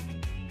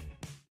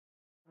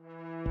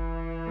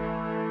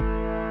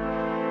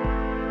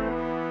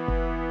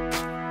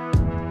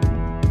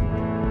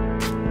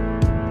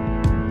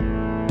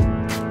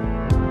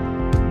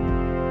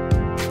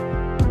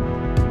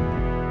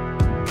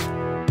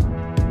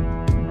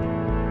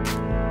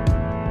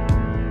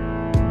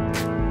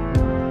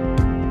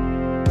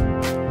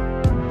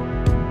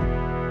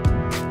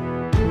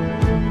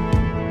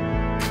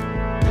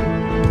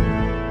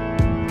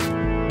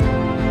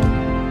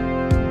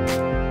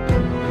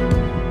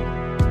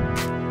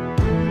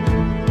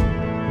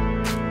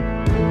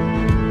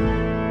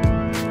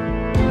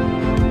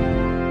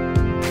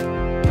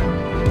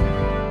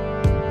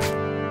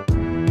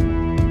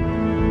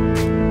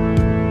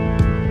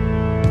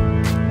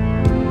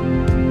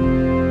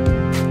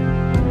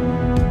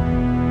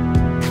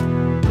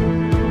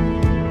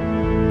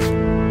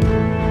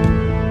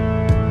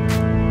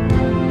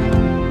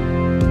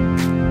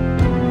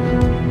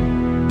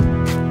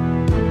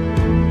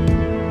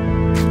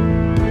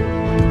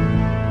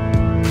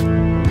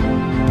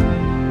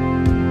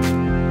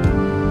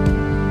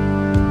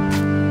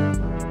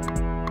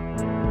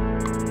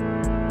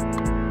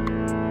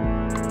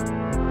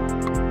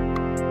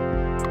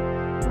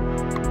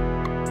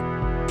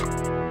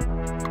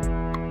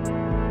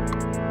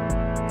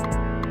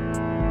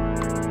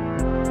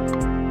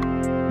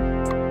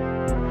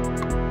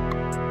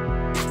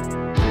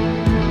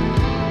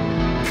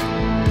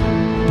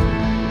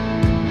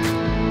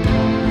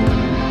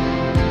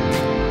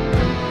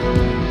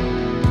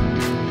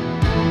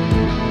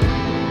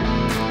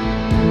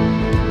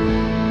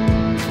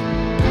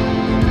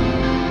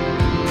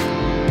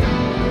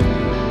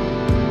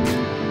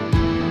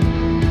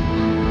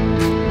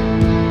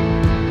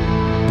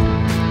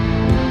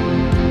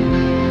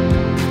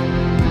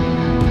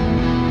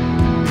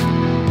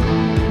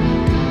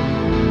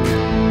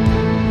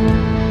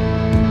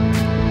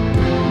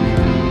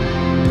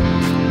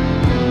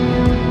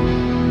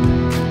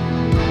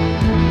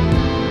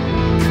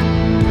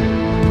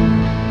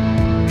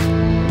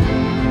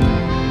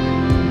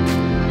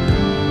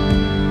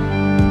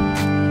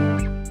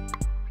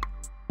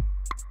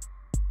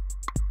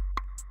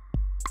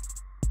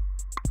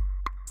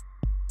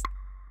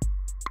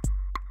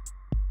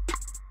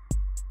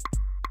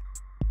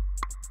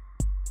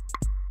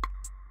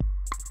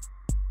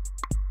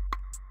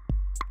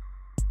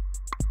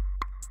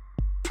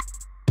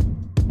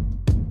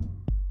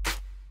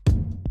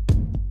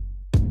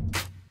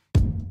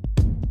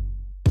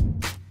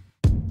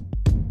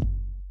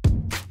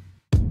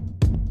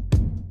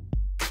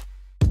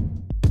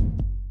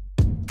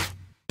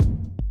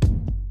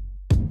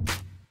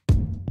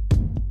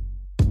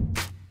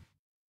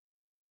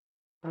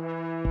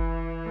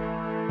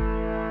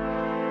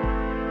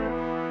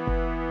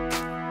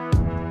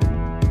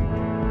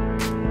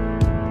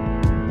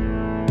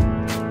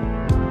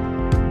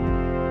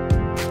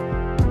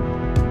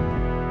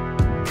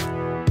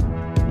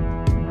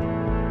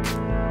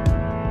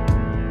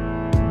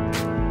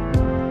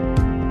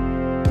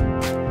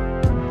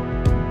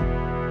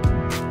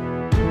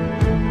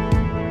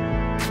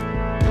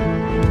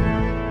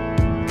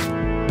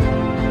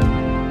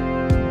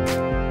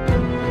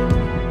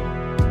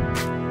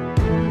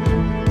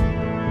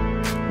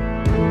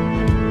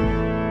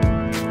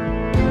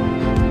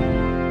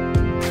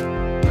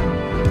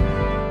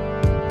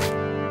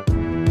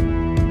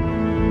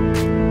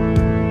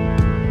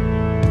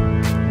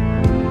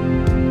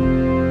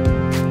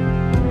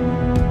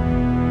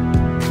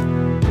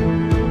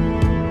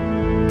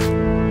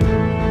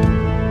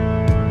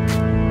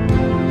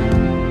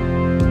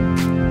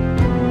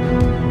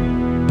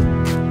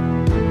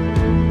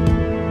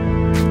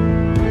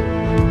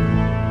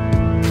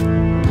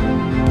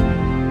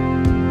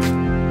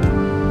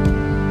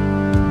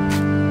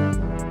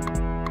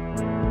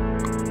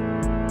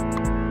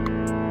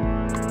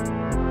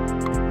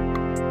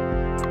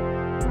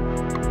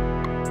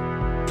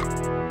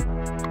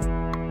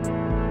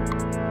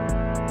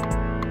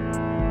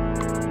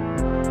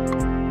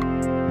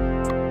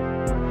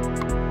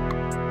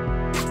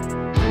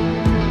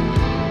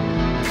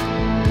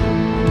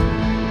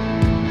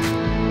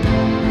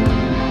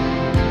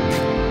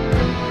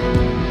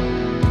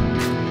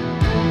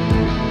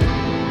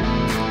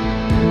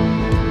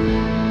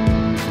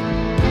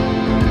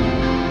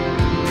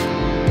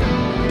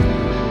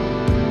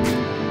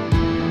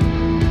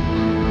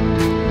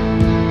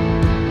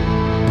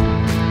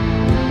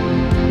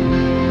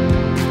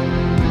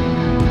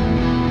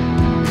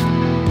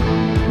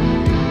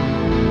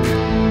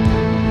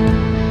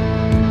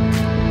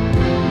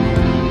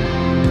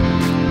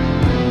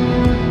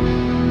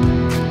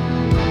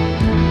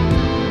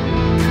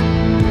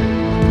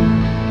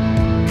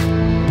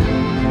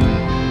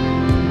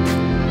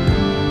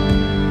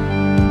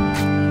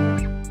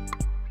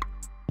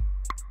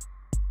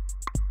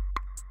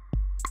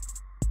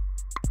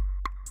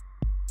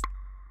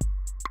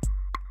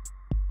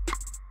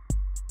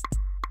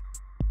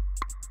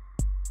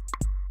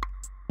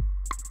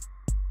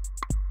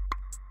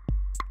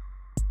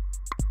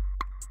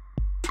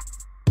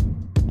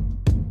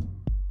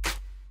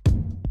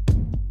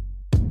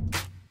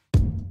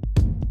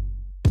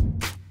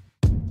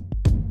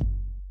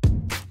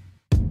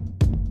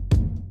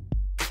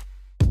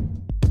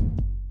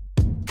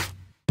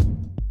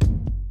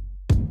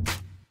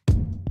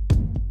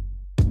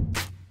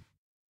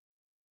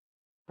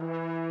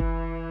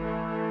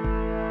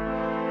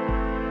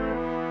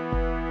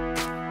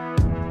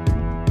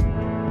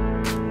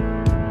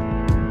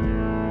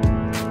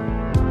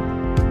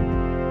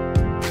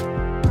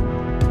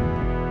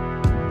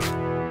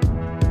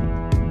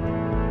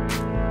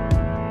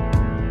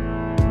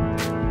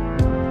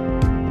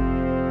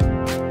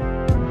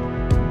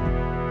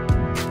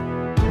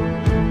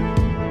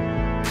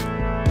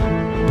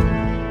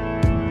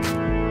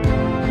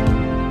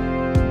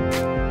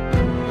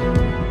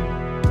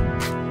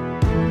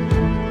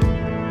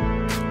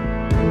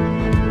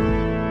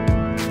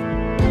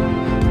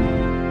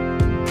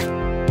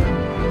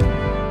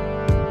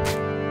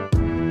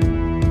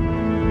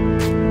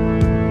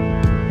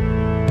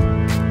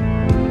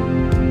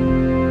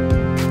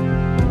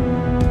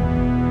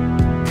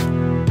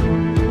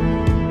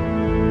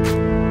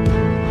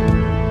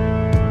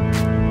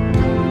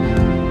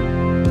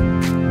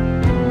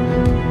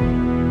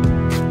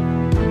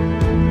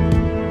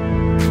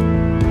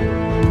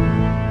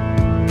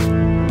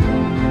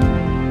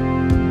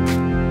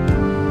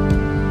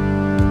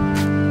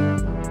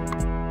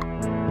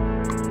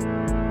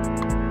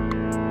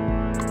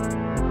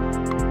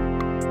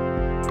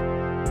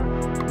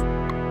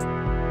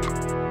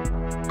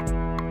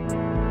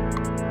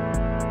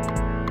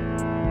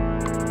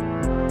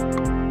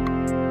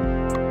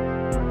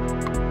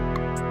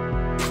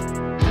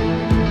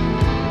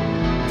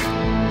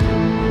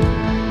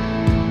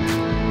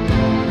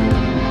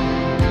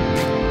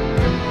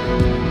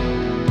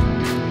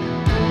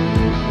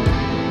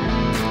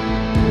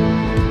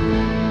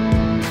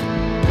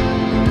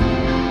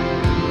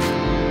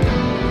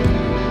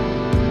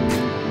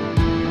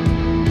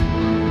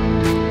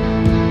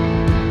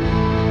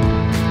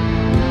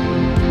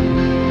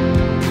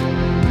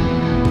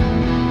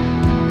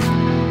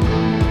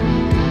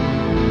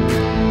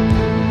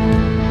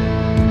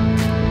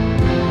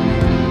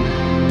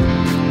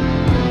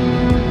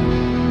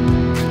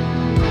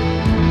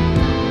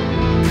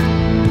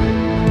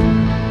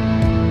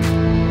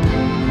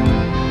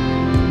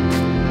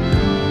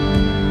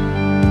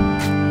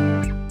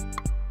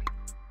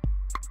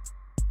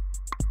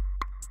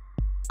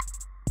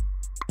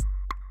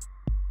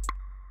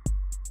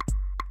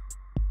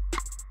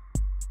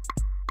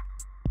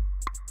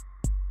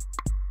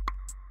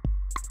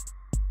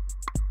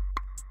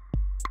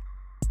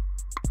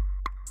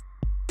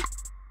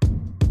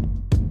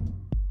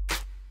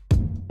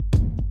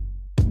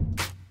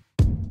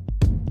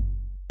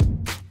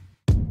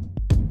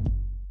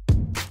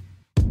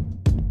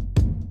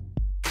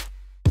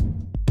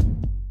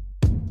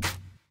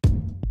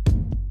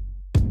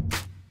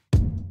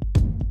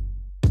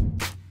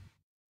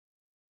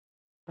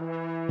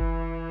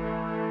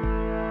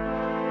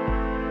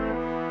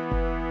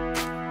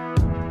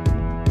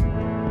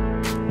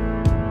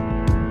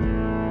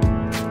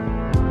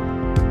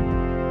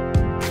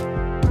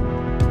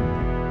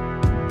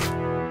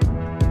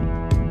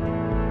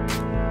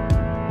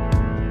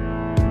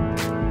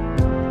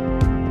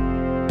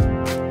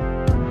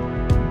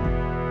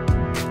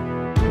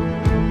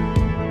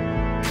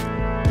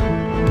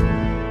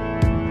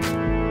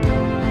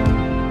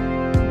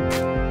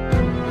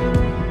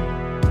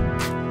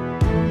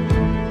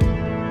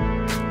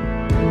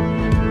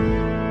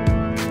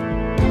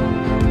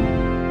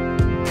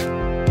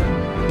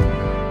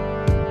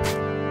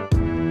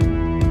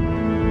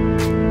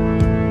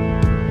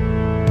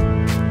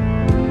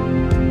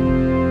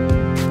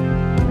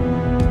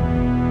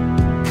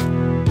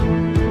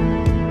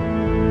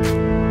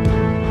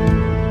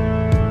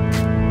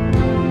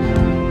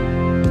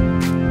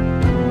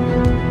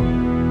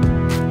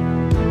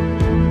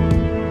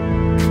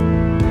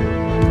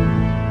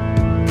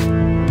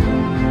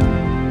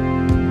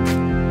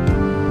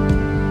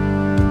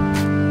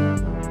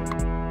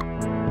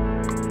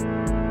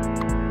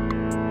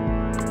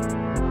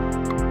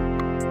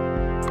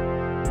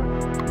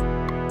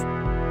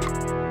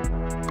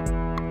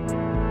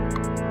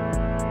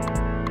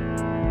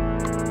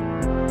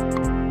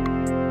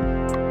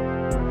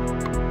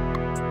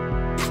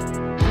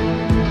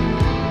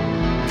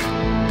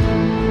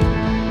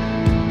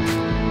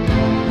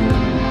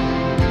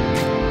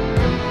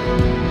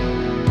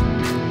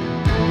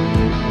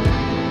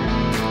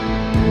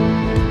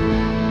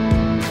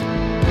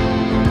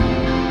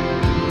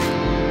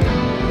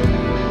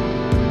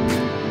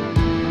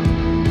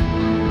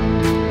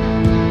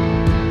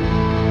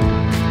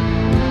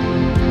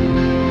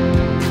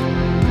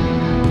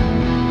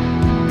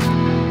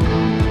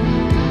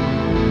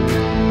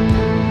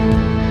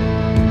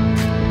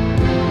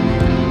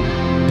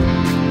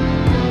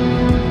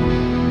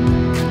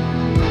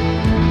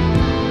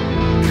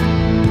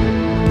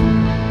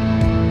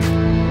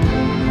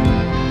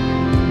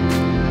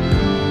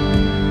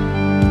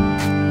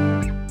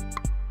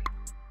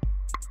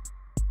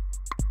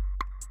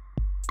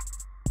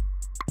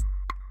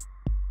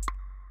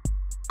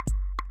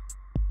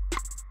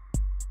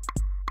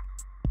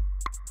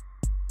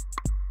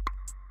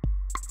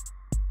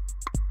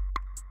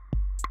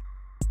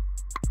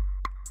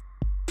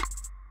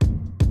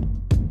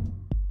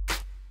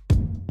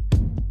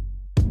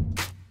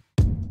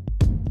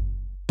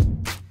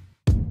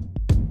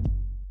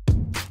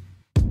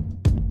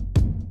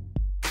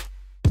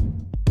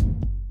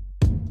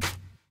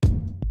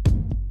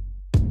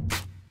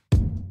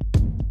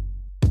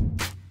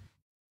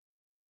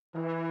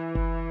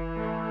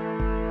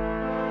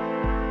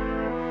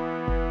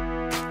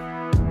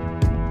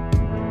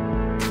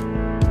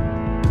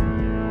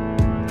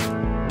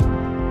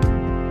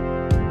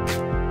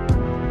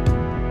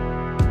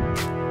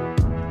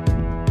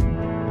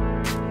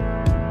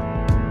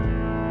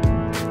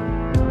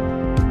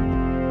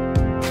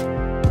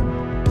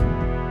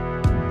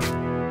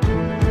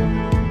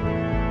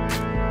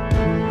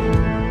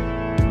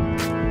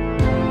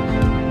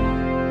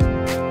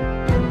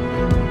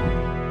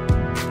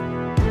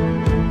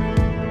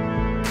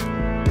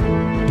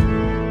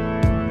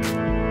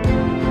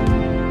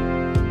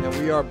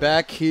 We are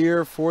back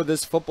here for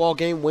this football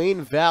game.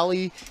 Wayne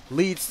Valley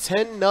leads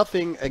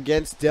 10-0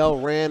 against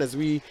Delran as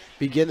we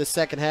begin the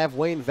second half.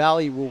 Wayne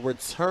Valley will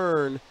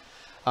return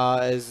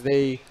as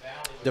they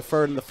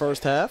deferred in the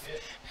first half.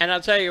 And I'll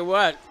tell you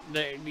what,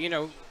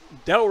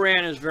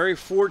 Delran is very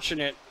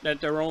fortunate that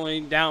they're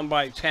only down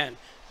by 10.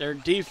 Their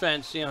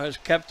defense, has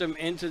kept them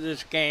into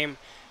this game,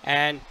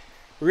 and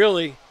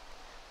really,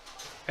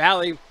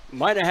 Valley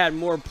might have had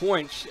more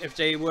points if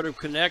they would have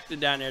connected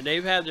down there.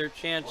 They've had their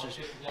chances,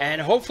 and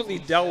hopefully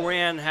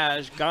Delran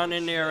has gone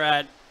in there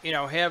at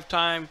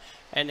halftime,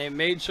 and they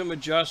made some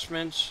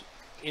adjustments,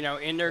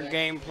 in their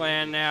game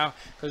plan now,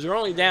 because they're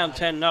only down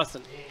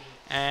 10-0.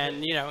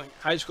 And,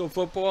 high school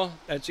football,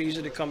 that's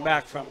easy to come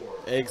back from.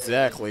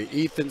 Exactly.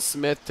 Ethan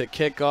Smith to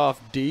kick off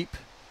deep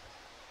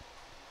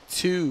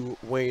to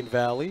Wayne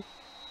Valley.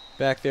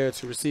 Back there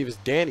to receive is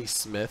Danny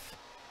Smith,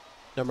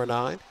 number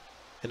 9,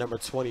 and number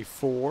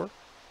 24,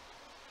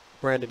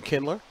 Brandon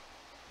Kindler.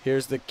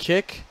 Here's the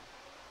kick,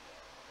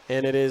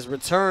 and it is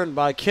returned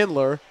by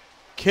Kindler.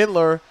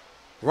 Kindler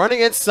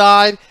running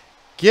inside,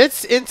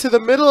 gets into the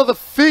middle of the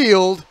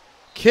field.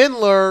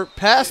 Kindler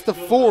past the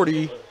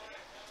 40,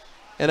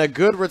 and a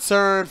good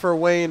return for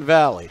Wayne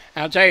Valley.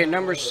 I'll tell you,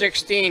 number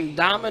 16,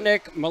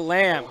 Dominic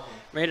Malam,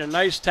 made a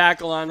nice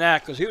tackle on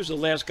that because he was the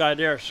last guy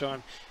there,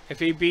 son. If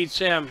he beats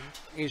him,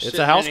 he's It's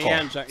sitting a house in the call.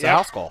 end zone. It's a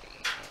house call.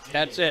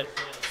 That's it.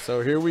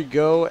 So here we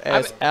go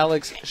as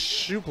Alex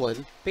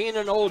Schuplin. Being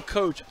an old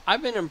coach,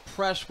 I've been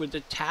impressed with the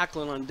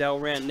tackling on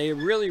Delran. They're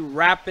really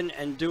rapping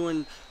and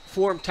doing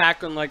form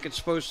tackling like it's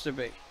supposed to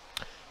be.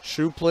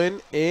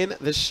 Schuplin in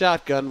the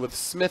shotgun with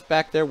Smith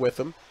back there with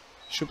him.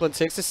 Schuplin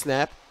takes a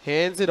snap,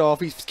 hands it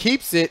off. He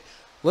keeps it.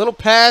 Little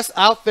pass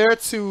out there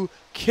to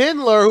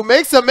Kindler, who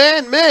makes a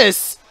man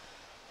miss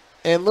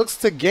and looks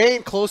to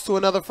gain close to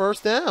another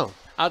first down.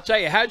 I'll tell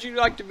you, how'd you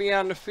like to be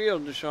on the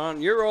field,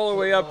 Deshaun? You're all the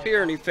way up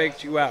here, and he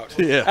faked you out.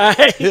 Yeah.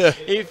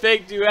 He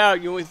faked you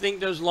out. You would think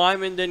those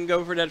linemen didn't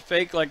go for that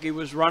fake like he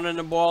was running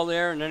the ball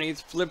there, and then he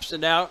flips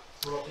it out.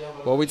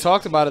 Well, we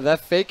talked about it.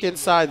 That fake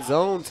inside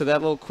zone to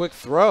that little quick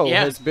throw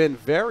has been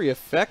very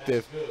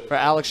effective for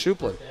Alex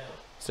Schuplin.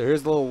 So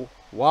here's the little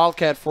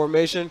Wildcat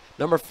formation.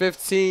 Number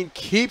 15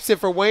 keeps it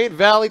for Wayne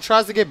Valley,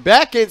 tries to get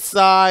back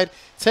inside,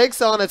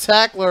 takes on a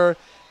tackler,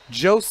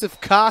 Joseph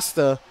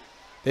Costa.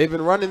 They've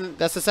been running,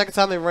 that's the second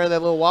time they've ran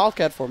that little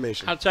Wildcat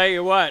formation. I'll tell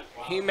you what,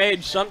 he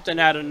made something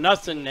out of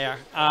nothing there.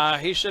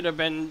 He should have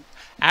been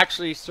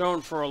actually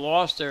thrown for a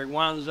loss there. He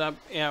winds up,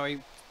 he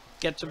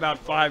gets about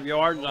 5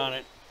 yards on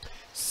it.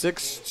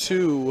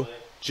 6'2",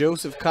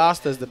 Joseph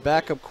Costa is the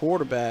backup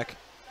quarterback.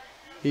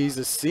 He's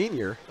a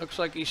senior. Looks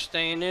like he's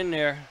staying in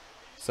there.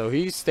 So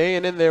he's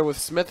staying in there with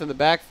Smith in the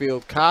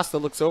backfield. Costa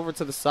looks over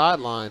to the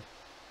sideline,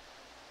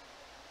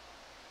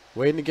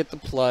 waiting to get the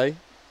play.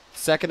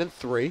 2nd and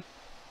 3.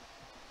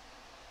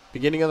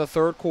 Beginning of the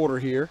third quarter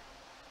here.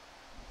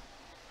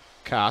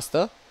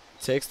 Costa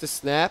takes the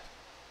snap,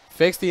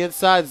 fakes the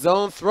inside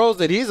zone,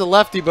 throws it. He's a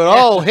lefty,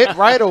 but hit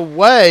right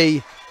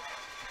away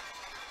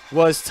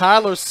was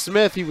Tyler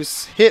Smith. He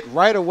was hit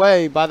right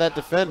away by that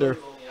defender.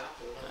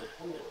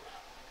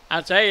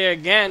 I'll tell you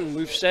again,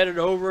 we've said it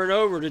over and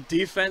over, the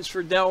defense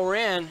for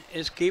Delran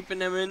is keeping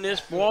them in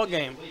this ball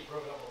game.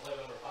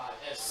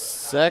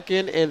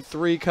 2nd and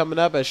 3 coming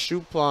up as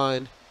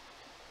Schuplin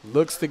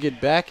looks to get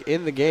back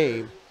in the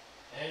game.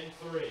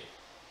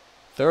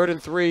 3rd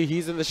and 3,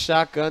 he's in the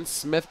shotgun.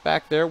 Smith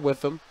back there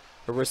with him.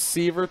 A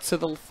receiver to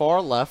the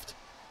far left.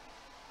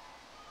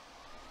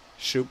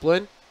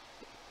 Schuplin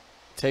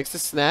takes the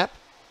snap,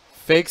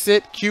 fakes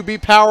it,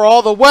 QB power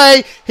all the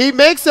way. He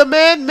makes a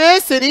man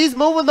miss, and he's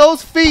moving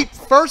those feet.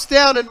 First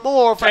down and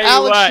more for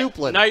Alex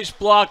Schuplin. Nice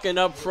blocking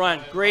up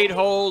front. Great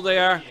hole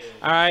there.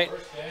 All right.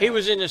 He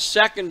was in the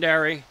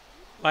secondary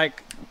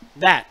like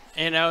that,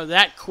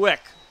 that quick.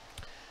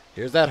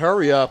 Here's that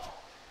hurry up.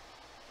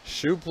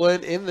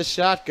 Schuplin in the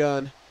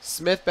shotgun.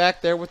 Smith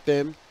back there with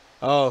them.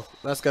 Oh,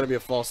 that's going to be a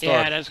false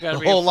start. Yeah, that's going to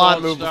be a whole false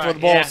line moved start. before the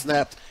ball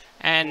snapped.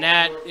 And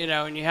that,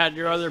 and you had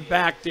your other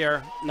back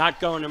there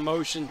not going in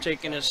motion,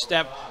 taking a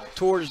step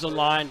towards the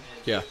line.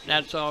 Yeah.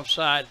 That's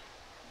offside.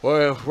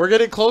 Well, we're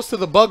getting close to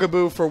the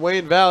bugaboo for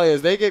Wayne Valley.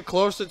 As they get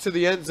closer to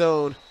the end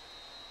zone,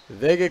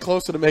 they get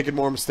closer to making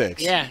more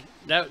mistakes. Yeah,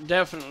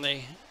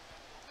 definitely.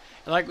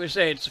 And like we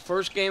say, it's the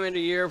first game of the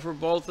year for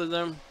both of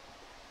them.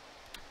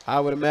 I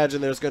would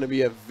imagine there's going to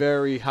be a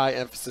very high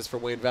emphasis for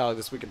Wayne Valley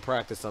this week in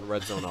practice on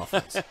red zone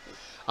offense.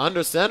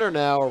 Under center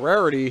now, a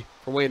rarity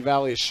for Wayne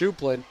Valley is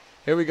Schuplin.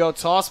 Here we go,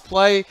 toss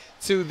play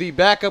to the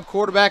backup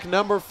quarterback,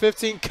 number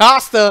 15,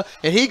 Costa,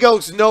 and he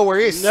goes nowhere.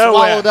 He's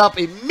swallowed up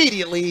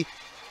immediately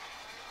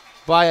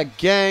by a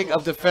gang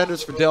of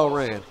defenders for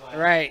Delran.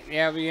 Right,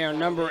 yeah,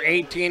 number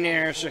 18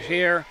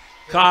 here,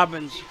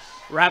 Cobbins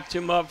wrapped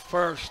him up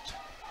first.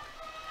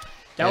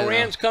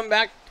 Delran's come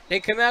back. They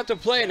come out to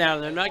play now.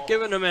 They're not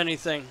giving them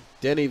anything.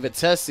 Denny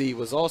Vitesse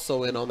was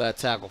also in on that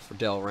tackle for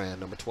Delran,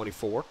 number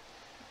 24.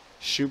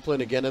 Schuplin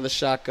again in the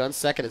shotgun.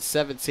 2nd and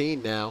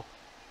 17 now.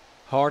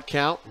 Hard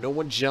count. No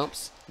one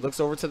jumps. Looks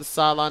over to the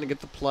sideline to get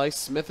the play.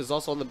 Smith is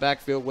also on the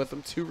backfield with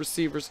him. 2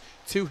 receivers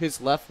to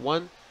his left.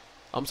 2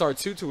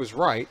 to his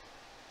right.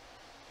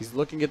 He's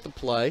looking at the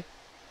play.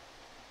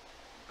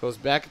 Goes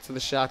back into the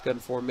shotgun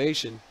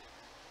formation.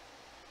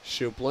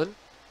 Shuplin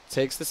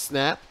takes the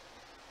snap.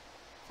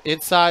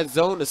 Inside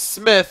zone to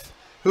Smith,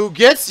 who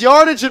gets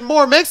yardage and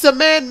more. Makes a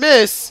man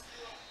miss.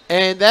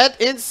 And that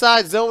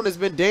inside zone has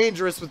been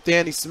dangerous with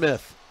Danny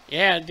Smith.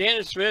 Yeah,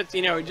 Danny Smith,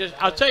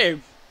 I'll tell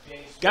you,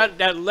 got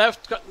that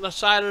left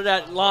side of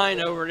that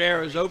line over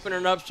there is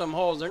opening up some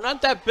holes. They're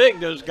not that big,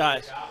 those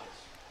guys.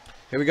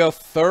 Here we go,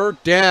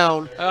 3rd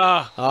down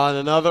on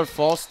another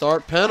false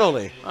start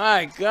penalty.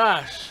 My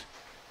gosh.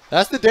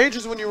 That's the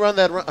dangers when you run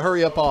that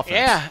hurry-up offense.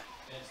 Yeah.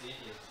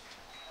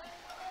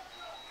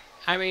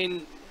 I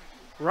mean,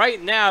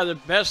 right now, the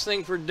best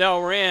thing for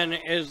Delran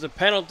is the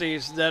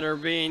penalties that are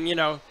being,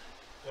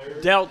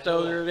 dealt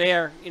over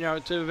there,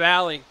 to the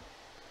Valley.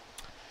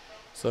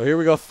 So here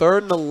we go,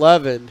 3rd and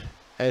 11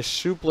 as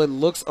Shuplin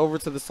looks over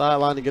to the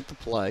sideline to get the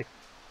play.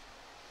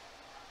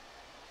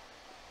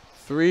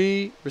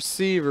 3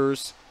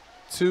 receivers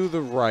to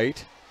the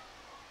right,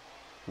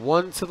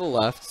 1 to the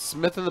left.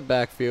 Smith in the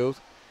backfield.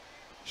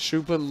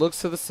 Shuplin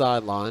looks to the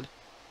sideline.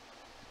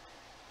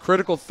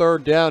 Critical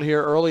 3rd down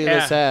here early in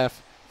this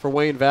half for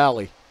Wayne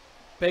Valley.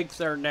 Big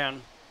 3rd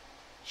down.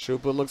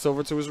 Shuplin looks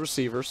over to his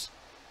receivers.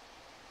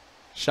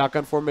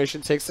 Shotgun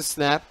formation, takes the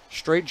snap.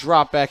 Straight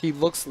drop back. He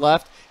looks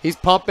left. He's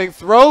pumping,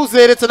 throws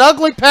it. It's an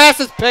ugly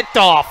pass. It's picked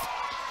off.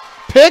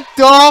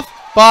 Picked off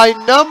by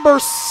number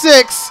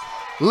 6,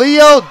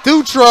 Leo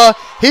Dutra.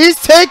 He's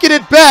taking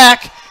it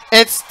back,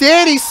 and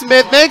Stanley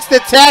Smith makes the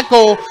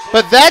tackle,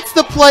 but that's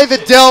the play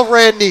that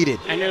Delran needed.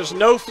 And there's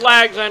no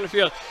flags on the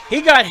field.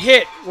 He got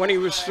hit when he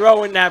was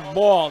throwing that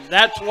ball.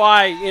 That's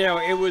why,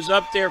 it was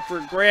up there for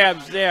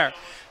grabs there.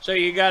 So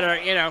you got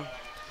to,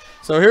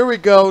 So here we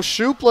go.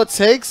 Shupla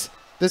takes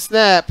the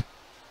snap,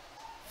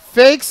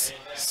 fakes,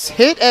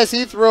 hit as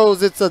he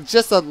throws. It's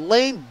just a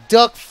lame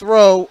duck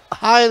throw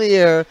high in the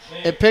air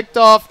and picked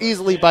off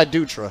easily by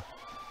Dutra.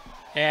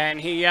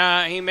 And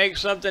he makes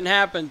something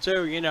happen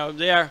too,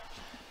 there.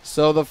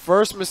 So the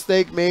first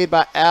mistake made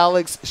by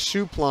Alex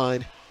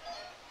Shupline,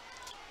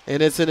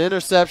 and it's an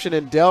interception,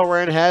 and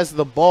Delran has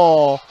the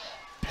ball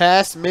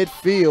past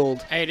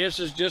midfield. Hey, this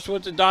is just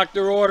what the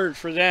doctor ordered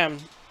for them.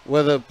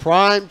 With a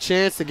prime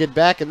chance to get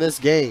back in this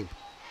game.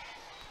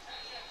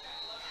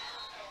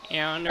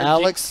 And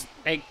Alex.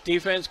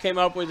 Defense came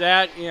up with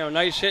that.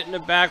 Nice hit in the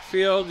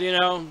backfield,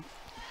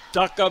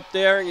 duck up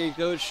there, and you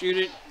go shoot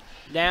it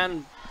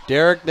down.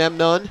 Derek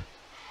Nemnun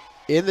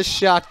in the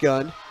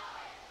shotgun.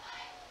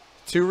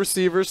 2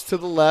 receivers to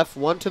the left,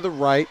 1 to the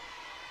right.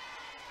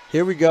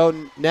 Here we go.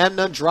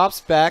 Nemnun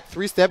drops back,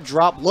 3-step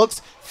drop,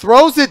 looks,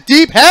 throws it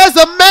deep, has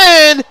a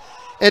man!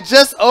 It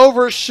just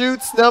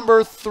overshoots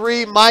number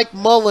 3, Mike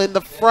Mullen,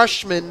 the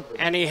freshman.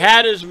 And he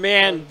had his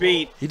man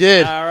beat. He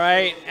did. All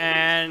right,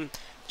 and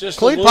just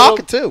clean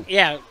pocket too.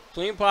 Yeah,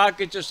 clean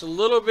pocket, just a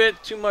little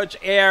bit too much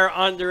air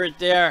under it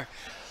there.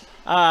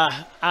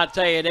 I'll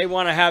tell you, they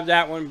want to have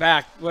that one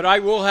back. But I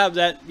will have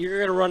that. You're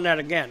going to run that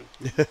again.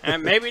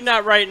 And maybe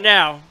not right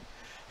now.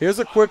 Here's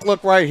a quick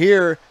look right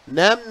here.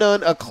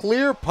 Namnun, a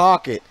clear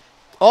pocket.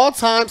 All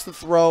times to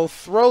throw.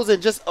 Throws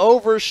it, just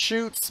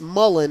overshoots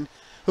Mullen,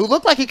 who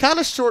looked like he kind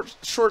of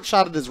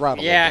short-shotted his route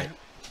a little bit.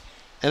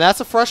 And that's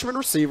a freshman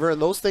receiver,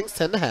 and those things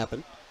tend to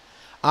happen.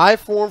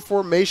 I-form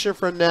formation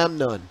for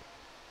Namnun.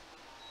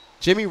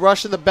 Jimmy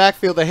Rush in the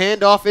backfield. The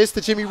handoff is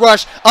to Jimmy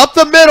Rush. Up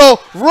the middle.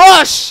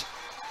 Rush!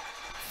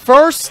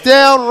 First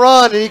down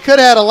run, and he could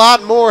have had a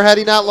lot more had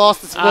he not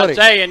lost his footing. I'll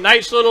tell you,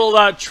 nice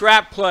little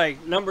trap play.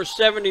 Number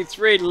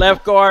 73,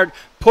 left guard,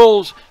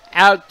 pulls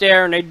out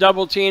there, and they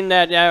double-teamed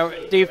that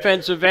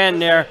defensive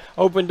end there,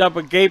 opened up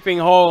a gaping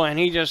hole, and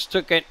he just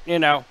took it,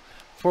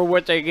 for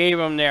what they gave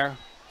him there.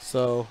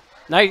 So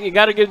nice, you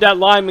got to give that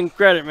lineman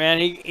credit, man.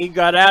 He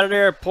got out of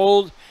there,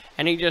 pulled,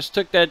 and he just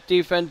took that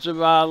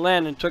defensive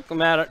end and took him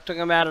out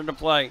of the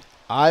play.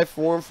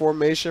 I-form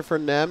formation for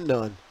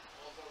Namnun.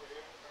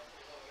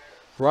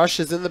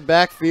 Rush is in the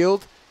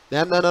backfield.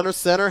 Namnun under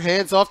center.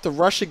 Hands off to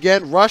Rush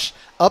again. Rush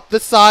up the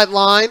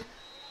sideline.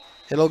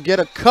 And he'll get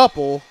a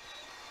couple.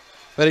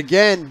 But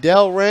again,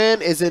 Delran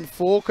is in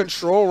full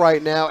control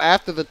right now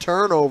after the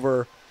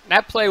turnover.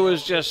 That play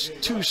was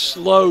just too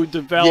slow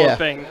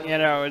developing,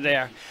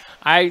 there.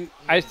 I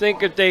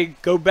think if they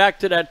go back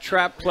to that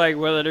trap play,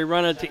 whether they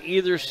run it to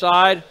either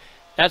side,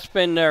 that's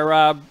been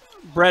their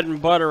bread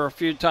and butter a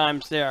few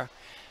times there.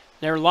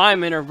 Their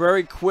linemen are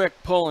very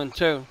quick pulling,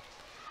 too.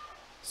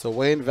 So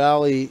Wayne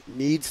Valley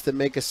needs to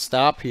make a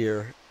stop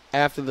here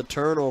after the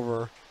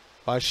turnover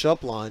by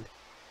Shupline.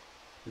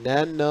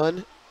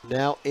 Namnun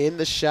now in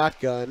the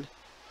shotgun.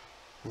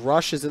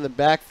 Rush is in the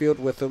backfield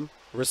with him.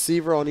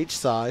 Receiver on each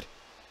side.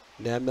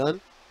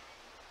 Namnun.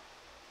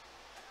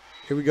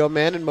 Here we go,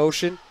 man in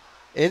motion.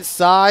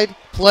 Inside,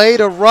 play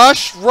to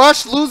Rush.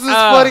 Rush loses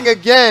footing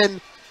again.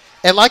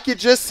 And like you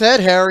just said,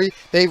 Harry,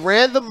 they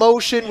ran the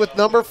motion with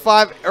number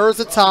 5,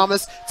 Urza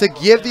Thomas, to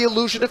give the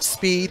illusion of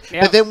speed,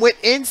 but then went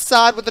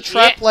inside with the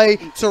trap play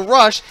to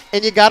rush,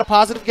 and you got a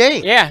positive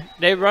gain. Yeah,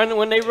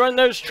 when they run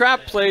those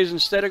trap plays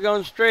instead of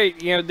going straight,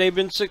 they've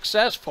been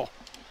successful.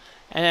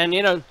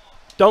 And,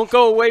 don't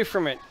go away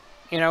from it,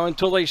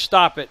 until they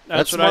stop it.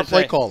 That's what smart I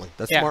play say. calling.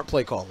 That's smart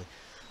play calling.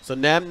 So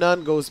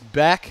Namnun goes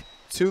back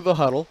to the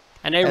huddle.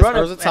 And they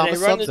run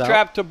the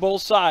trap to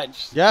both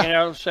sides.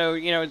 Yeah. So,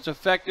 it's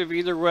effective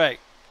either way.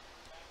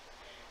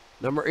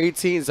 Number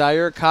 18,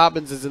 Zaire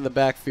Cobbins is in the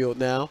backfield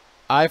now.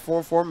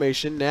 I-form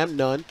formation.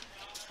 Namnun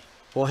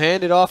will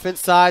hand it off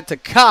inside to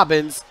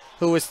Cobbins,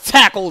 who is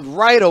tackled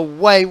right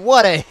away.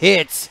 What a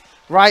hit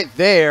right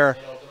there.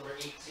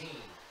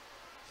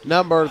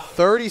 Number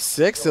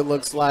 36, it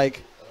looks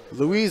like,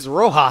 Luis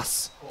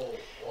Rojas.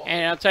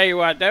 And I'll tell you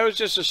what, that was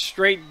just a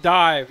straight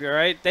dive, all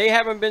right? They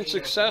haven't been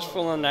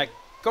successful in that.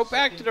 Go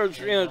back to those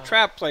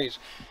trap plays.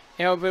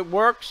 If it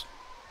works,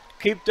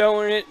 keep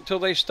doing it until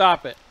they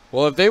stop it.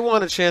 Well, if they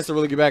want a chance to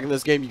really get back in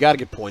this game, you got to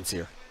get points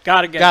here.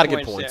 Got to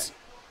get points. Yeah.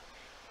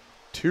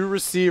 2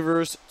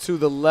 receivers to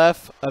the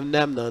left of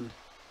Namnun.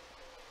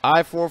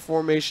 I-form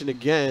formation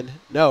again.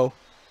 No.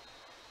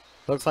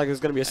 Looks like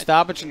there's going to be a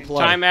stoppage and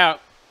play. Timeout.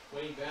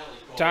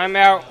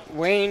 Timeout,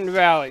 Wayne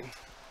Valley.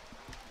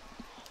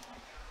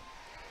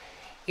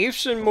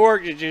 Evson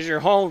Mortgage is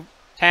your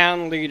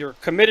hometown leader,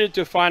 committed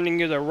to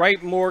finding you the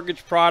right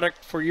mortgage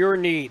product for your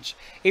needs.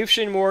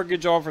 Evson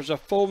Mortgage offers a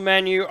full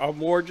menu of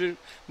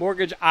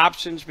mortgage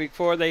options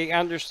because they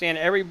understand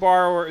every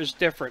borrower is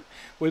different.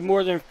 With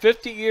more than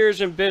 50 years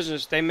in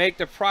business, they make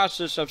the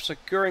process of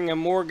securing a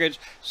mortgage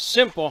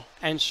simple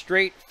and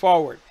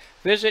straightforward.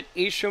 Visit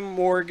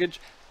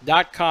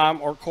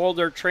evsonmortgage.com or call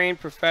their trained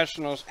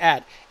professionals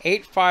at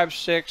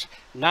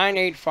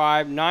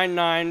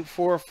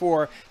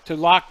 856-985-9944 to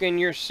lock in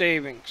your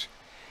savings.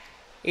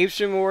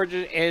 Evson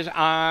Mortgage is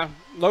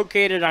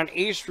located on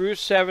East Route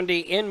 70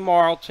 in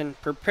Marlton,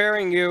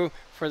 preparing you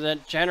for the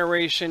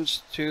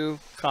generations to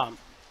come.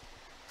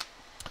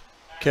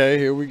 Okay,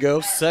 here we go.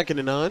 2nd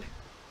and 9.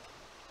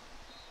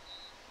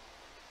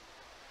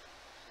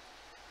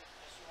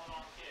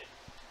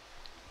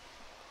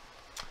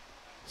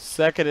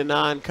 Second and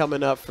 9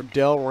 coming up for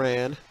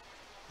Delran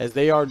as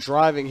they are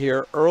driving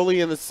here early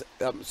in the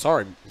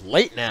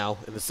late now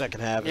in the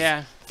second half.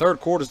 Yeah. Third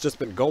quarter's just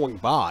been going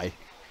by.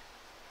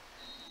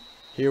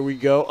 Here we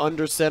go.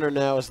 Under center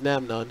now is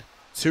Namnun.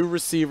 2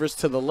 receivers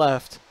to the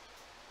left.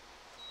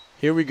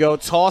 Here we go.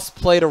 Toss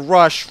play to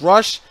Rush.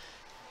 Rush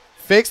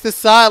fakes the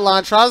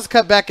sideline, tries to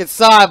cut back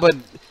inside, but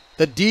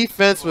the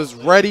defense was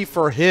ready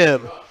for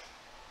him.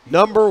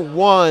 Number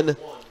 1,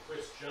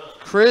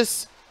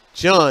 Chris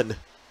Junn.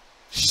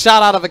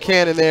 Shot out of a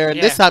cannon there, and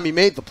this time he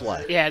made the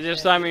play. Yeah,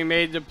 this time he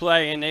made the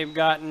play, and they've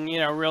gotten,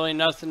 really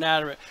nothing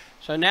out of it.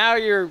 So now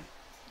your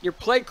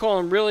play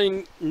calling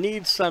really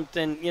needs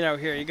something,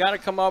 here. You got to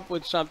come up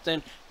with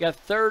something. You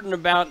got 3rd and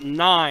about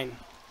 9.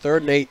 3rd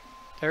and 8.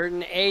 3rd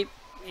and 8.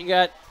 You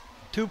got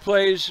 2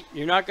 plays.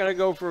 You're not going to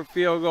go for a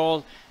field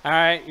goal. All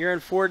right, you're in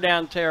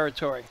 4-down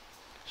territory.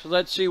 So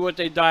let's see what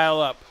they dial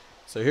up.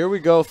 So here we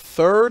go,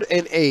 3rd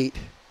and 8.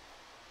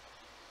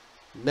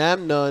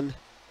 Namnun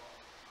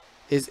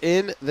is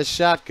in the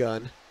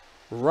shotgun.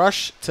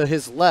 Rush to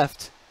his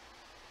left.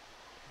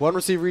 1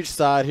 receiver each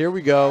side. Here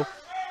we go.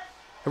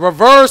 A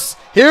reverse.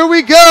 Here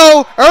we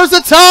go.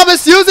 Urza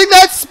Thomas using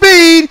that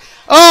speed.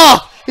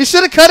 Oh, he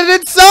should have cut it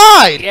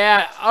inside.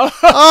 Yeah.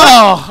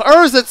 Oh,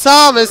 Urza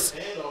Thomas.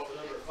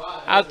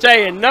 I'll tell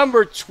you,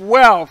 number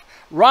 12,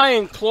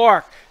 Ryan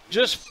Clark,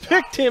 just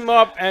picked him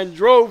up and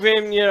drove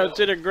him,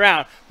 to the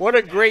ground. What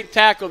a great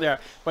tackle there.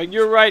 But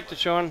you're right,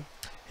 Deshaun.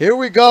 Here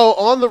we go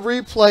on the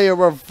replay, a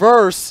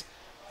reverse.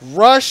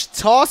 Rush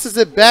tosses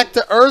it back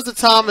to Urza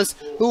Thomas,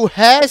 who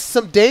has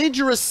some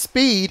dangerous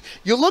speed.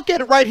 You look at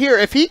it right here.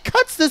 If he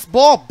cuts this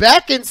ball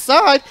back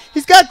inside,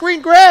 he's got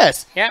green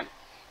grass. Yeah.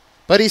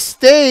 But he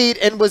stayed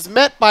and was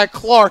met by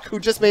Clark, who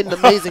just made an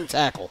amazing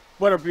tackle.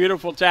 What a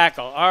beautiful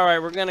tackle. All right,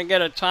 we're going to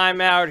get a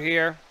timeout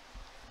here.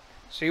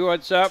 See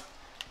what's up.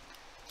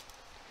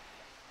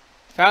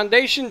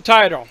 Foundation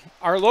Title,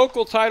 our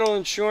local title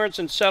insurance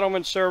and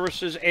settlement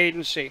services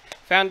agency.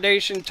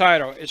 Foundation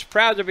Title is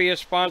proud to be a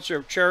sponsor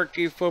of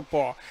Cherokee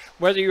football.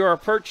 Whether you are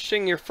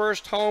purchasing your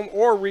first home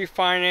or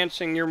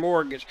refinancing your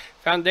mortgage,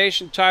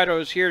 Foundation Title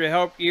is here to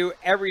help you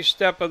every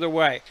step of the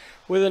way.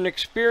 With an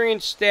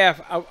experienced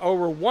staff of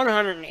over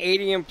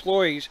 180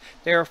 employees,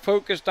 they are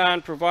focused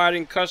on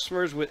providing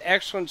customers with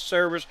excellent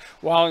service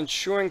while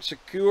ensuring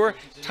secure,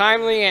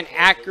 timely, and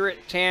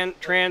accurate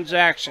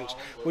transactions.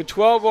 With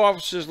 12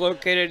 offices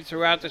located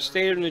throughout the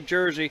state of New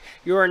Jersey,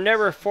 you are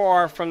never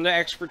far from the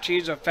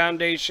expertise of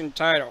Foundation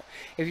Title.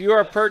 If you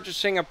are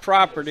purchasing a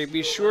property,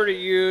 be sure to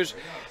use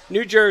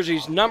New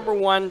Jersey's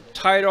 #1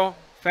 title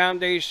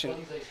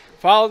foundation.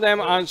 Follow them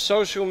on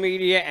social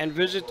media and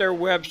visit their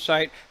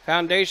website,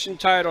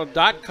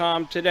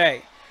 foundationtitle.com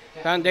today.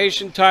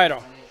 Foundation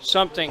Title,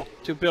 something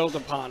to build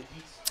upon.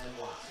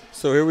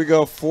 So here we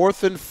go,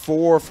 4th and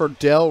 4 for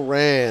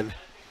Delran.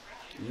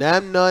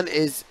 Namnun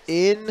is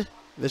in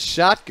the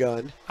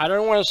shotgun. I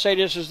don't want to say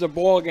this is the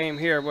ball game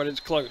here, but it's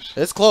close.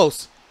 It's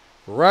close.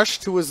 Rush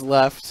to his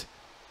left.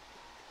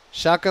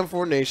 Shotgun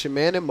formation,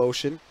 man in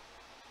motion.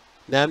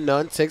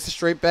 Namnun takes a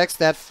straight back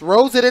snap,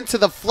 throws it into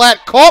the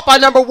flat, caught by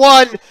number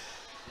 1,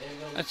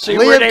 Let's see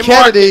where Liam they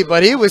Kennedy,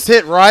 but he was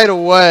hit right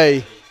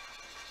away.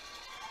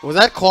 Was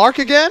that Clark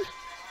again?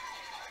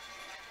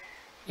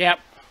 Yep.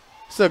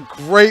 It's a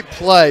great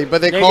play,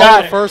 but they called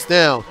got it it. first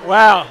down.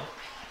 Wow.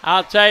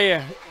 I'll tell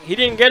you, he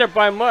didn't get it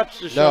by much,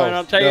 Deshaun.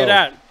 I'll tell no. you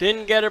that.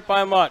 Didn't get it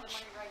by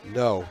much.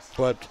 No,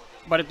 but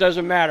But it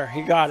doesn't matter.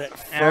 He got it.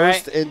 All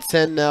first right? and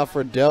 10 now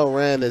for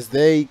Delran as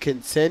they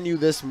continue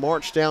this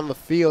march down the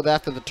field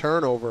after the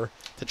turnover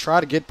to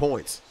try to get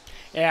points.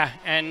 Yeah,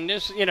 and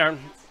this,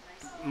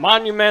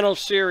 monumental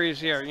series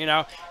here,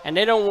 and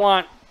they don't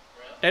want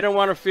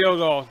a field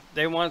goal.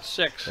 They want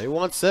 6. They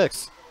want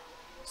 6.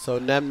 So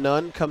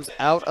Namnun comes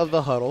out of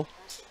the huddle.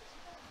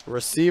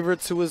 Receiver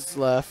to his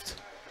left.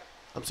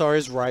 I'm sorry,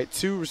 his right.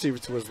 2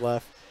 receivers to his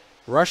left.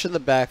 Rush in the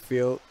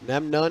backfield.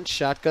 Namnun,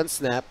 shotgun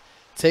snap.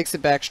 Takes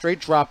it back, straight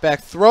drop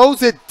back.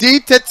 Throws it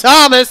deep to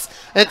Thomas.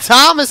 And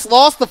Thomas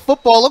lost the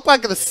football. Looked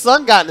like the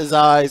sun got in his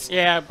eyes.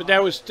 Yeah, but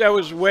that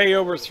was way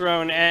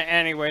overthrown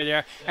anyway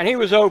there. And he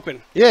was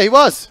open. Yeah, he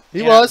was.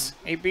 He was.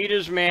 He beat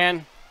his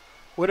man.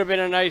 Would have been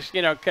a nice,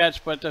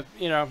 catch, but But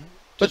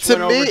just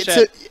went over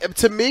set.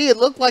 to me, it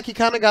looked like he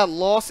kind of got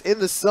lost in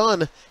the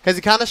sun because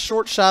he kind of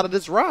short-shotted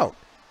his route.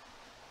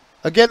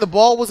 Again, the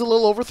ball was a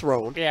little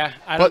overthrown. Yeah,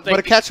 I don't but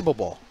a catchable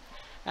ball.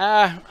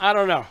 I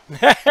don't know.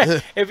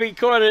 If he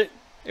caught it,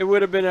 it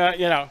would have been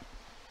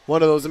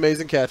One of those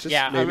amazing catches.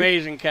 yeah, maybe.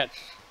 amazing catch.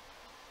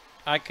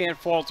 I can't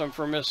fault him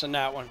for missing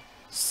that one.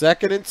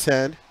 2nd and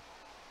 10.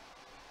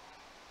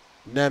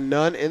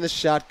 Namnun in the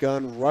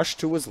shotgun, rush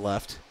to his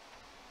left.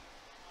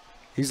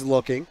 He's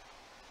looking.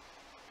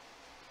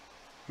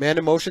 Man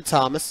in motion,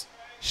 Thomas.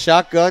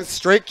 Shotgun,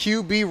 straight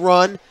QB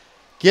run.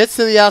 Gets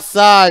to the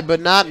outside, but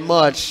not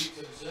much.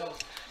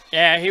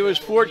 Yeah, he was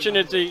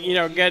fortunate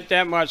to get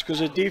that much because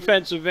the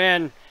defensive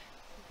end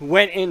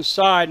went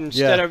inside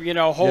instead of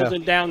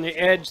holding down the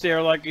edge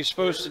there like he's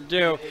supposed to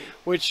do,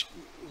 which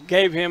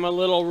gave him a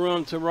little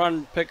room to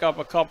run, pick up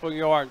a couple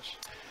yards.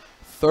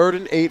 3rd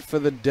and 8 for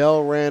the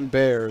Delran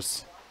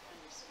Bears.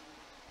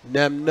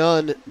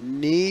 Namnun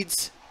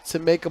needs to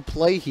make a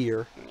play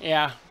here.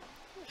 Yeah.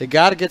 They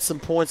got to get some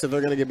points if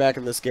they're going to get back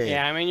in this game.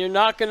 Yeah, I mean, you're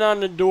knocking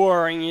on the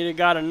door, and you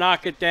got to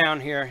knock it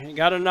down here. You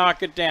got to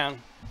knock it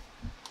down.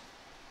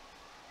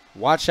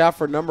 Watch out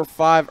for number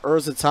 5,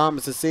 Urza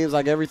Thomas. It seems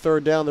like every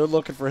 3rd down they're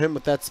looking for him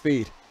with that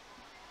speed.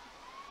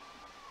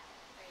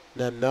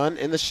 Namnun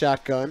in the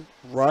shotgun.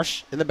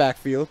 Rush in the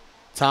backfield.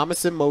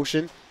 Thomas in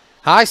motion.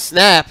 High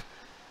snap.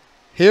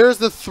 Here's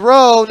the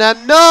throw.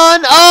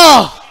 Namnun.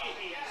 Oh!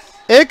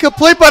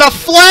 Incomplete, but a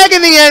flag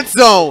in the end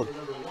zone.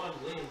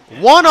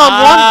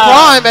 One-on-one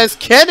prime as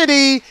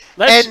Kennedy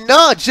and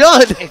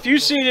Judd. If you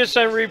see this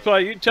on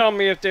replay, you tell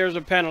me if there's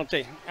a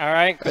penalty, all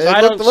right? Because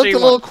It looked a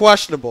little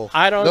questionable.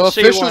 I don't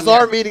see The officials one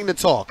are there. meeting to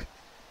talk.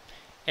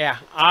 Yeah,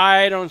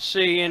 I don't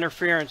see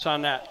interference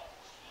on that.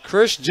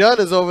 Chris Judd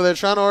is over there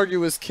trying to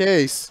argue his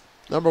case.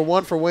 Number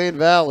 1 for Wayne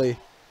Valley.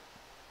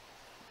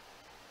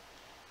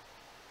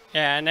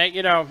 Yeah, and that,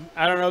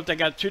 I don't know if they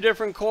got 2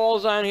 different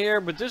calls on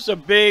here, but this is a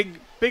big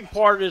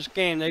part of this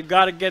game. They've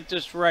got to get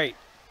this right.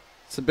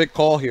 It's a big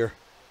call here.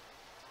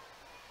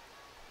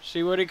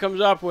 See what he comes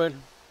up with.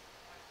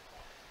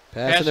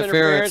 Pass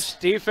interference.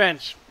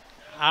 Defense.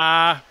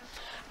 I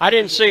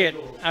didn't see it,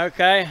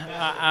 okay?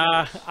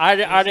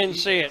 I didn't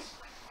see it.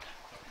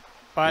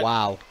 But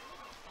Wow.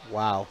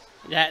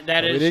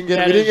 that is We didn't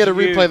get a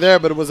replay there,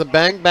 but it was a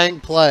bang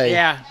play.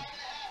 Yeah.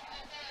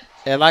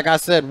 And like I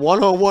said,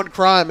 one-on-one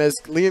crime as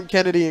Liam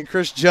Kennedy and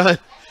Chris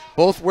Judd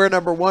both wear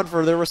number 1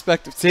 for their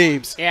respective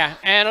teams. Yeah,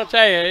 and I'll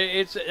tell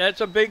you,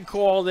 that's a big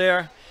call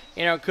there.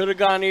 Could have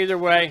gone either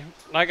way.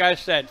 Like I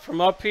said, from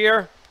up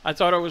here, I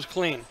thought it was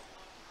clean.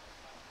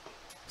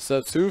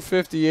 So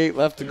 2:58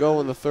 left to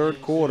go in the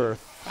 3rd quarter.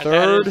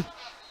 3rd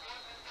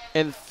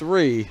and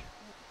 3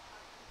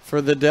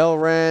 for the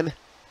Delran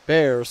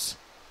Bears.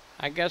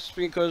 I guess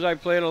because I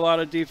played a lot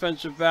of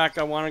defensive back,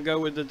 I want to go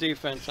with the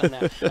defense on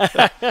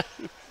that.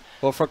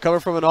 Well, for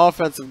coming from an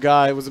offensive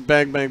guy, it was a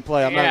bang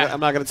play. I'm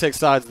not going to take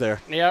sides there.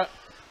 Yeah.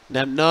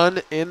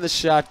 Namnun in the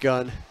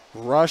shotgun.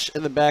 Rush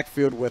in the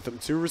backfield with him.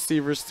 2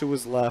 receivers to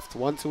his left,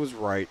 1 to his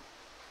right.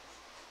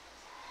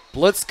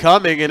 Blitz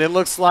coming, and it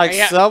looks like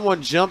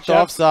someone jumped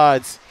off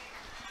sides.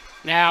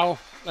 Now,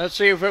 let's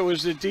see if it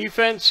was the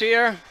defense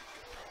here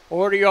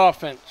or the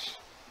offense.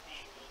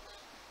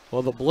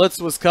 Well, the blitz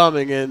was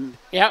coming, and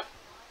Yep.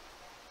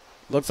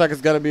 looks like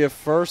it's going to be a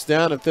first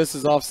down if this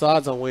is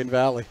offsides on Wayne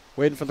Valley.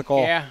 Waiting for the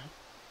call. Yeah.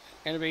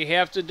 Going to be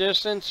half the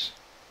distance.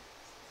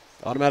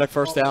 Automatic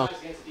first down.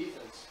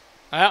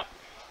 Well,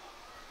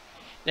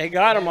 they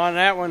got him on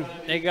that one.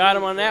 They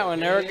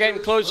were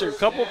getting closer. A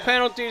couple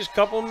penalties,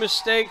 couple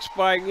mistakes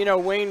by,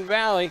 Wayne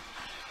Valley.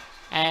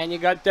 And you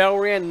got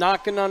Delran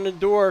knocking on the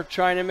door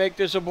trying to make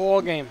this a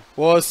ball game.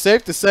 Well, it's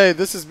safe to say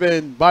this has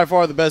been by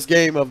far the best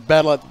game of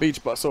Battle at the Beach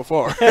so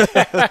far.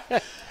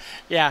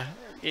 Yeah.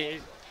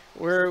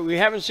 We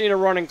haven't seen a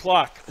running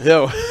clock.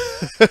 Yo.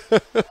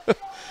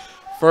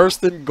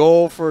 First and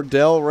goal for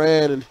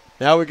Delran, and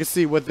now we can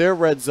see what their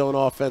red zone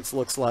offense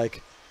looks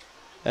like.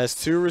 As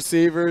two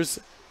receivers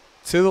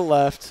to the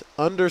left.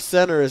 Under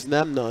center is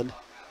Nemnun.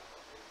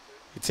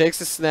 He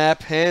takes a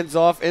snap, hands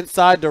off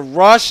inside to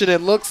Rush, and it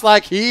looks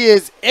like he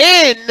is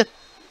in.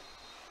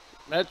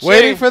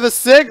 Waiting for the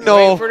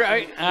signal.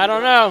 I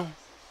don't know.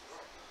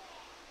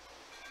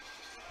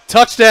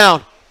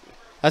 Touchdown.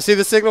 I see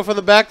the signal from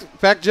the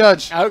back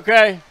judge.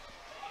 Okay.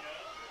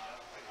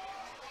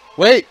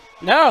 Wait.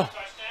 No.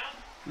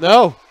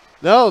 No,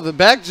 the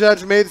back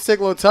judge made the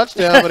signal a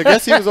touchdown, but I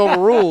guess he was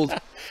overruled.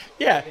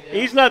 Yeah,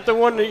 he's not the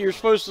one that you're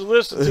supposed to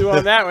listen to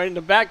on that one.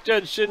 The back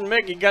judge shouldn't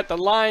make it. Got the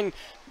line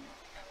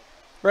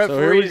referees.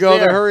 So here we go.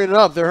 They're hurrying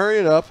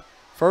it up.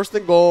 First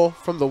and goal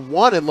from the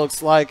 1, it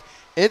looks like.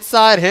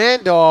 Inside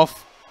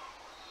handoff.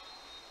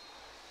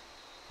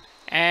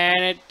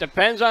 And it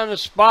depends on the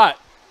spot.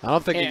 I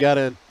don't think he got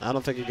in.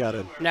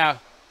 No.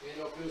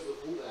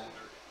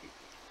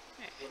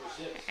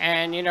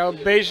 And,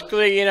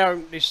 basically,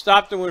 they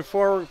stopped him with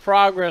forward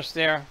progress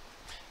there.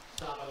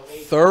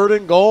 Third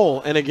and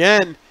goal. And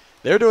again,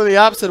 they're doing the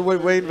opposite of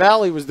what Wayne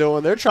Valley was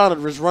doing. They're trying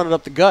to just run it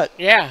up the gut.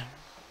 Yeah.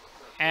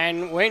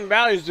 And Wayne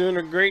Valley's doing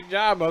a great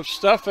job of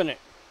stuffing it.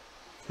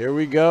 Here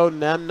we go.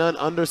 Nemnun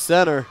under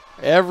center.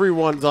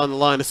 Everyone's on the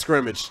line of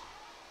scrimmage.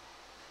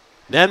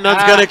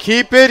 Nemnun's going to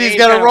keep it. He's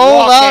going to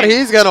roll out.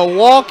 He's going to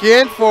walk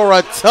in for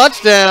a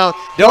touchdown.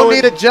 Don't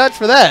need a judge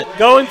for that.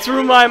 Going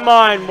through my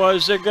mind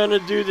was they're going to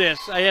do this.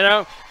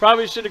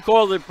 Probably should have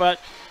called it, but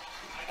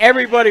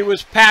everybody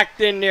was packed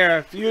in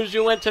there. If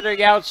you went to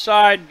the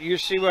outside, you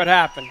see what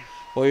happened.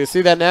 Well, you see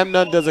that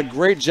Nemnun does a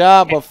great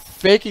job of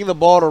faking the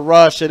ball to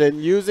Rush and then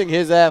using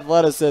his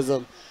athleticism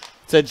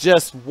to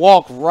just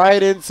walk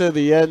right into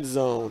the end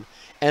zone.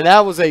 And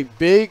that was a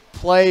big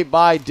play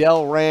by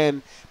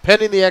Delran.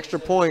 Pending the extra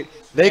point,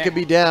 they could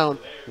be down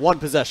 1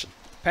 possession.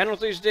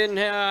 Penalties didn't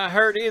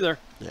hurt either.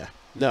 Yeah,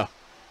 no,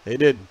 they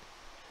didn't.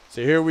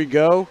 So here we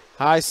go.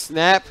 High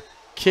snap.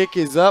 Kick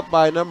is up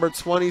by number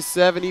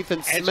 27,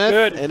 Ethan Smith.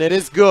 Good. And it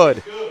is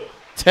good.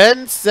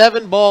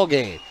 10-7 ball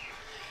game.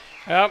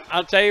 Well,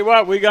 I'll tell you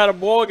what, we got a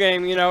ball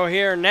game,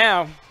 here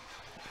now.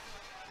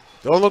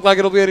 Don't look like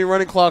it'll be any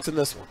running clocks in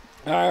this one.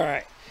 All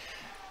right.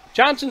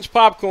 Johnson's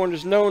Popcorn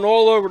is known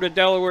all over the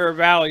Delaware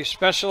Valley,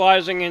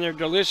 specializing in their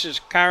delicious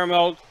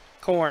caramel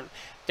corn.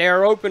 They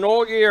are open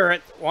all year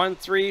at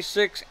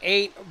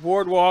 1368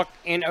 Boardwalk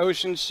in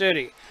Ocean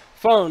City.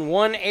 Phone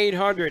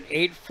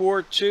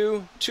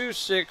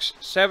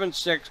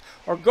 1-800-842-2676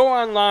 or go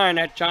online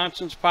at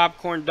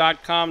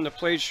johnsonspopcorn.com to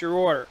place your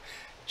order.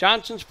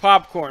 Johnson's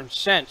Popcorn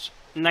since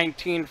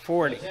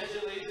 1940.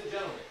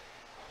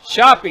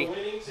 Shopping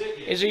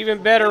is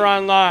even better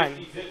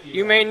online.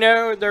 You may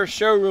know their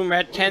showroom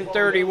at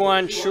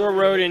 1031 Shore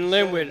Road in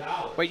Linwood,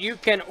 but you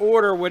can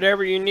order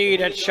whatever you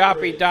need at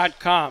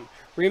Shopee.com.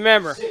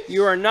 Remember,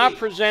 you are not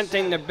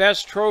presenting the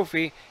best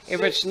trophy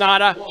if it's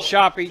not a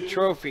Shopee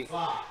trophy.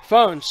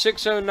 Phone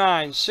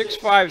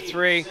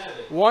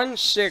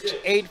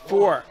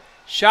 609-653-1684.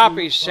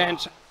 Shopee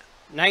since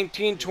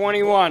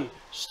 1921,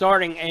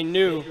 starting a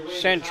new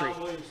century.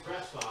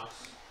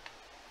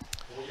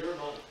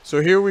 So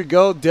here we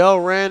go.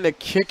 Delran to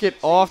kick it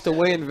off to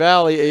Wayne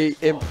Valley. An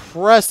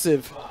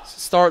impressive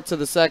start to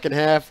the second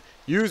half.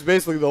 Used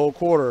basically the whole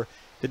quarter.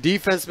 The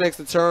defense makes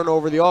the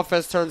turnover. The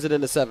offense turns it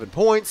into 7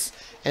 points.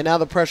 And now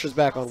the pressure's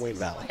back on Wayne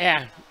Valley.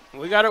 Yeah,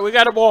 we got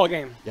a ball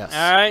game. Yes.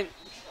 All right.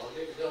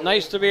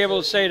 Nice to be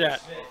able to say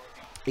that.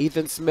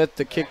 Ethan Smith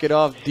to kick it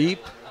off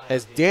deep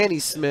as Danny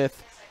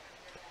Smith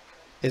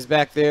is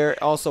back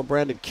there. Also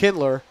Brandon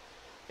Kindler.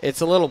 It's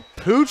a little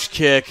pooch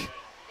kick.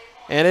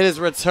 And it is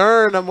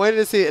returned. I'm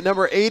waiting to see it.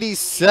 Number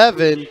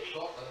 87,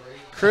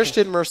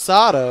 Christian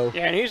Mercado.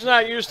 Yeah, and he's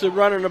not used to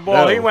running the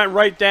ball. No. He went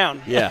right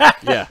down. Yeah,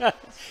 yeah.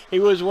 He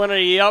was one of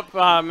the up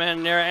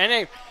men there.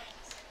 And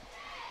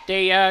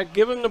they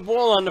give him the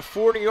ball on the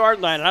 40-yard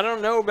line. I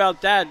don't know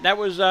about that. That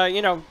was,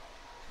 Well,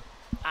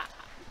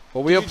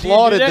 we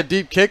applauded the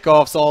deep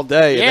kickoffs all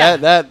day. Yeah.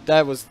 And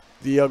that was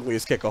the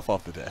ugliest kickoff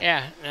of the day.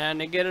 Yeah,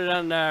 and they get it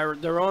on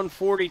their own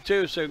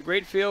 42. So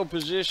great field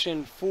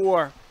position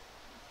for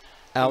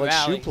Alex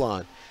Valley.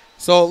 Shuplan.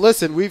 So,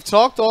 listen, we've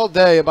talked all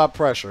day about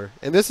pressure,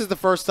 and this is the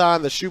first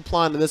time the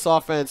Shuplan in this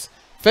offense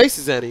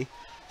faces any,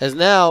 as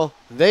now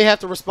they have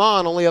to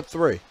respond only up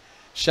 3.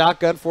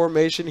 Shotgun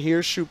formation.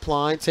 Here's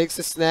Shuplan. Takes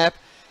a snap.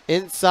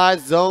 Inside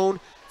zone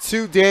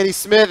to Danny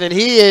Smith, and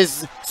he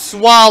is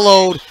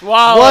swallowed.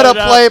 What a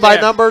play by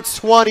number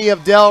 20 of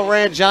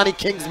Delran, Johnny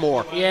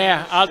Kingsmore.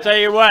 Yeah, I'll tell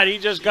you what. He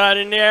just got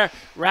in there,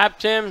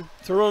 wrapped him,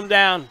 threw him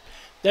down.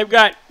 They've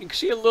got, you can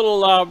see a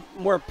little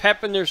more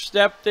pep in their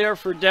step there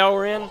for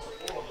Delran.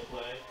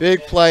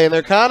 Big play, and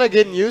they're kind of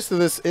getting used to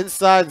this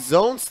inside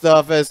zone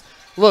stuff as,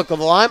 look, the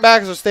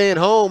linebackers are staying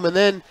home, and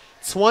then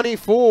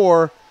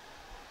 24,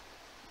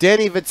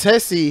 Danny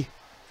Vitesi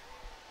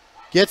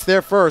gets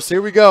there first.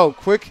 Here we go.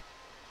 Quick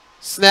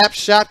snap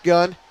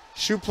shotgun.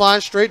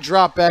 Shupline straight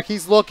drop back.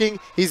 He's looking.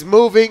 He's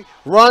moving.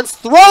 Runs.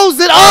 Throws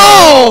it.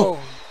 Oh!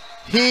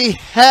 He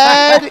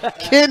had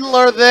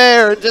Kindler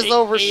there and just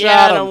overshot him. He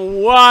had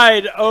him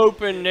wide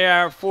open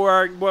there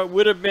for what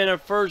would have been a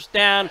first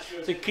down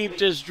to keep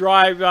this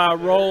drive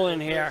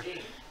rolling here.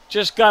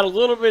 Just got a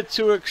little bit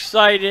too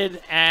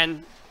excited,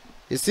 and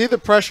you see the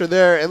pressure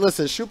there. And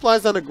listen,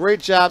 Shupline's done a great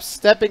job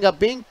stepping up,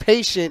 being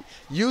patient,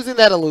 using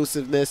that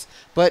elusiveness.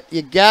 But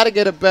you got to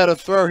get a better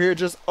throw here.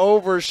 Just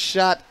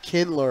overshot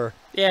Kindler.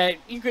 Yeah,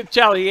 you could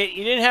tell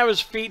he didn't have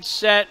his feet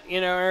set,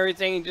 and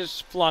everything. He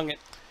just flung it.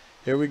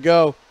 Here we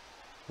go.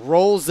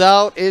 Rolls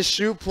out is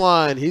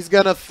Shupline. He's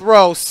going to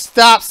throw.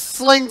 Stops,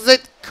 slings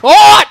it.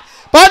 Caught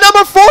by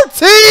number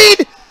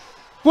 14.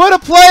 What a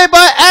play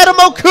by Adam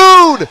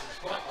Okun.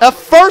 A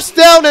first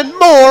down and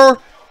more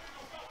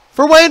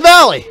for Wayne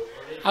Valley.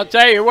 I'll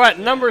tell you what,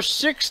 number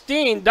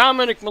 16,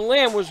 Dominic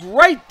Milan, was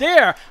right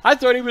there. I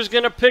thought he was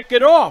going to pick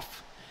it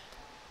off.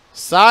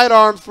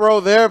 Sidearm throw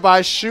there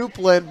by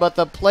Shupline, but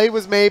the play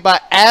was made by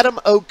Adam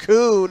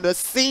Okun, the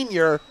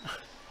senior.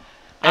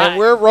 And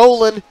we're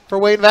rolling for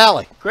Wayne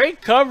Valley.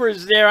 Great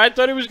coverage there. I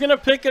thought he was going to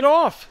pick it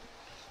off.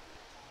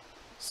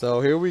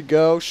 So here we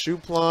go.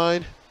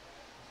 Shupline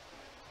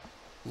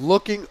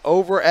looking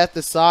over at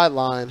the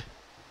sideline.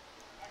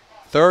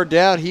 Third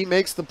down, he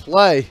makes the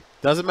play.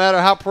 Doesn't matter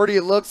how pretty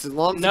it looks as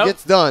long as it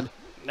gets done.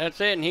 That's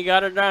it, and he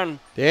got it done.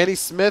 Danny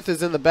Smith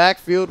is in the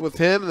backfield with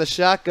him. The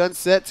shotgun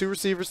set. Two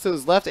receivers to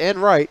his left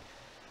and right.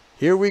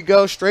 Here we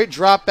go. Straight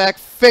drop back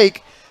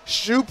fake.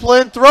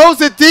 Shupline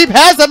throws it deep,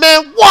 has a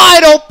man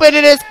wide open,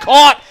 and is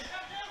caught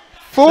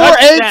for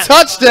a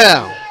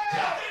touchdown.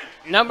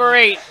 Number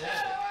 8.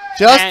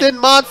 Justin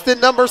Monston,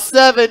 number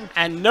 7.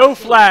 And no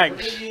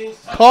flags.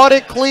 Caught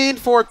it clean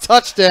for a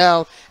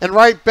touchdown, and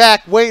right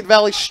back, Wayne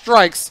Valley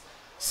strikes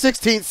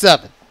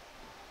 16-7.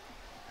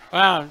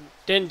 Wow,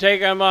 didn't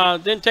take him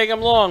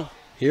long.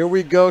 Here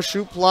we go,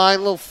 Shupline,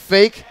 little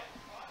fake.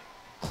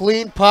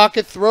 Clean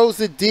pocket, throws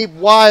it deep,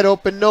 wide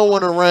open, no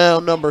one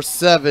around, number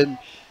 7.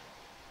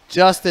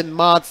 Justin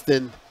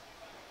Monston,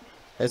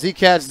 as he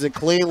catches it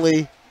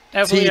cleanly.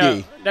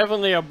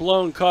 Definitely a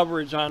blown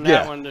coverage on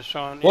that one,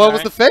 Deshaun. Well, it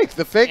was the fake.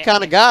 The fake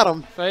kind of got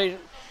him.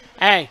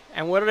 Hey,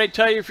 and what do they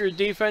tell you if you're a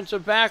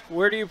defensive back?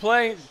 Where do you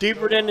play?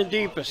 Deeper than the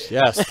deepest.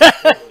 Yes.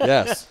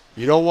 Yes.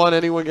 You don't want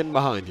anyone getting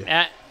behind you.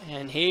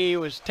 And he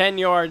was 10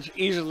 yards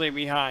easily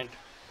behind.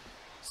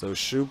 So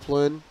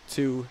Shupline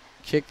to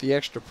kick the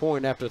extra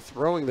point after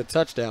throwing the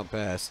touchdown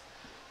pass.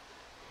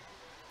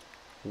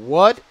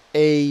 What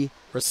a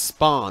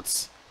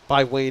response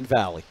by Wayne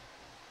Valley.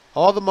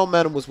 All the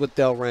momentum was with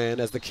Delran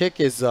as the kick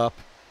is up,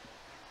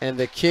 and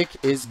the kick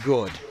is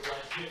good.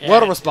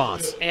 What a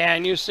response. Yeah,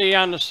 and you see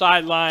on the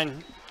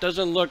sideline,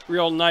 doesn't look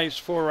real nice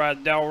for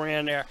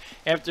Delran there.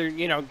 After,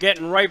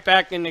 getting right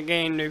back in the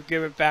game to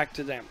give it back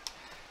to them.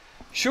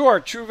 Sure,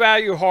 True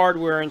Value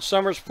Hardware in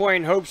Summers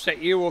Point hopes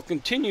that you will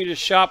continue to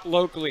shop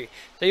locally.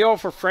 They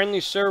offer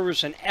friendly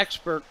service and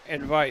expert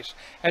advice.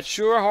 At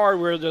Sure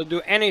Hardware, they'll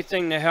do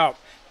anything to help.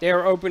 They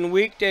are open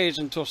weekdays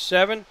until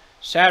 7,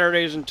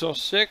 Saturdays until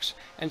 6,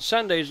 and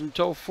Sundays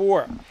until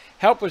 4.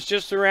 Help is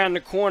just around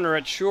the corner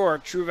at Sure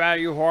True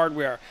Value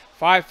Hardware,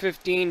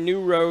 515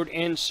 New Road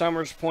in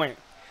Summers Point.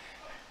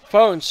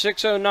 Phone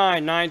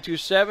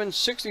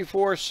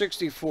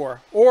 609-927-6464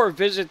 or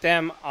visit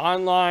them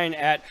online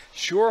at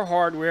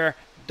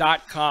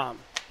surehardware.com.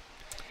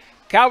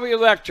 Calvi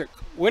Electric.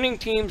 Winning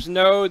teams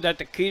know that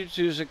the key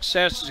to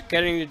success is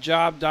getting the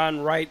job done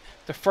right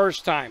the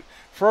first time.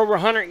 For over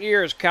 100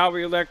 years,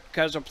 Calvi Electric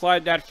has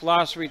applied that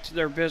philosophy to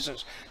their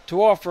business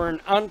to offer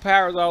an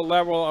unparalleled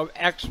level of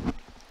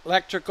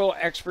electrical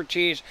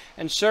expertise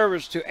and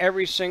service to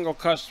every single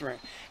customer.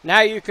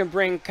 Now you can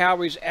bring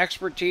Calvi's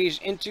expertise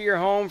into your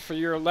home for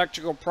your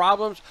electrical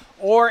problems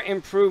or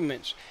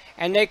improvements.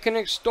 And they can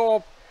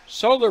install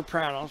solar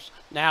panels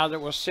now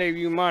that will save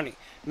you money.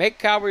 Make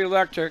Calvi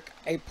Electric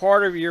a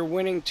part of your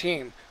winning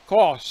team.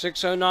 Call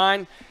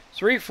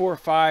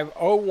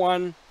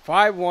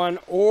 609-345-0151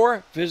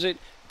 or visit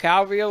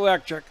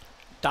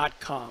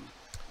calvielectric.com.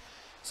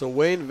 So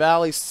Wayne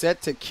Valley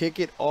set to kick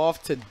it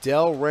off to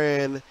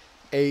Delran.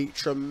 A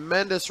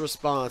tremendous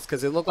response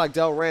because it looked like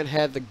Delran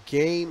had the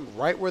game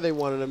right where they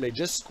wanted them. They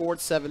just scored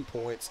 7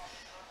 points.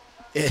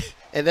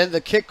 And then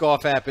the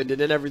kickoff happened, and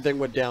then everything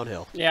went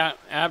downhill. Yeah,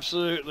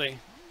 absolutely.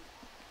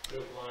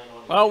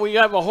 Well, we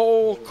have a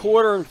whole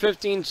quarter and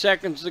 15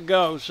 seconds to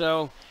go,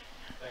 so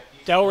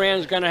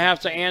Delran's going to have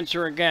to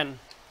answer again.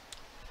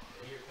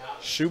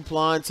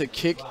 Shupline to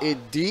kick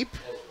it deep.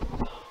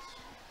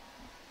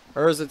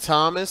 Urza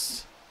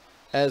Thomas,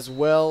 as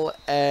well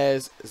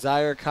as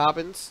Zaire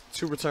Cobbins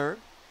to return.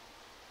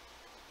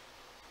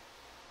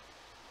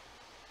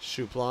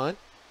 Shupline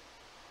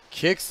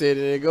kicks it,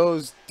 and it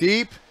goes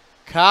deep.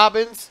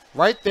 Cobbins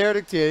right there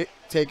to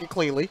take it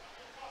cleanly.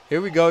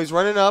 Here we go. He's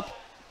running up.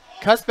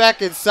 Cuts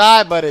back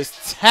inside, but is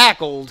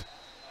tackled.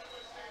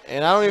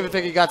 And I don't even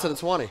think he got to the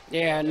 20.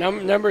 Yeah,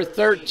 number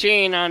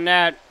 13 on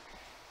that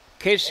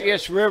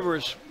KCS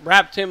Rivers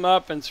wrapped him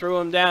up and threw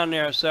him down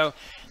there. So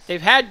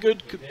they've had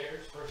good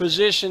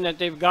position that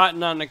they've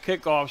gotten on the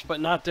kickoffs, but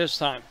not this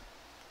time.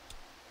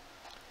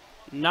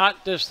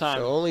 Not this time.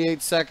 So only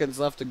 8 seconds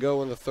left to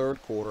go in the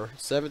third quarter.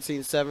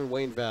 17-7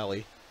 Wayne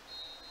Valley.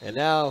 And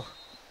now,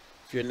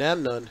 if you're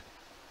Namnun,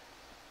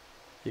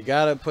 you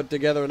got to put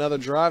together another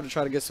drive to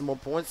try to get some more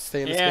points to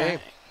stay in this game.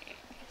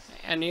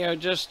 And, you know,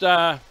 just you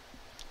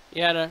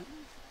had a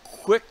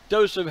quick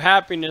dose of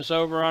happiness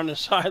over on the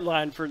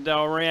sideline for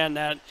Delran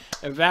that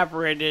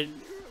evaporated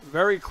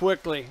very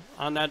quickly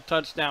on that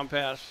touchdown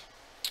pass.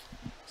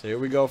 So here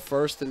we go,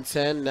 1st and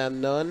 10.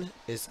 Namnun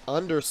is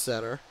under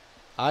center.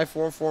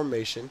 I-form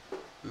formation.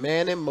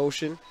 Man in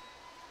motion.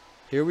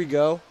 Here we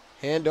go.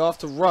 Hand off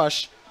to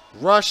Rush.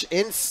 Rush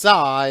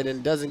inside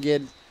and doesn't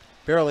get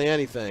barely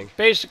anything.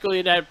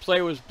 Basically, that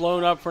play was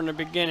blown up from the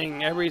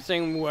beginning.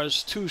 Everything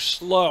was too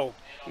slow.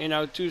 You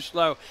know, too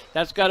slow.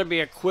 That's got to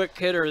be a quick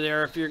hitter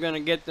there if you're going to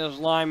get this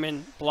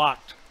lineman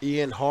blocked.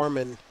 Ian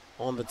Harmon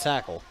on the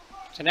tackle.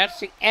 So that's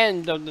the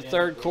end of the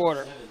third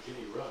quarter.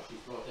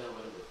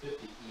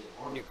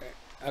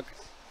 Okay.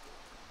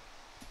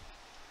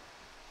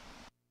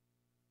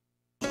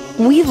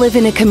 We live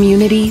in a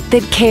community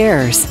that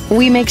cares.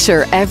 We make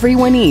sure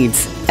everyone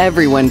eats,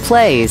 everyone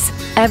plays,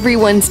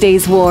 everyone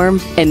stays warm,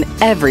 and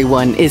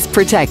everyone is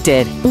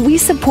protected. We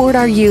support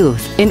our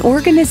youth in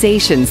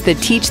organizations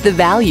that teach the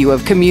value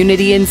of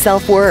community and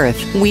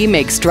self-worth. We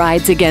make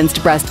strides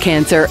against breast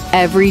cancer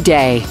every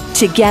day.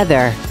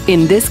 Together,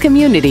 in this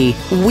community,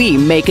 we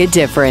make a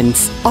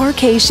difference.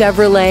 RK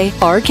Chevrolet,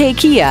 RK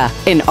Kia,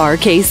 and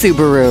RK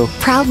Subaru,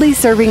 proudly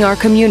serving our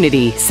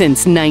community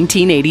since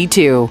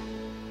 1982.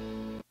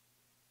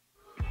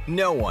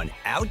 No one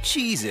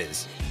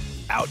out-cheeses,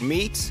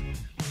 out-meats,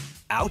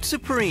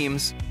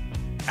 out-supremes,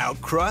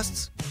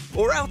 out-crusts,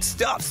 or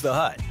out-stuffs the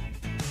Hut.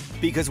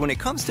 Because when it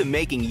comes to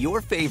making your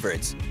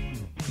favorites,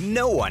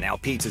 no one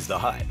out-pizzas the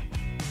Hut.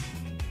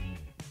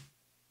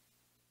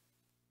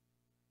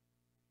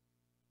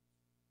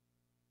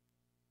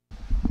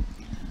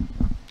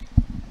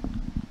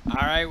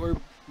 All right, we're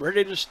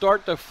ready to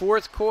start the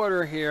fourth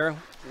quarter here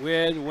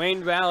with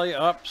Wayne Valley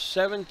up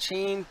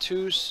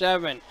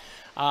 17-7.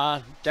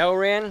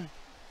 Delran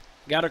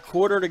got a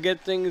quarter to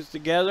get things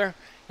together.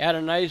 Had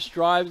a nice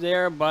drive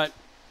there, but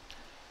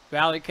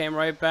Valley came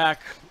right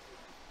back,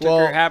 took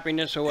her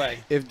happiness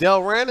away. If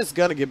Delran is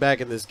going to get back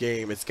in this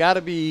game, it's got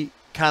to be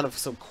kind of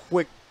some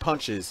quick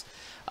punches.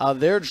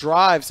 Their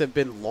drives have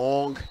been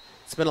long.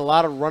 It's been a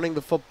lot of running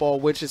the football,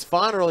 which is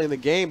fine early in the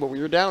game, but when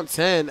you're down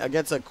 10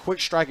 against a quick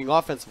striking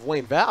offense of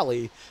Wayne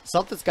Valley,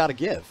 something's got to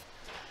give.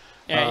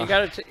 Yeah,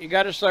 you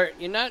got to start.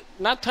 You're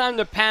not time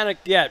to panic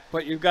yet,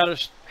 but you've got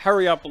to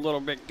hurry up a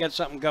little bit, get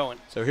something going.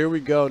 So here we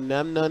go.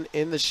 Namnun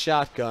in the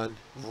shotgun.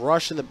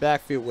 Rush in the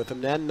backfield with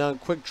him. Namnun,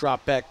 quick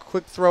drop back,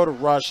 quick throw to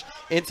Rush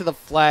into the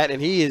flat,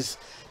 and he is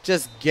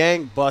just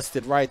gang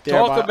busted right there.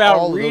 Talk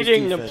about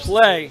reading the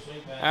play.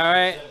 All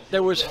right,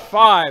 there was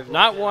 5,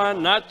 not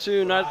 1, not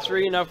 2, not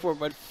 3, not 4,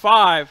 but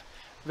 5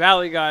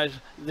 Valley guys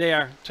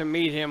there to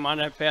meet him on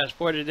that pass.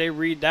 Boy, did they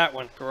read that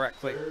one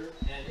correctly.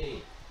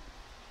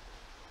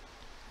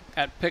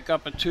 Got to pick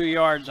up a 2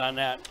 yards on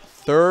that.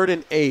 3rd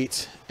and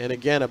 8, and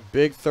again, a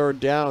big third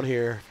down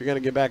here. If you're going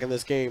to get back in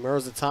this game,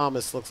 Urza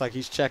Thomas looks like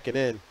he's checking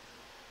in.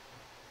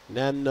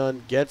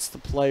 Namnun gets the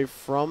play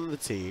from the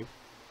team.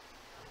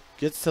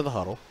 Gets to the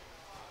huddle.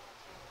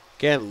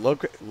 Again,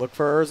 look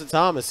for Urza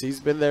Thomas. He's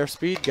been their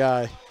speed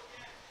guy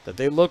that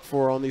they look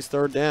for on these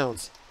third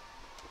downs.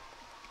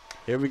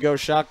 Here we go,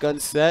 shotgun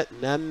set.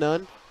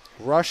 Namnun,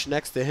 Rush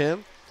next to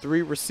him.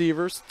 3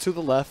 receivers to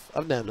the left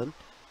of Namnun.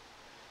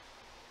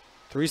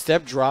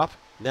 3-step drop.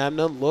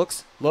 Namnun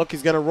looks. Look,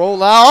 he's going to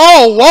roll out.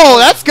 Oh, whoa,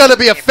 that's going to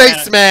be a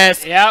face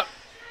mask. Yep.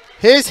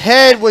 His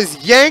head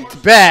was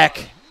yanked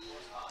back.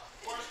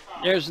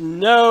 There's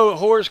no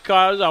horse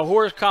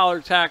collar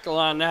tackle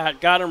on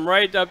that. Got him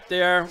right up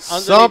there underneath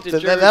Something.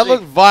 the jersey. That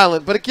looked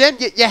violent. But again,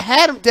 you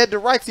had him dead to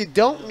rights. You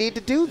don't need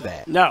to do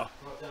that. No.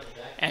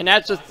 And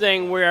that's a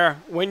thing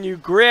where when you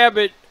grab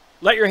it,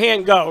 let your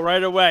hand go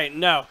right away.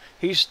 No.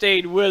 He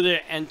stayed with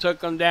it and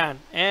took him down.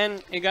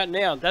 And he got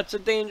nailed. That's a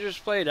dangerous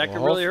play. That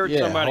could really hurt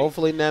somebody.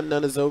 Hopefully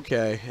Namnun is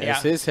okay. Yeah.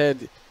 As his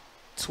head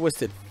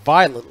twisted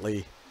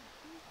violently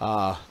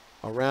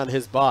around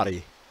his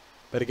body.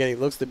 But again, he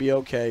looks to be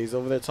okay. He's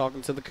over there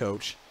talking to the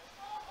coach.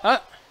 All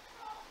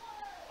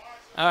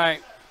right.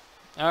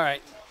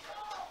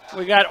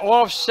 We got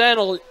off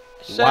setting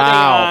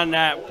on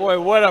that.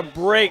 Boy, what a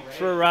break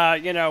for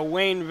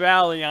Wayne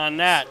Valley on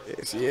that.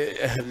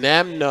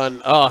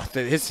 Namnun,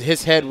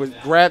 his head was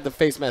grabbed the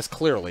face mask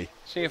clearly.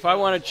 See, if I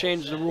want to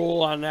change the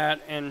rule on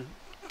that and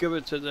give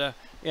it to the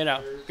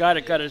guy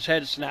that got his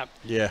head snapped.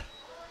 Yeah,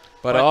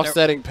 but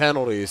offsetting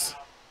penalties,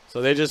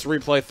 so they just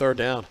replay third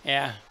down.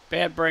 Yeah.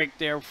 Bad break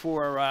there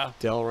for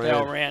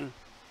Delran.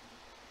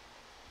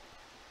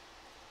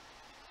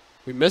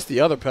 We missed the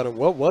other penalty.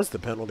 What was the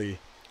penalty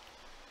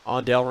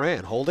on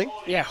Delran? Holding?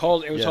 Yeah,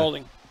 it was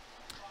holding.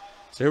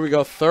 So here we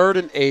go, 3rd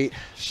and 8.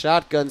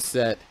 Shotgun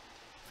set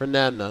for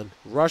Namnun.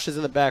 Rush is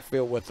in the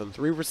backfield with them.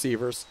 3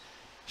 receivers.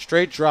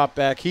 Straight drop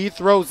back. He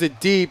throws it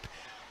deep.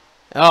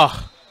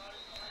 Oh,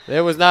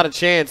 there was not a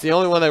chance. The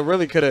only one that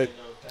really could have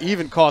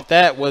even caught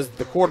that was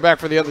the quarterback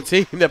for the other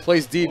team that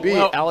plays DB,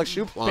 Well, Alex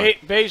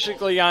Shuplan.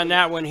 Basically on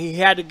that one, he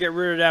had to get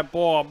rid of that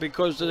ball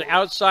because the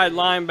outside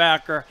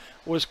linebacker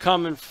was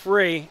coming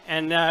free,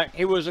 and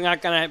he was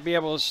not going to be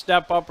able to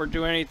step up or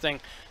do anything.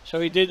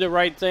 So he did the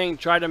right thing,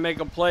 tried to make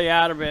a play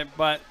out of it,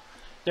 but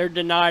they're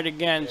denied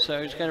again.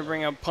 So he's going to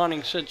bring a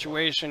punting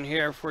situation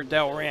here for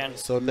Delran.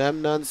 So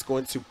Nemnun's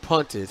going to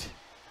punt it.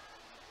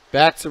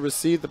 Back to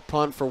receive the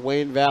punt for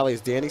Wayne Valley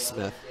is Danny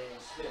Smith.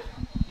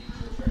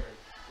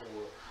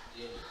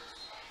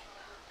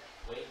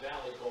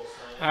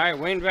 All right,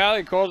 Wayne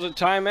Valley calls a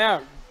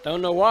timeout.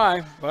 Don't know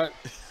why, but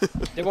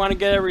they want to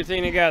get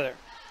everything together.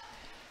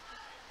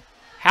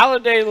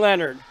 Halliday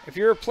Leonard. If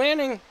you're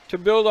planning to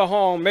build a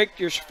home, make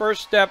your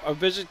first step a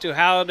visit to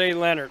Halliday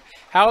Leonard.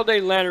 Halliday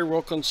Leonard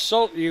will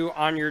consult you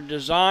on your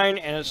design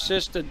and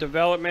assist the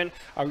development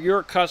of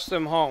your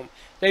custom home.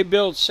 They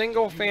build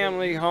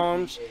single-family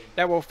homes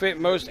that will fit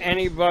most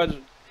any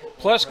budget,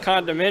 plus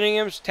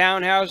condominiums,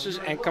 townhouses,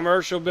 and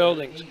commercial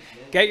buildings.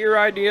 Get your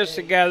ideas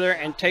together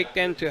and take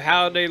them to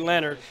Halliday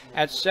Leonard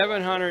at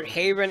 700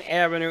 Haven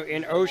Avenue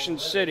in Ocean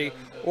City,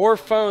 or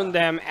phone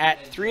them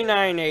at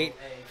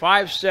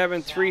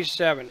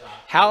 398-5737.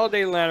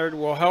 Halliday Leonard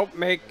will help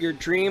make your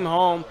dream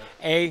home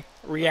a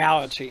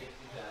reality.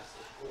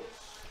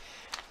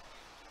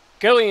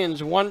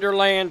 Gillian's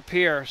Wonderland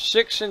Pier,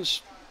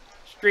 6th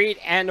Street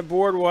and the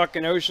Boardwalk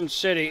in Ocean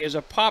City is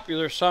a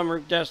popular summer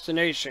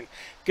destination.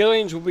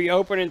 Gillian's will be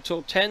open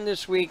until 10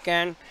 this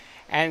weekend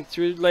and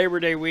through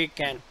Labor Day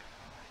weekend.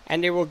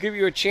 And they will give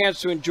you a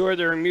chance to enjoy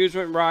their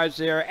amusement rides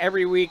there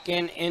every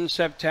weekend in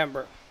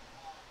September.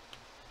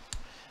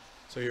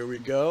 So here we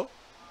go.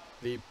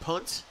 The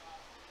punt.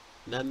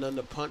 None on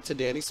the punt to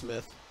Danny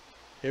Smith.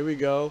 Here we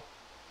go.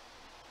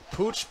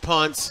 Pooch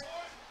punt.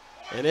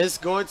 And it's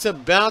going to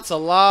bounce a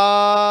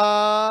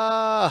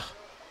lot.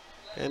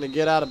 And to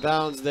get out of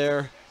bounds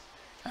there.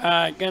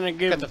 Gonna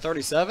give Got the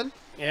 37.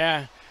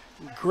 Yeah.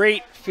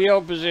 Great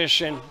field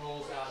position.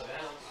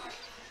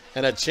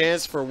 And a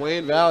chance for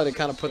Wayne Valley to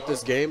kind of put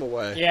this game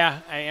away.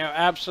 Yeah,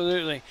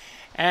 absolutely.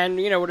 And,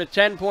 with a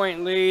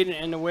 10-point lead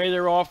and the way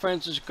their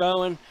offense is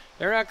going,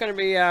 they're not going to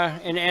be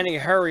in any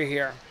hurry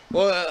here.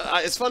 Well,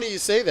 it's funny you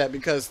say that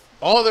because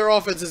all their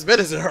offense has been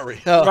is in a hurry.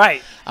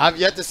 Right. I've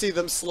yet to see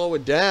them slow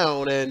it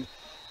down. And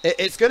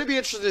it's going to be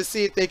interesting to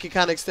see if they can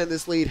kind of extend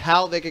this lead,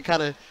 how they can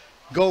kind of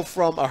go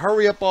from a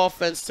hurry-up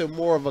offense to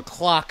more of a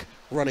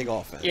clock-running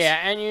offense. Yeah,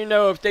 and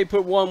if they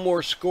put one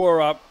more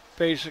score up,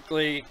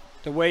 basically –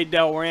 the way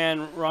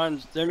Delran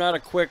runs, they're not a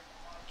quick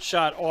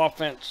shot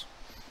offense.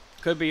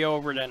 Could be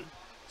over then.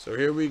 So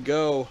here we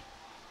go.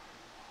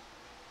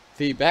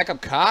 The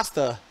backup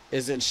Costa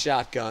is in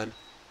shotgun.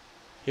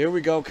 Here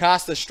we go.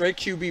 Costa straight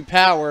QB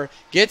power.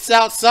 Gets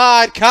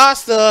outside.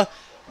 Costa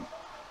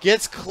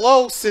gets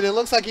close, and it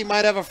looks like he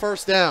might have a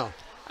first down.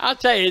 I'll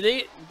tell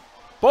you,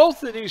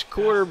 both of these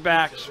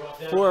quarterbacks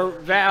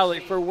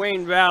for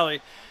Wayne Valley,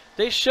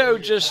 they show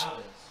just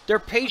their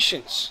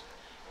patience,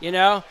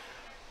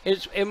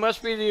 It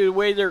must be the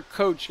way they're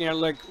coached,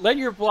 let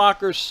your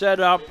blockers set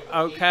up,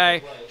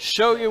 okay,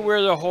 show you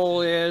where the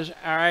hole is,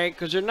 all right,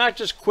 because they're not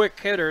just quick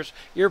hitters.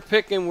 You're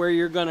picking where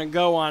you're going to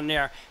go on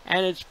there.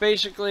 And it's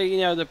basically,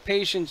 the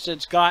patience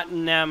that's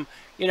gotten them,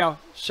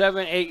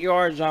 7-8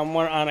 yards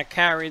on a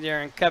carry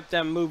there and kept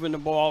them moving the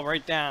ball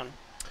right down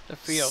the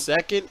field.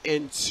 2nd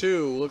and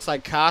 2. Looks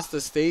like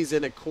Costa stays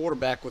in at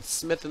quarterback with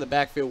Smith in the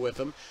backfield with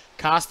him.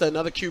 Costa,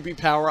 another QB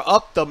power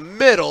up the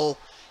middle.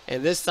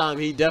 And this time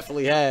he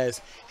definitely has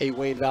a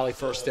Wayne Valley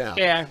first down.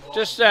 Yeah,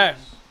 just that.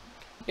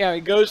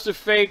 He goes to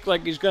fake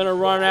like he's going to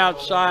run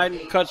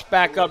outside, cuts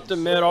back up the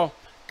middle,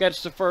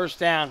 gets the first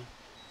down.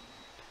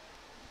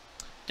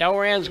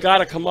 Delran's got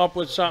to come up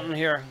with something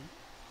here.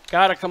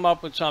 Got to come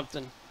up with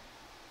something.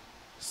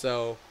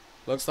 So,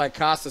 looks like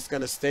Costa's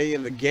going to stay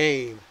in the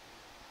game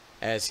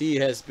as he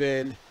has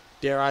been,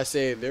 dare I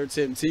say, their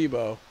Tim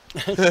Tebow,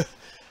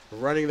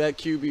 running that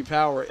QB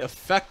power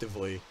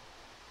effectively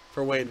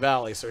for Wayne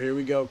Valley. So here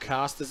we go.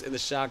 Costa's in the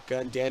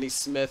shotgun. Danny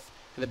Smith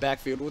in the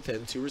backfield with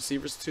him. 2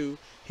 receivers to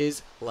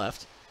his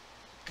left.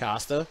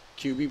 Costa,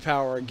 QB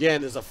power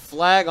again. There's a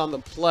flag on the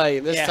play,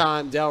 and this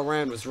time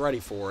Delran was ready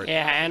for it.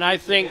 Yeah, and I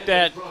think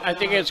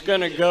it's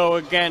going to go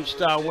against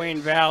Wayne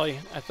Valley.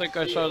 I think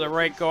I saw the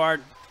right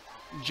guard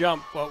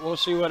jump, but we'll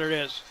see what it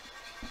is.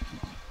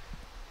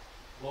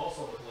 Loss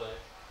on the play.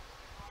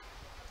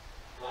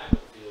 Flag on the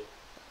field.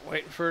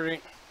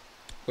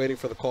 Waiting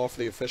for the call for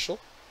the official.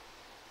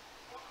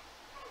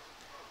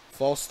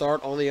 False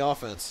start on the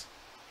offense.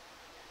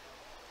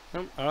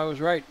 I was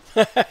right.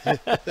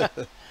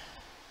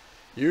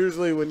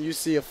 Usually when you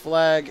see a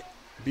flag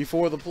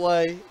before the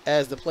play,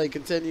 as the play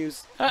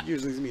continues,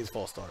 usually means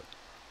false start.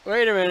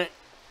 Wait a minute.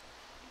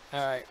 All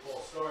right.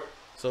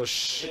 So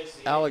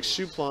Alex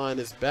Shuplan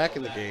is back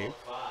in the game.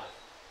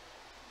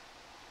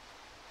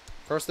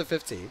 1st and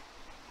 15.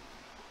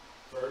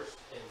 1st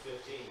and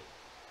 15.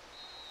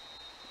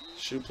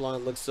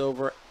 Shuplan looks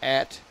over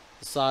at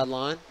the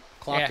sideline.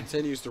 Clock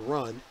continues to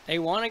run. They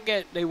want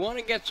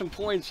to get some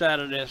points out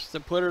of this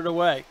to put it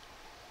away.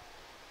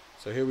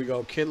 So here we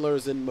go. Kindler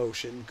is in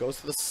motion.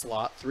 Goes to the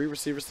slot. 3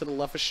 receivers to the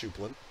left of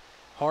Schuplin.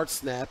 Hard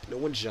snap. No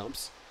one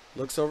jumps.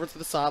 Looks over to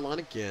the sideline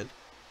again.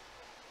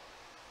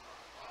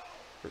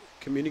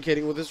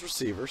 Communicating with his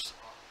receivers.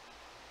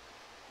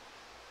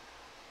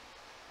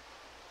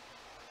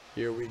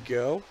 Here we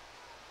go.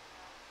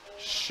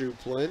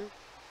 Schuplin.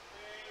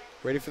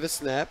 Ready for the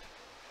snap.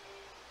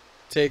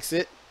 Takes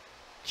it.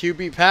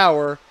 QB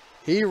power.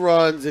 He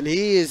runs, and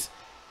he is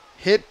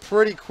hit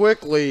pretty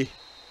quickly.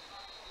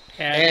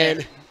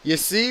 And you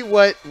see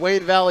what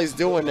Wayne Valley's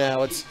doing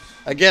now. It's,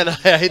 again,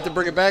 I hate to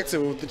bring it back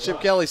to the Chip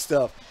Kelly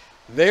stuff.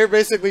 They're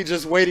basically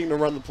just waiting to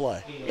run the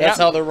play. That's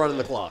how they're running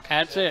the clock.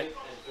 That's it.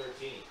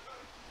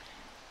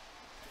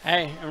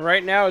 Hey, and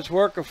right now it's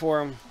working for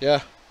them.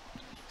 Yeah.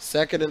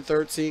 2nd and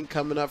 13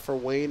 coming up for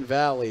Wayne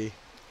Valley.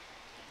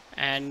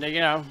 And, you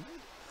know.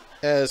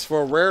 As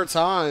for a rare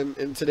time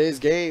in today's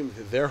game,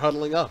 they're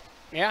huddling up.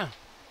 Yeah.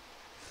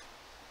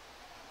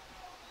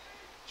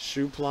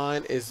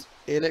 Schuplin is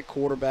in at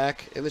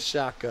quarterback in the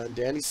shotgun.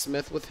 Danny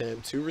Smith with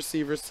him. 2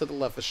 receivers to the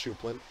left of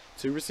Schuplin.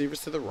 2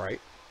 receivers to the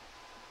right.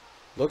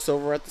 Looks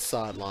over at the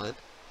sideline.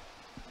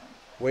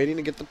 Waiting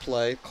to get the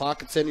play. Clock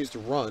continues to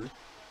run.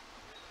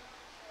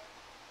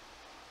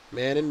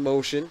 Man in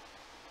motion.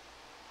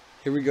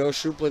 Here we go.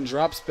 Schuplin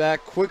drops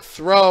back. Quick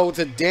throw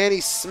to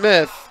Danny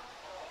Smith.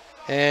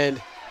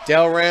 And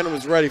Delran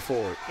was ready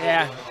for it.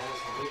 Yeah.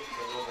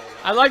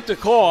 I like the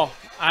call.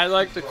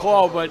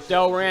 But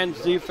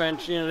Delran's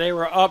defense, you know, they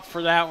were up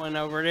for that one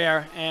over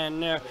there.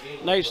 And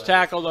nice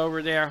tackle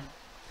over there.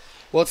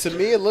 Well, to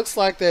me, it looks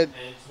like that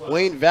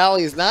Wayne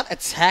Valley is not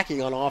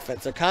attacking on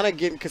offense. They're kind of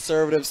getting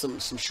conservative, some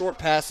short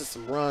passes,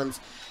 some runs,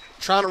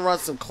 trying to run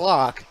some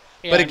clock.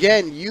 Yeah. But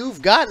again,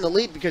 you've gotten the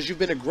lead because you've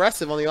been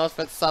aggressive on the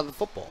offensive side of the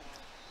football.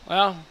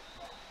 Well,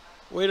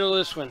 wait till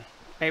this one.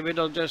 Maybe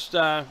they'll just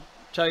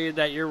tell you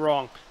that you're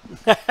wrong.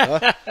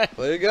 There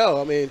you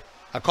go. I mean,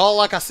 I call it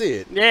like I see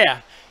it.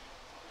 Yeah.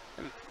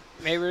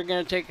 Maybe they're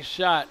going to take a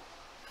shot.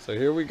 So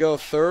here we go,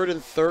 3rd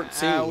and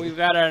 13. We've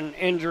got an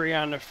injury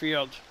on the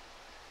field.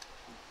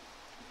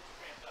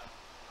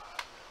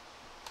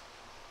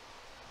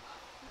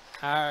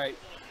 All right.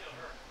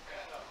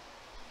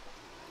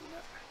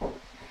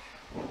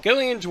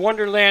 Gillian's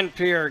Wonderland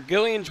Pier.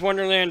 Gillian's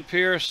Wonderland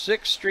Pier,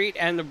 6th Street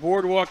and the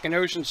Boardwalk in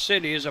Ocean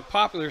City is a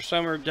popular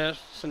summer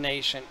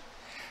destination.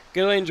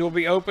 Gillian's will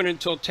be open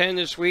until 10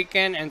 this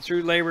weekend and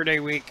through Labor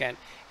Day weekend,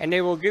 and they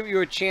will give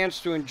you a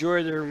chance to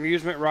enjoy their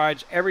amusement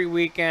rides every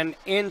weekend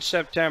in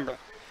September.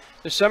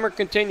 The summer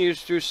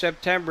continues through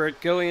September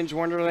at Gillian's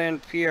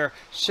Wonderland Pier,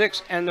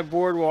 6th and the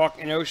Boardwalk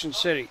in Ocean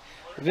City.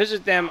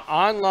 Visit them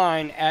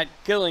online at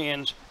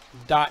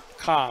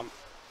gillians.com.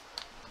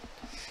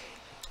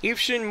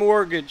 Evesham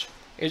Mortgage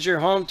is your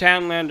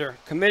hometown lender,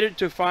 committed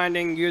to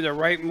finding you the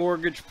right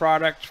mortgage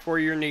products for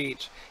your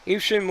needs.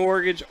 Evesham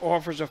Mortgage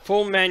offers a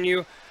full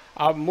menu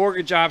of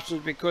mortgage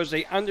options because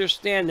they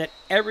understand that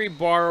every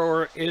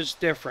borrower is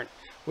different.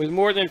 With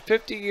more than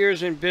 50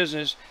 years in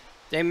business,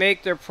 they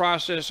make their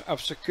process of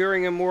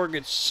securing a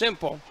mortgage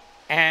simple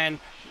and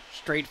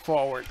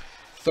straightforward.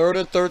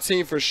 3rd and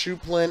 13 for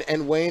Schuplin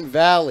and Wayne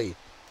Valley.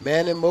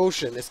 Man in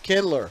motion is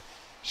Kindler.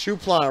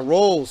 Schuplin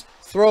rolls,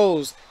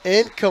 throws,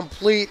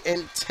 incomplete,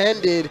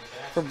 intended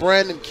for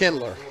Brandon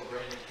Kindler.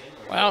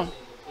 Well,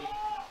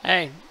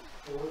 hey,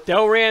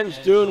 Delran's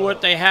doing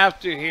what they have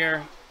to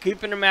here,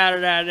 keeping them out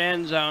of that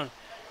end zone.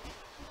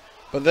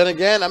 But then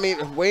again, I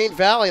mean, Wayne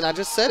Valley, and I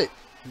just said it,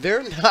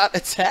 they're not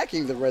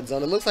attacking the red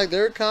zone. It looks like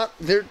they're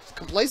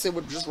complacent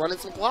with just running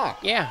some clock.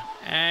 Yeah,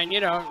 and, you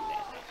know,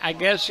 I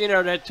guess, you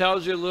know, that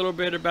tells you a little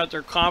bit about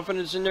their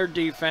confidence in their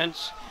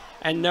defense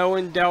and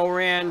knowing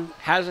Delran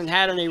hasn't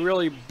had any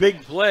really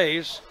big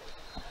plays.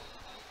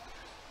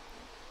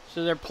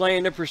 So they're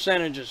playing the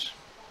percentages.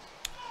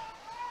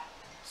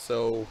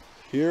 So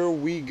here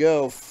we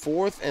go.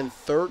 4th and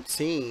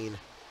 13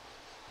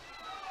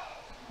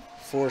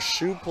 for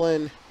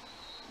Schuplin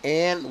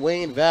and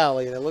Wayne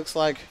Valley. And it looks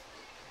like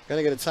we're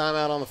going to get a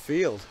timeout on the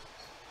field.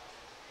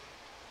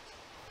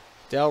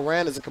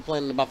 Delran isn't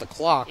complaining about the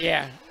clock.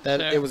 Yeah.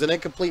 That it was an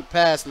incomplete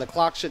pass and the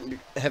clock shouldn't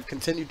have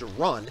continued to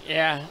run.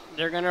 Yeah,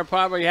 they're going to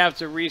probably have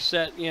to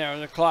reset, you know,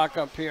 the clock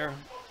up here.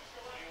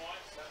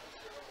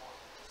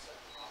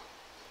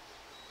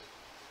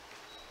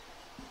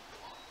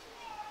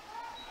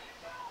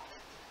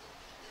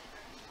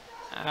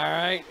 All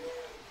right.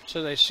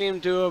 So they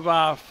seem to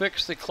have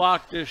fixed the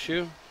clock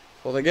issue.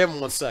 Well, they gave him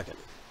 1 second.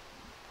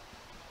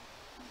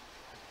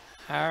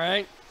 All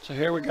right. So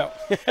here we go.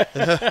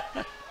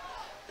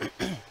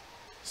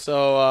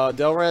 So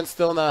Delran's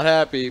still not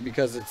happy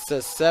because it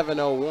says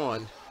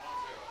 7:01.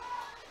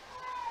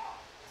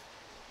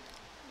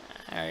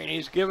 All right,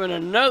 he's giving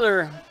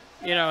another,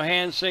 you know,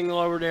 hand signal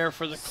over there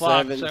for the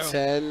clock.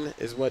 7:10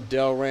 is what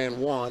Delran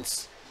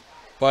wants,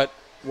 but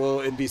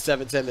will it be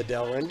 7:10 that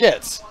Delran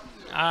gets?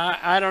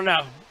 I don't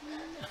know.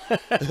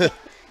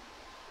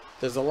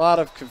 There's a lot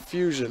of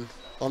confusion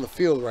on the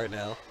field right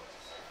now.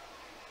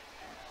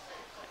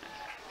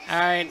 All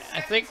right,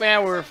 I think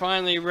now we're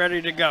finally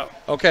ready to go.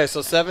 Okay,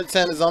 so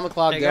 7:10 is on the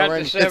clock. They got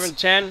Delran. the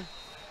 7:10.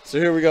 So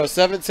here we go.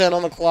 7:10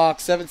 on the clock.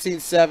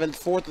 17-7,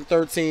 4th and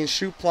 13.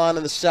 Shoot plan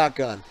in the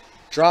shotgun.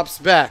 Drops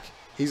back.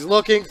 He's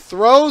looking.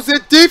 Throws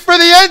it deep for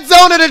the end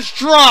zone, and it's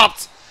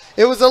dropped.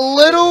 It was a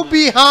little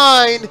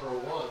behind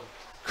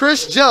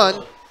Chris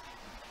John.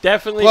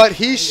 Definitely. But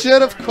he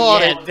should have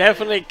caught it. Yeah,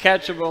 definitely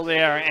catchable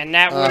there, and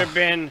that would have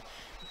been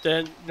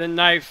the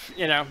knife.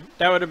 You know,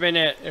 that would have been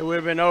it. It would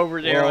have been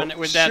over there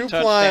with that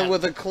touchdown. Shoopline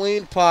with a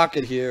clean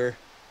pocket here.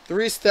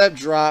 3-step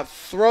drop.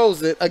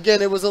 Throws it.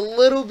 Again, it was a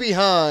little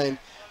behind,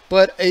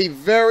 but a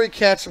very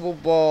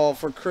catchable ball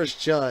for Chris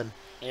John.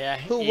 Yeah.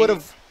 Who would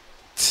have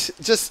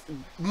just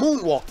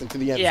moonwalked into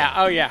the end zone. Yeah,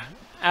 oh yeah,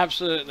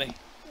 absolutely.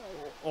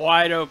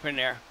 Wide open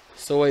there.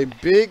 So a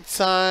big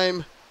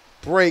time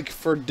break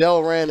for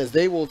Delran as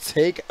they will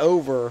take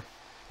over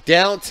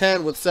down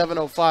 10 with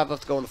 7:05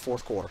 left to go in the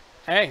fourth quarter.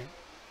 Hey,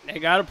 they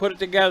got to put it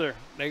together.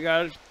 They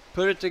got to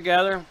put it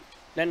together.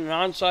 Then an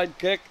onside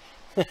kick,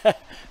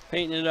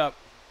 painting it up.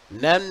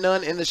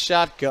 None in the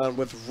shotgun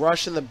with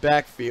Rush in the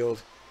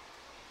backfield.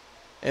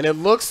 And it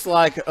looks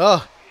like,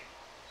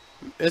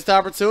 missed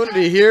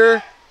opportunity.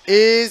 Here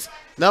is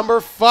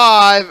number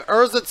 5,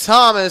 Urza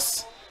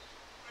Thomas,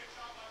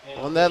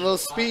 on that little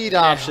speed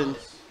option.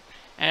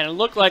 And it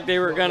looked like they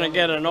were going to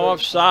get an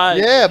offside.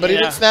 Yeah, but he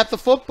didn't snap the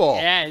football.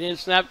 Yeah, he didn't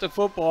snap the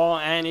football,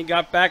 and he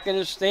got back in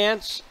his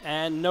stance,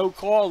 and no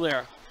call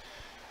there.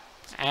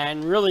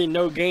 And really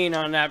no gain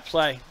on that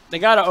play. They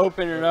got to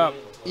open it up.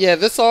 Yeah,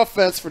 this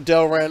offense for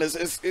Delran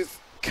is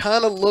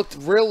kind of looked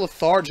real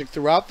lethargic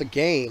throughout the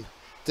game.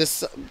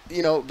 This,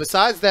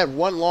 besides that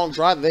one long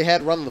drive they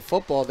had running the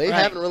football, they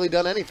haven't really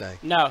done anything.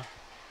 No.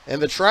 And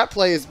the trap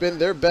play has been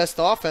their best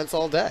offense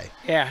all day.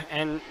 Yeah,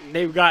 and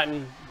they've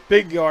gotten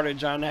big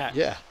yardage on that.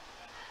 Yeah.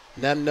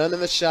 Now none in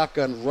the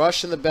shotgun.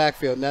 Rush in the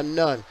backfield. Now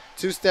none.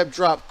 2-step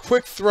drop.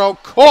 Quick throw.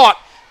 Caught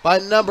by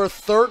number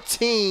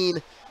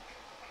 13,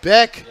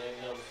 Beck.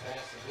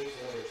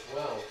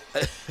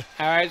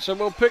 All right, so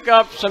we'll pick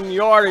up some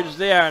yardage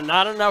there.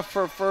 Not enough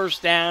for a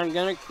first down.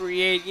 Going to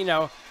create,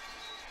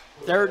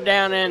 third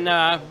down and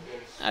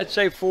I'd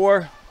say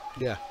 4.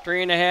 Yeah.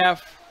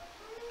 3.5.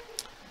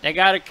 They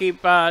got to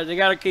keep. They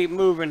got to keep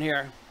moving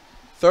here.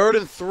 3rd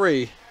and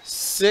 3.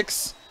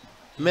 6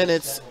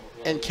 minutes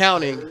and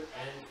counting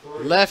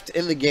left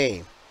in the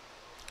game.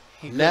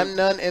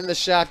 Namnun in the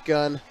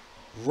shotgun.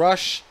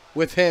 Rush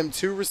with him.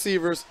 2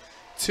 receivers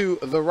to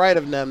the right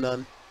of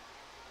Namnun.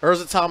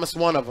 Urza Thomas,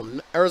 one of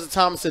them. Urza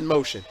Thomas in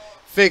motion.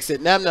 Fix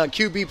it. Namnun,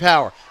 QB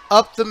power.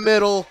 Up the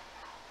middle.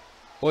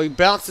 Well, he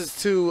bounces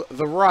to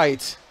the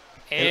right.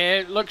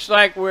 It looks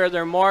like where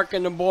they're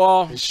marking the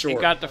ball, he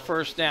got the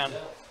first down.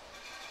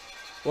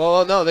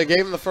 Well, no, they gave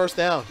him the first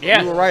down.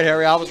 Yeah. You were right,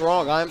 Harry. I was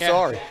wrong. I am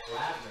sorry.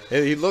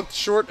 He looked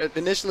short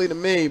initially to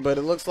me, but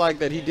it looks like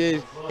that he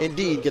did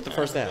indeed get the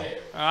first down.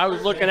 I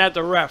was looking at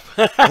the ref.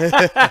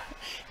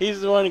 He's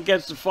the one that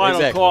gets the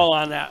final call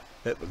on that.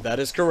 That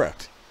is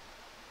correct.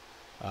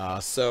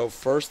 So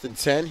 1st and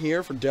 10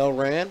 here for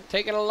Delran.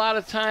 Taking a lot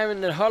of time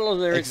in the huddle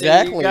there.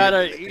 Exactly.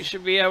 You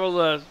should be able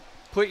to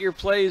put your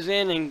plays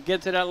in and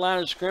get to that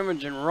line of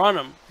scrimmage and run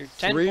them. You're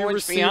 10 3 points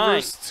receivers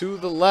behind. to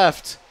the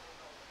left.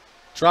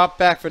 Drop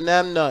back for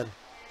Namnun.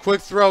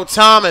 Quick throw.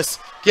 Thomas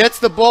gets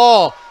the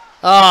ball.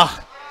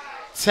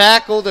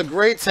 Tackled. A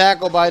great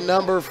tackle by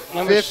number 50.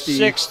 Number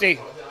 60.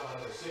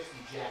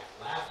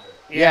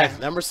 Yeah,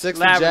 number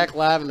 60, Jack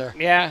Lavender.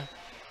 Yeah.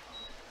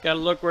 Got to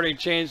look where they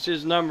changed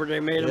his number. They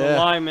made him a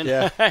lineman.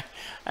 Yeah.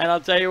 And I'll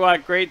tell you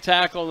what, great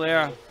tackle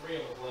there.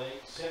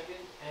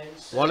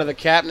 One of the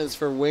captains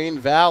for Wayne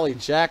Valley,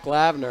 Jack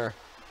Lavender,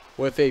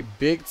 with a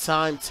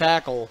big-time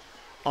tackle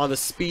on the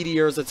speedy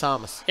Urza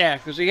Thomas. Yeah,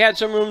 because he had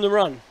some room to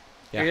run.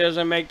 Yeah. He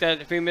doesn't make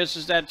that. If he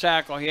misses that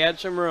tackle, he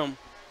had some room.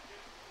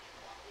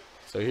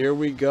 So here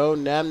we go.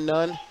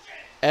 Namnun,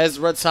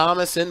 Ezra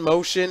Thomas in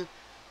motion.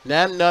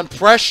 Namnun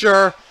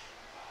pressure.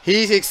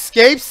 He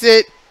escapes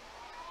it.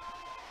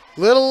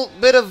 Little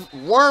bit of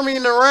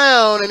worming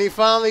around, and he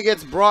finally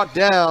gets brought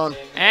down.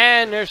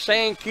 And they're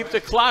saying keep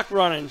the clock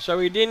running, so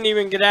he didn't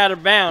even get out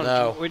of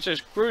bounds, which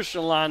is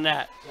crucial on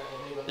that.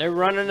 They're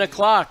running the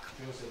clock.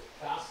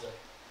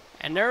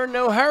 And they're in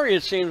no hurry,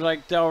 it seems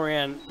like,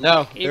 Delran.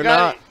 No, they're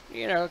not.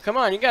 Come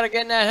on, you got to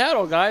get in that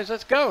huddle, guys.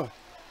 Let's go.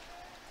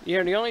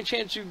 The only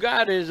chance you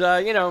got is,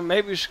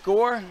 maybe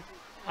score,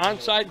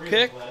 onside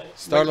kick.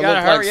 But you got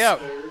to hurry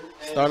up.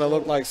 Starting to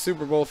look like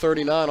Super Bowl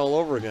 39 all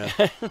over again.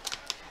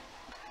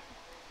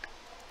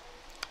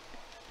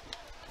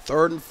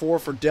 3rd and 4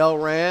 for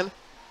Delran.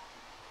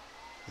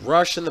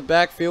 Rush in the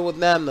backfield with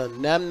Namnun.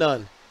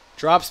 Namnun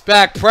drops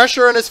back.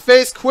 Pressure in his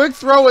face. Quick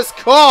throw is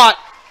caught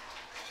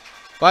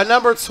by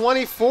number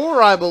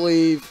 24, I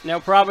believe. They'll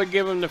probably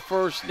give him the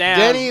first down.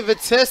 Denny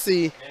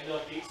Vitesse.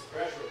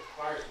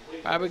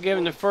 Probably give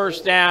him the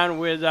first down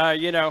with,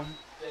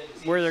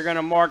 where they're going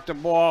to mark the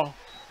ball.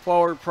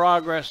 Forward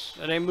progress.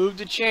 So they moved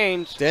the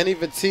chains. Denny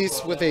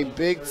Vitesse with a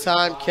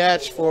big-time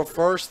catch for a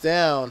first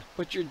down.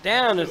 But you're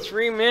down to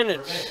 3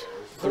 minutes.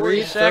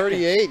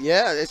 3:38.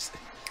 Yeah,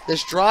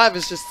 This drive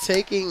is just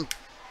taking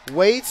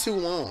way too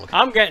long.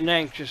 I'm getting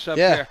anxious up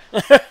Yeah.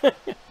 here.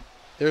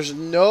 There's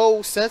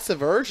no sense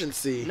of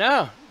urgency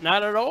No,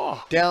 not at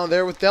all. down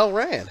there with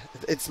Delran.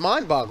 It's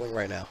mind-boggling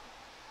right now.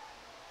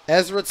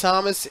 Ezra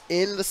Thomas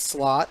in the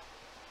slot.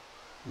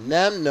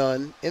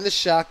 Namnun in the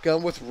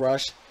shotgun with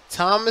Rush.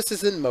 Thomas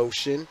is in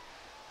motion.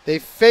 They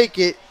fake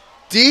it.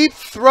 Deep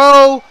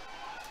throw.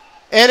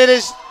 And it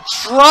is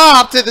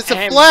dropped. And it's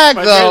a flag,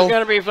 but though. There's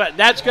going to be a flag.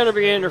 That's going to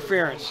be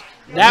interference.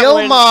 That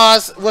one-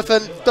 Yilmaz with a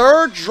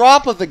third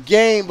drop of the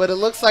game, but it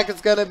looks like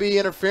it's going to be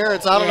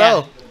interference. I don't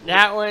know.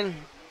 That one.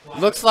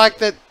 Looks like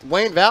that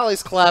Wayne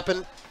Valley's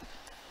clapping.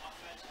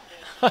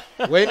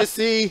 Waiting to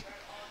see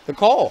the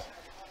call.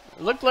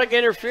 Looked like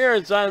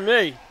interference on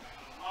me.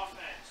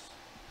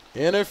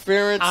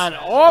 Interference On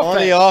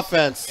the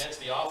offense. Against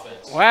the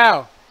offense.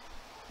 Wow.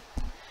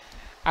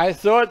 I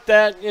thought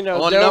that, On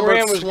number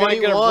Delran was going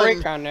to get a 21.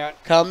 break on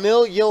that.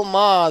 Camille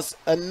Yilmaz,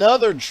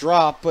 another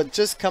drop, but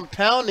just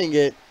compounding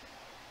it.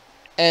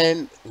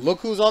 And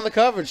look who's on the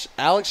coverage.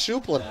 Alex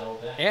Shuplin.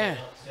 Yeah.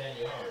 10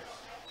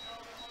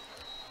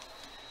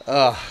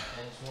 yards.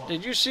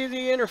 Did you see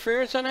the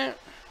interference on that?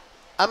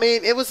 I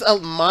mean, it was a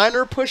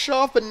minor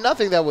push-off, but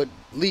nothing that would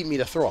lead me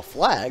to throw a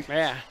flag.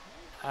 Yeah.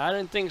 I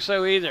didn't think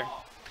so either.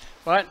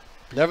 But,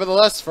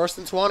 Nevertheless, 1st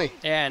and 20.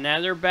 yeah, now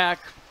they're back.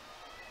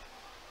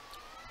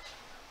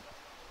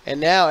 And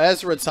now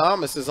Ezra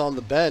Thomas is on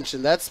the bench,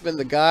 and that's been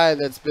the guy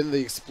that's been the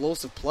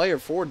explosive player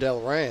for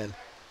Delran.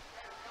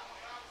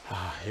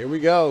 Here we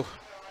go.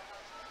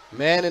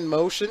 Man in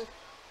motion.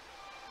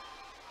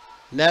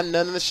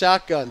 Namnun in the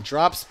shotgun.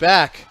 Drops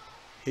back.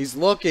 He's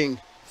looking.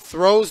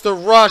 Throws the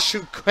Rush,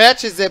 who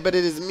catches it, but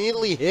it is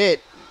immediately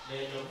hit.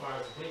 Number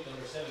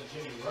 7,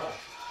 Jimmy Rush.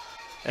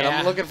 And Yeah.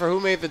 I'm looking for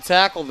who made the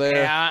tackle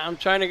there. Yeah, I'm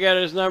trying to get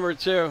his number,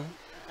 too.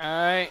 All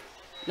right.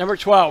 Number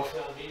 12.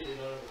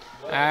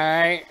 All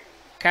right.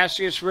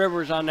 Cassius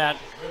Rivers on that.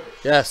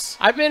 Yes.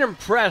 I've been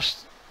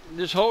impressed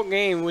this whole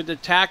game with the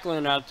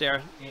tackling out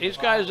there. These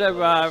guys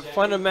have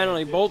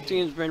fundamentally, both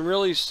teams, been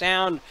really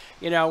sound.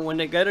 When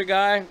they get a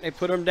guy, they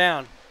put him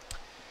down.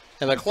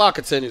 And the clock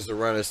continues to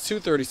run. There's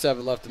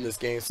 2:37 left in this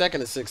game. 2nd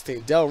and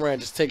 16. Delran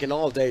just taking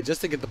all day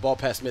just to get the ball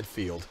past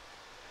midfield.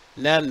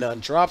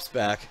 Namnun drops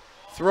back.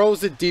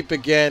 Throws it deep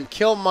again.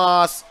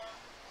 Kilmoss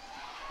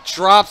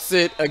drops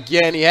it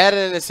again. He had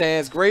it in his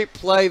hands. Great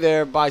play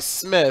there by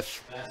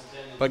Smith.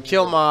 But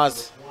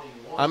Kilmoss,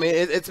 I mean,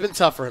 it's been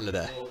tough for him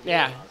today.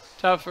 Yeah,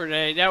 tougher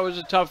day. That was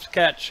a tough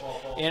catch,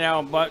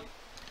 but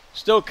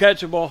still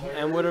catchable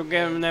and would have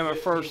given them a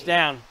first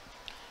down.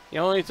 The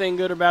only thing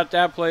good about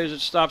that play is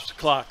it stops the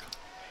clock.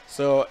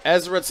 So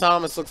Ezra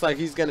Thomas looks like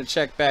he's going to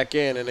check back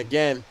in. And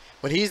again,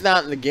 when he's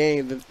not in the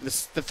game,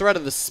 the threat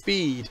of the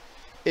speed,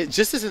 it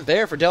just isn't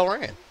there for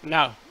Delran.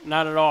 No,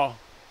 not at all.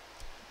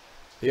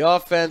 The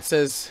offense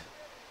has,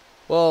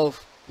 well,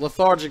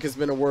 lethargic has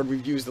been a word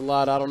we've used a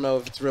lot. I don't know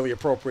if it's really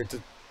appropriate to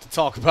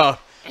talk about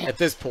at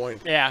this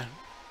point. Yeah.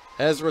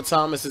 Ezra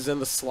Thomas is in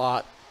the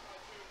slot.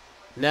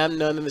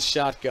 Namnun in the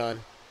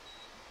shotgun.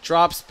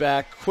 Drops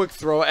back. Quick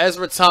throw.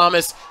 Ezra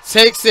Thomas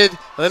takes it.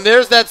 And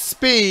there's that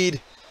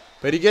speed.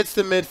 But he gets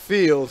to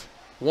midfield.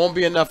 Won't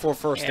be enough for a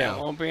first Yeah, down.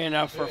 won't be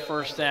enough for a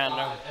first down,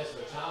 though.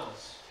 Ezra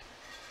Thomas.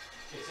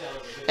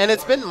 And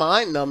it's been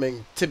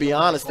mind-numbing, to be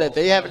honest, that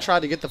they haven't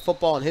tried to get the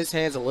football in his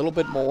hands a little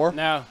bit more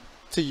No.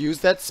 to use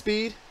that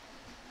speed.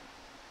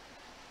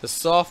 The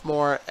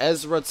sophomore,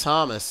 Ezra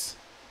Thomas,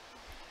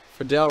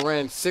 for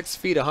Delran, 6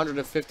 feet,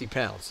 150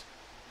 pounds.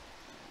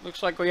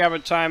 Looks like we have a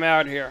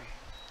timeout here.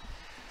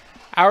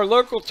 Our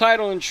local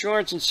title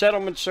insurance and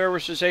settlement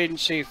services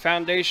agency,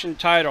 Foundation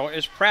Title,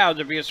 is proud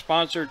to be a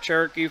sponsor of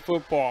Cherokee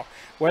football.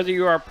 Whether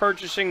you are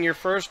purchasing your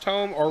first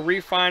home or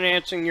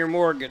refinancing your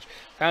mortgage,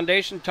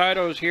 Foundation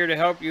Title is here to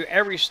help you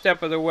every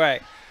step of the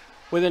way.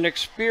 With an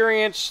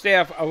experienced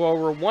staff of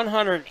over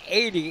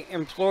 180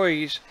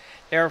 employees,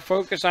 they are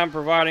focused on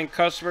providing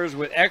customers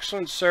with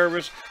excellent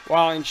service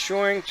while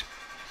ensuring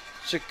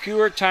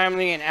secure,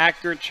 timely, and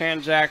accurate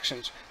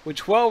transactions. With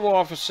 12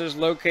 offices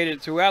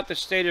located throughout the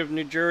state of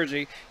New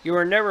Jersey, you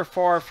are never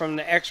far from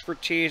the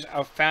expertise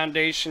of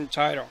Foundation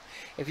Title.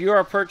 If you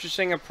are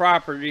purchasing a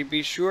property,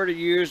 be sure to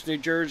use New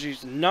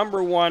Jersey's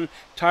 #1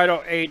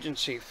 title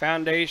agency,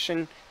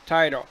 Foundation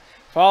Title.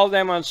 Follow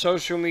them on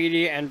social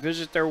media and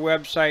visit their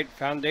website,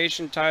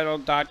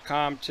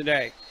 foundationtitle.com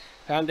today.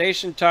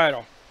 Foundation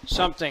Title,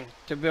 something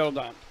to build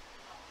on.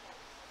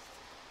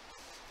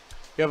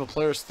 You have a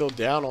player still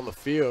down on the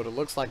field. It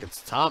looks like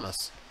it's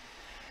Thomas.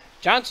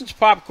 Johnson's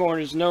Popcorn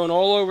is known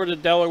all over the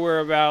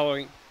Delaware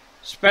Valley,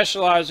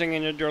 specializing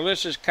in the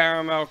delicious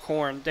caramel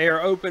corn. They are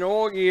open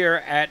all year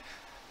at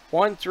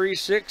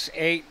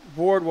 1368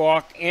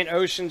 Boardwalk in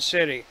Ocean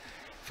City.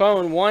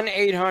 Phone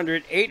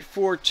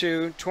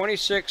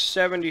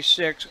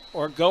 1-800-842-2676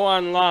 or go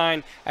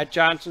online at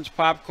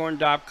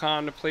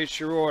johnsonspopcorn.com to place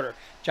your order.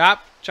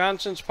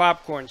 Johnson's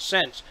Popcorn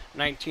since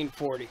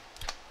 1940.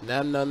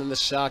 Namnun in the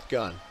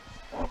shotgun.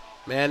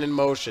 Man in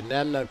motion.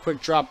 Namnun,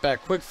 quick drop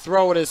back. Quick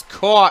throw. It is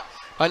caught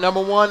by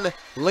 #1,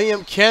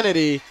 Liam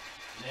Kennedy.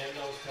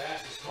 Namnun's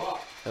pass is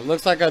caught. It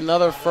looks like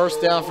another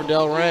first down for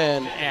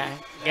Delran. Yeah,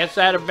 gets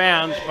out of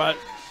bounds, but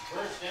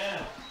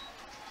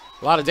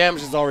A lot of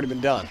damage has already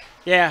been done.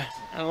 yeah,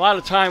 and a lot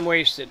of time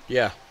wasted.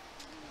 Yeah.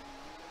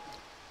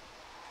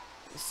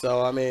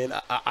 So, I mean,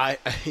 I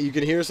you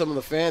can hear some of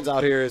the fans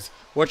out here is,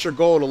 what's your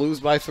goal, to lose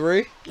by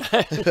 3?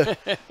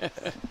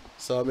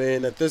 So, I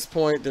mean, at this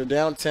point, they're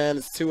down 10.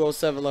 It's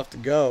 2:07 left to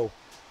go.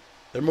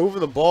 They're moving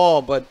the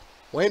ball, but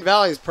Wayne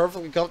Valley is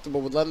perfectly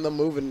comfortable with letting them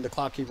move it and the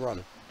clock keep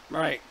running.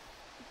 Right.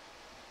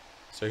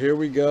 So here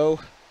we go.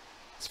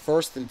 It's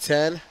 1st and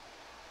 10.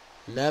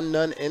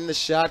 Namnun in the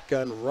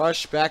shotgun.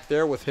 Rush back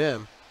there with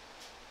him.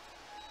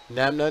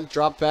 Namnun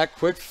drop back.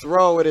 Quick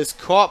throw. It is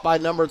caught by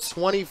number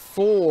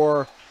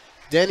 24,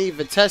 Denny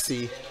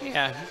Vitesse.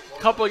 Yeah, a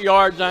couple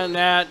yards on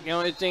that. The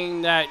only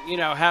thing that,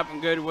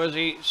 happened good was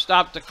he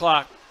stopped the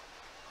clock.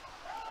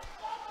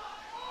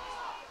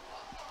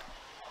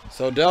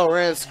 So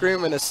Delran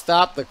screaming to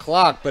stop the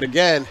clock. But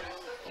again,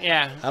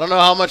 Yeah. I don't know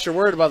how much you're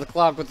worried about the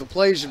clock with the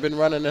plays you've been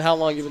running and how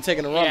long you've been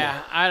taking to run Yeah,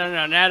 them. I don't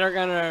know. Now they're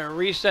going to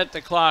reset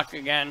the clock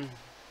again.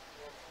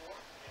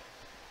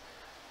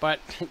 But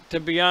to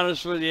be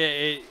honest with you,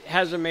 it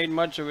hasn't made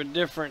much of a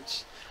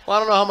difference. Well, I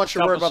don't know how much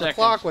you're worried Couple about the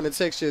clock when it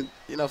takes you,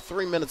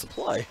 3 minutes to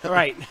play.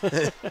 Right.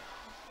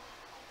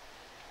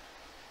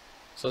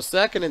 So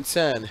 2nd and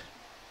 10.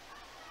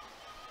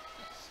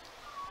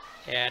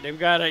 Yeah, they've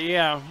got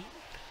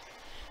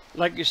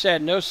like you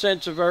said, no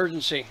sense of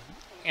urgency,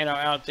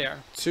 out there.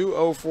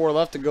 2:04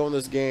 left to go in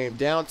this game.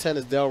 Down 10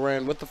 is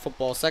Delran with the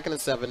football. 2nd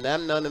and 7.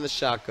 Namnun in the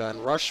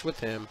shotgun. Rush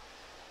with him.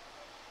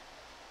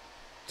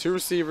 2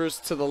 receivers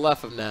to the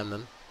left of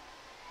Namnun.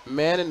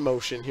 Man in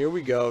motion. Here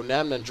we go.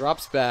 Namnun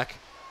drops back.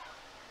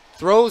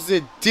 Throws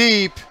it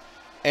deep.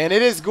 And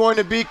it is going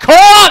to be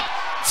caught!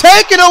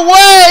 Taken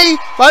away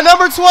by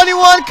number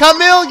 21,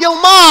 Camille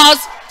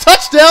Yilmaz.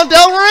 Touchdown,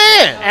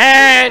 Delran!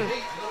 And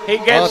he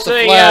gets it's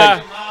a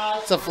flag.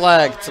 It's a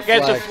flag.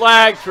 Gets a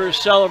flag for his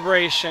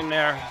celebration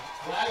there.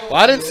 Well,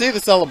 I didn't see the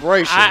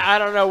celebration. I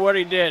don't know what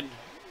he did,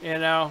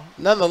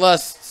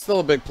 Nonetheless, still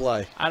a big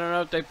play. I don't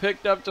know if they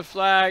picked up the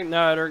flag.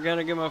 No, they're going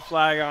to give him a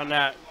flag on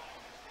that.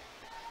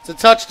 It's a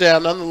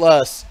touchdown,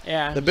 nonetheless.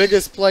 Yeah. The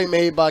biggest play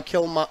made by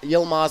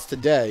Yilmaz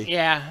today.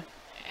 Yeah,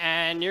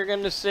 and you're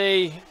going to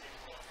see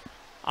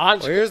Well,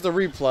 here's the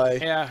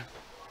replay. Yeah.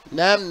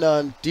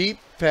 Namnun, deep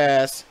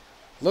pass.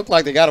 Looked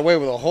like they got away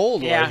with a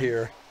hold right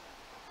here.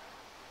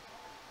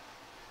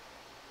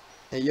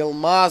 And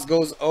Yilmaz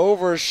goes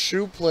over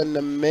Shuplin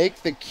to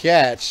make the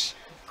catch.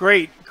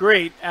 Great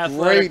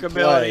athletic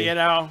ability,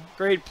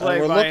 Great play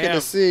we're by looking him.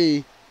 to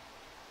see.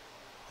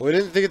 We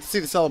didn't get to see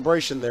the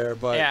celebration there,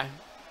 but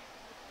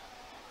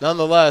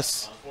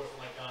nonetheless,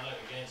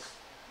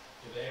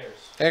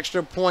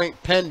 extra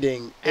point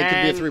pending. It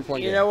could be a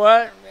 3-point game. You know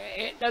what?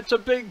 That's a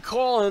big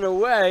call in a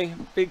way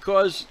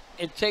because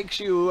it takes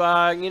you,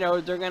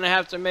 they're going to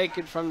have to make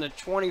it from the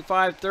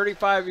 25,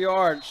 35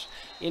 yards,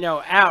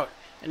 out.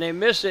 And they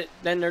miss it,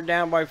 then they're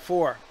down by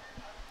 4.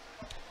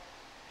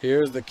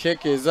 Here's the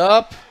kick is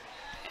up.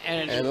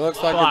 And it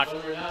looks like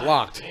it's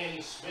blocked.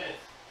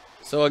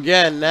 So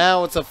again,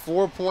 now it's a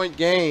 4-point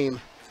game.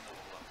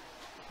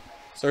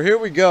 So here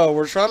we go.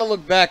 We're trying to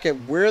look back at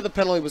where the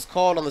penalty was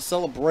called on the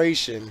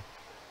celebration.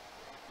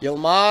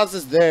 Yilmaz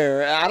is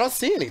there. I don't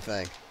see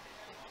anything.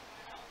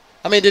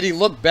 I mean, did he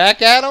look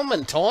back at him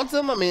and taunt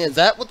him? I mean, is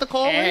that what the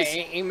call is?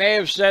 He may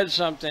have said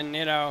something,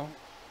 It's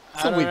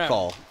a weak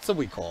call. It's a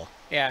weak call.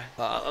 Yeah.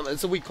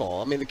 It's a weak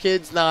call. I mean, the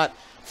kid's not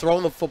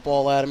throwing the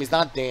football at him. He's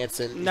not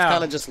dancing. He's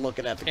kind of just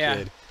looking at the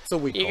kid. It's a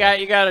weak call.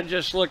 You got to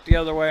just look the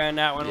other way on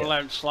that one and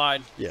let it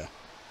slide. Yeah.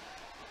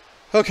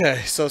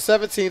 Okay, so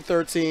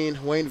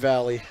 17-13, Wayne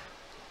Valley.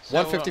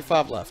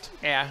 1:55 left.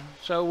 Yeah,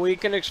 so we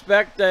can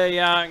expect an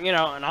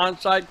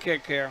onside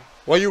kick here.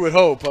 Well, you would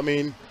hope. I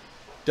mean,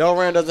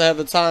 Delran doesn't have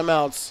the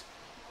timeouts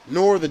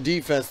nor the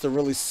defense to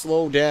really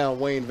slow down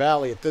Wayne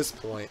Valley at this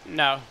point.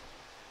 No.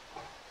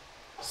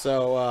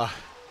 So,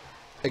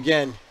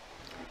 again.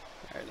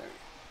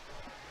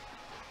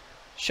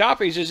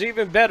 Shoppy's is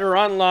even better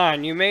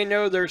online. You may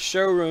know their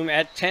showroom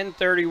at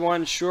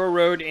 1031 Shore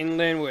Road in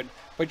Linwood,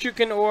 but you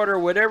can order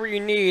whatever you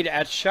need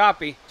at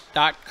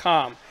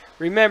Shoppy.com.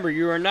 Remember,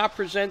 you are not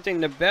presenting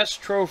the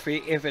best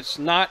trophy if it's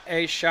not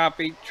a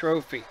Shoppy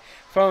trophy.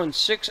 Phone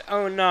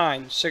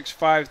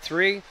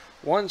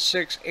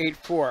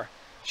 609-653-1684.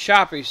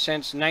 Shoppy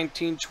since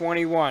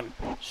 1921,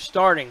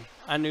 starting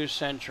a new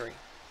century.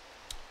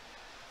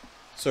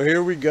 So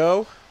here we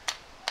go.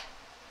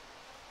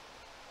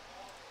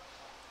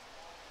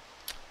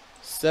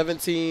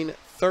 17-13.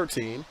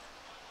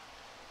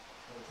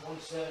 27,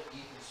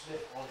 Ethan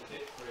Smith on the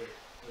kick for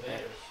the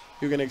Bears.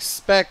 You can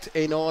expect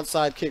an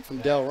onside kick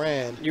from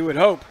Delran. You would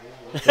hope.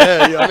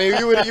 Yeah, I mean,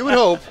 you would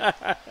hope.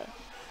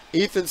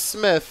 Ethan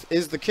Smith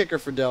is the kicker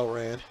for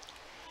Delran.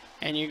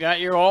 And you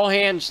got your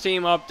all-hands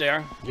team up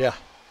there. Yeah.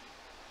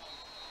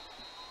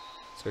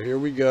 So here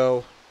we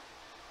go.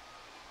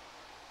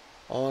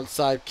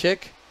 Onside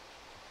kick.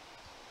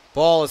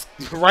 Ball is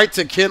right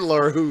to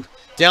Kindler, who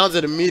downs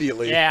it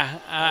immediately. Yeah,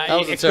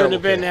 it couldn't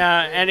have been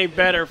any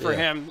better for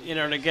him, you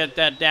know, to get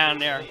that down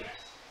there.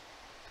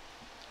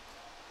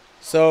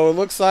 So it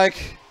looks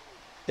like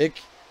it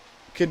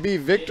could be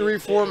victory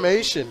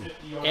formation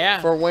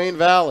for Wayne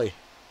Valley.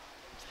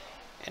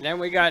 And then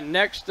we got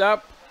next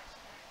up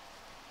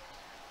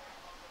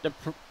the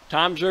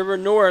Toms River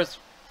North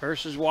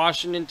versus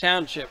Washington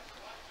Township.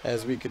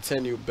 As we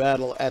continue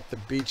battle at the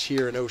beach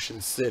here in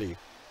Ocean City.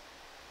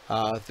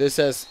 This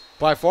has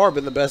by far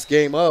been the best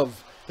game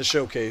of the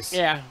showcase.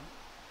 Yeah.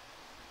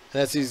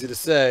 That's easy to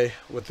say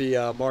with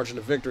the margin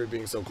of victory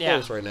being so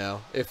close right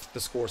now, if the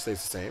score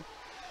stays the same.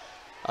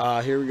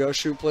 Here we go,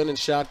 Schuplin and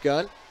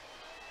shotgun.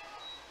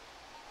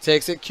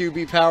 Takes it,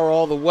 QB power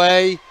all the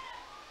way,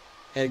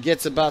 and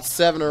gets about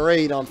 7 or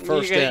 8 on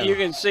first down. You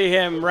can see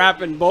him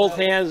wrapping both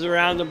hands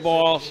around the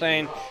ball,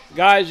 saying,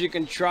 guys, you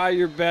can try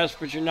your best,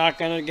 but you're not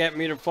going to get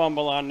me to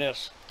fumble on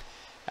this.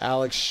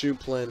 Alex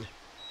Schuplin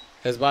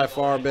has by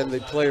far been the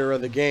player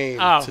of the game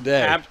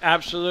today.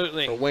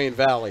 Absolutely. For Wayne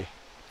Valley.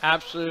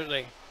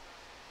 Absolutely.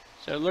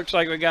 So it looks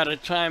like we got a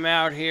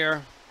timeout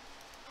here.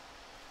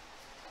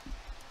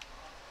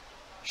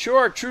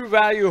 Sure, True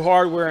Value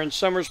Hardware in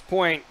Summers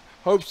Point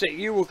hopes that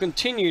you will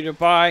continue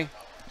to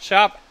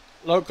shop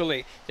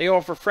locally. They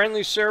offer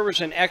friendly service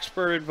and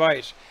expert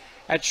advice.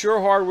 At Sure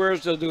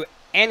Hardwares, they'll do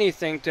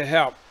anything to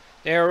help.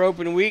 They are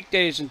open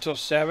weekdays until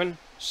 7,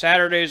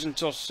 Saturdays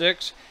until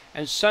 6,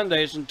 and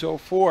Sundays until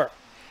 4.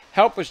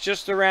 Help is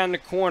just around the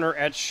corner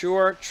at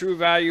Sure True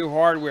Value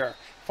Hardware,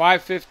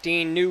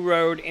 515 New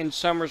Road in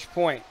Summers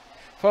Point.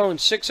 Phone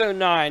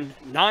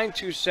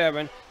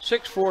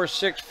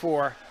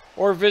 609-927-6464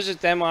 or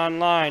visit them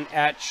online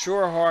at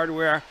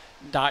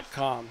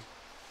surehardware.com.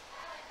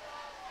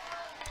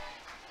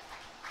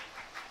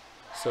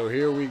 So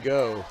here we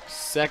go.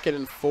 2nd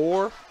and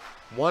 4.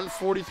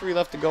 1:43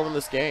 left to go in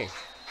this game.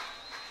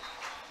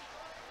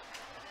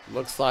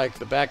 Looks like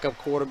the backup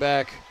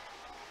quarterback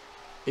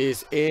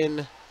is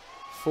in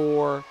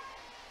for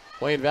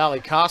Wayne Valley.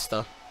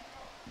 Costa.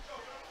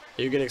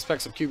 You can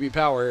expect some QB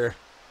power here.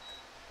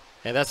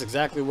 And that's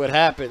exactly what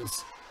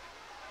happens.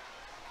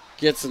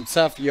 Get some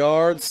tough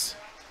yards.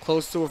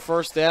 Close to a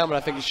first down, but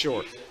I think he's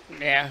short.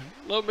 Yeah,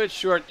 a little bit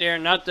short there.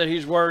 Not that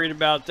he's worried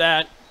about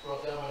that.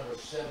 Brought down number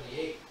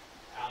 78,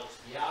 Alex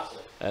Piazza.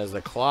 As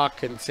the clock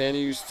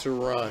continues to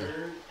run.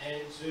 3rd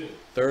and 2.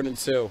 3rd and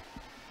 2.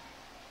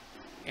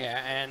 Yeah,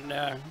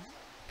 and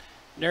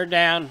they're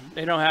down.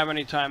 They don't have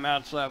any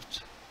timeouts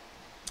left.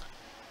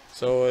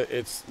 So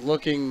it's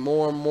looking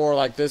more and more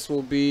like this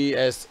will be,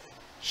 as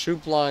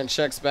Schuplin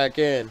checks back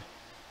in,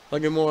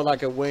 looking more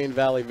like a Wayne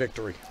Valley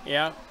victory.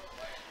 Yeah.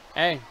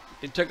 Hey,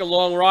 it took a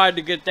long ride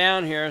to get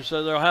down here,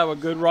 so they'll have a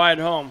good ride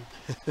home.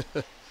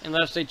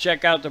 Unless they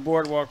check out the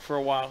boardwalk for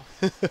a while.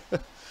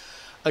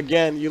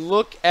 Again, you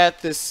look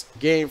at this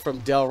game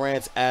from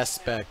Delran's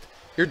aspect.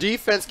 Your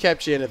defense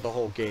kept you in it the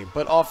whole game,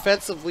 but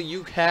offensively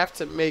you have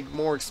to make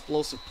more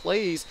explosive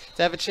plays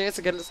to have a chance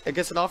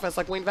against an offense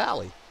like Wayne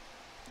Valley.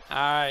 All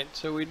right,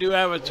 so we do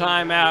have a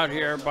timeout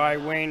here by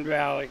Wayne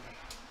Valley.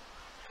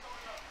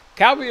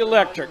 Calvi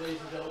Electric.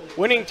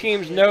 Winning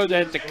teams know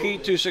that the key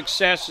to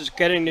success is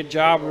getting the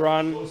job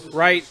run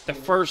right the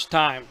first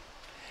time.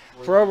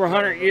 For over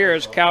 100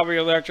 years, Calvi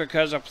Electric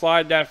has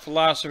applied that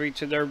philosophy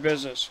to their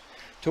business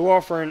to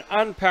offer an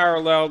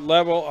unparalleled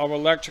level of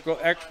electrical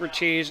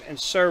expertise and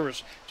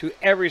service to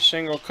every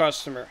single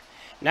customer.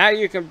 Now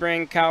you can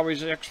bring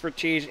Calvi's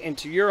expertise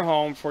into your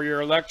home for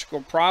your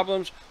electrical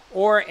problems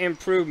or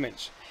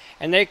improvements.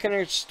 And they can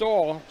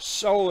install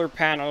solar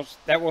panels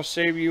that will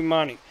save you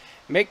money.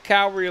 Make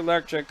Calvary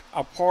Electric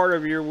a part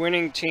of your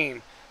winning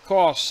team.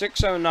 Call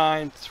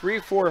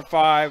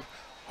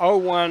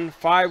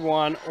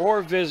 609-345-0151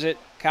 or visit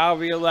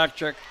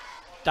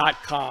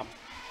calvyelectric.com.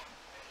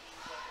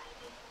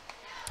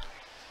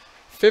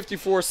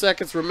 54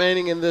 seconds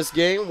remaining in this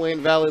game.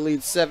 Wayne Valley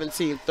leads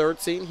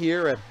 17-13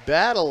 here at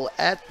Battle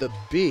at the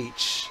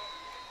Beach,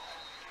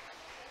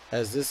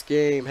 as this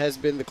game has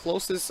been the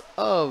closest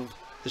of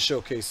the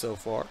showcase so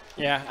far.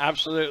 Yeah,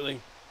 absolutely.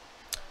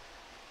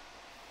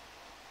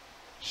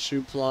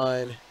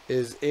 Schuplin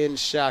is in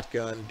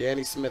shotgun.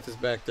 Danny Smith is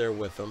back there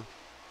with him.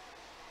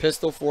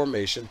 Pistol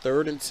formation,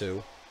 3rd and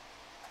 2.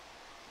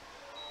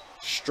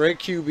 Straight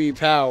QB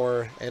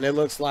power, and it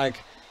looks like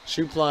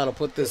Schuplin will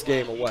put this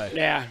game away.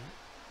 Yeah.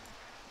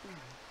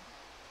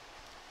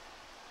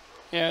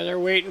 Yeah, they're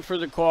waiting for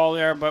the call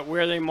there, but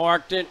where they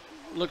marked it,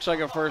 looks like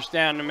a first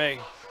down to me.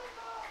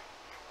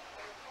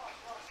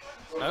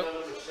 Brought down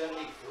number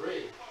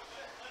 73,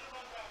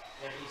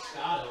 Andy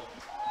Scotto.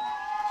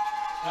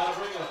 Got to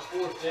bring up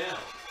 4th down.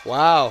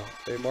 Wow,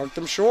 they marked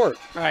them short.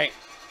 Right.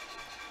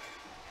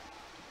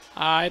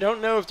 I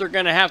don't know if they're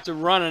going to have to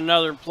run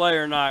another play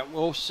or not.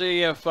 We'll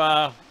see if we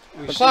The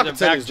see clock the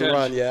continues back to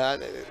run, yeah.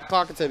 The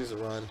clock continues to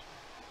run.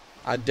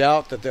 I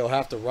doubt that they'll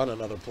have to run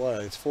another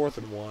play. It's 4th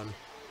and 1.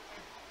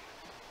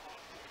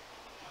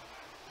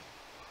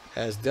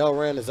 As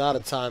Delran is out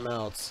of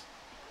timeouts.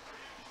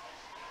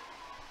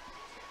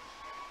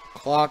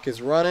 Clock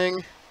is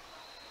running.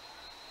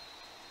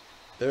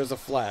 There's a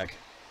flag.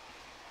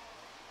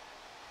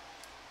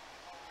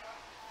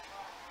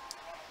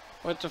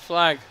 What's the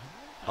flag?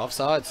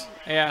 Offsides.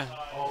 Yeah,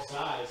 All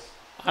sides.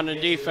 on the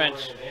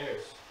defense.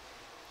 Bears.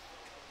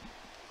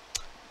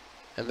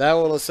 And that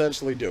will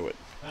essentially do it.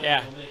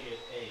 Yeah. We'll make it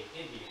a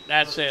Indian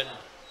That's first it. down.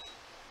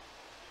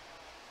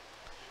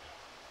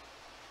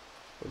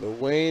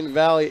 The Wayne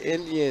Valley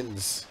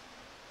Indians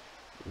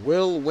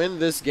will win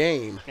this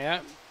game. Yeah.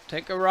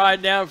 Take a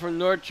ride down from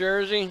North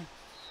Jersey.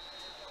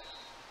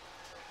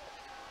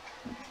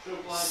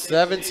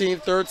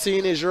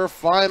 17-13 is your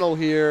final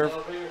here.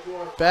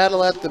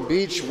 Battle at the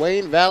beach.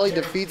 Wayne Valley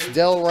defeats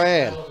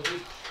Delran.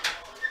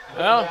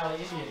 Well,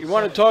 you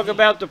want to talk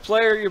about the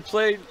player you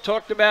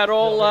talked about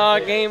all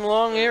game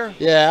long here?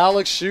 Yeah,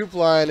 Alex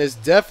Schupline is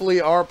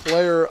definitely our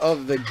player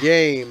of the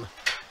game.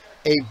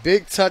 A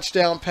big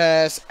touchdown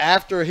pass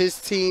after his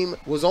team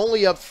was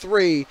only up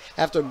 3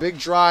 after a big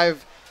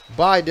drive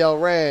by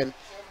Delran.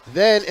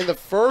 Then in the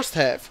first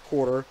half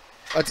quarter,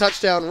 a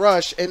touchdown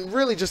rush, and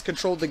really just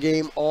controlled the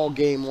game all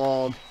game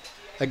long.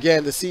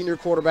 Again, the senior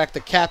quarterback, the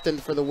captain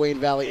for the Wayne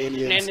Valley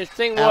Indians. And the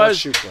thing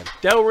Alex was, Schupline.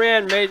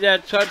 Delran made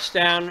that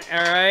touchdown,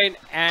 all right,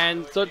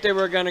 and thought they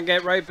were going to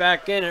get right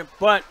back in it.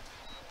 But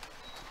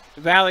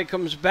the Valley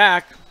comes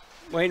back.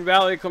 Wayne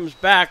Valley comes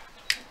back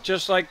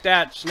just like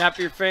that. Snap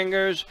your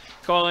fingers,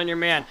 call on your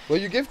man. Well,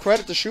 you give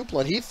credit to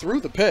Schupline. He threw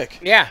the pick.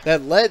 Yeah.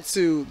 That led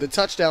to the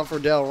touchdown for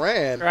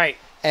Delran. Right.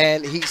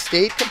 And he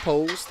stayed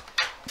composed,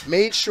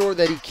 made sure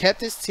that he kept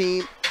his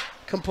team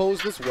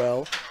composed as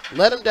well,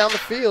 led him down the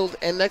field,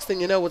 and next thing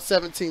you know, it's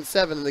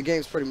 17-7, and the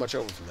game's pretty much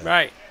over from there.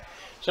 Right.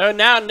 So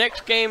now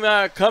next game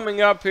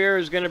coming up here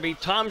is going to be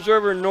Toms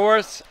River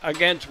North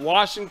against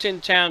Washington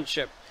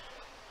Township.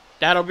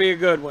 That'll be a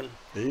good one.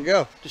 There you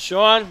go.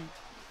 Deshaun,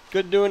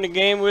 good doing the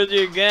game with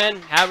you again,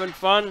 having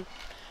fun,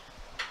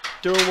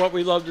 doing what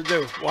we love to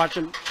do,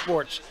 watching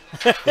sports.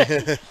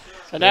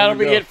 So that'll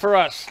be go. it for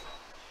us.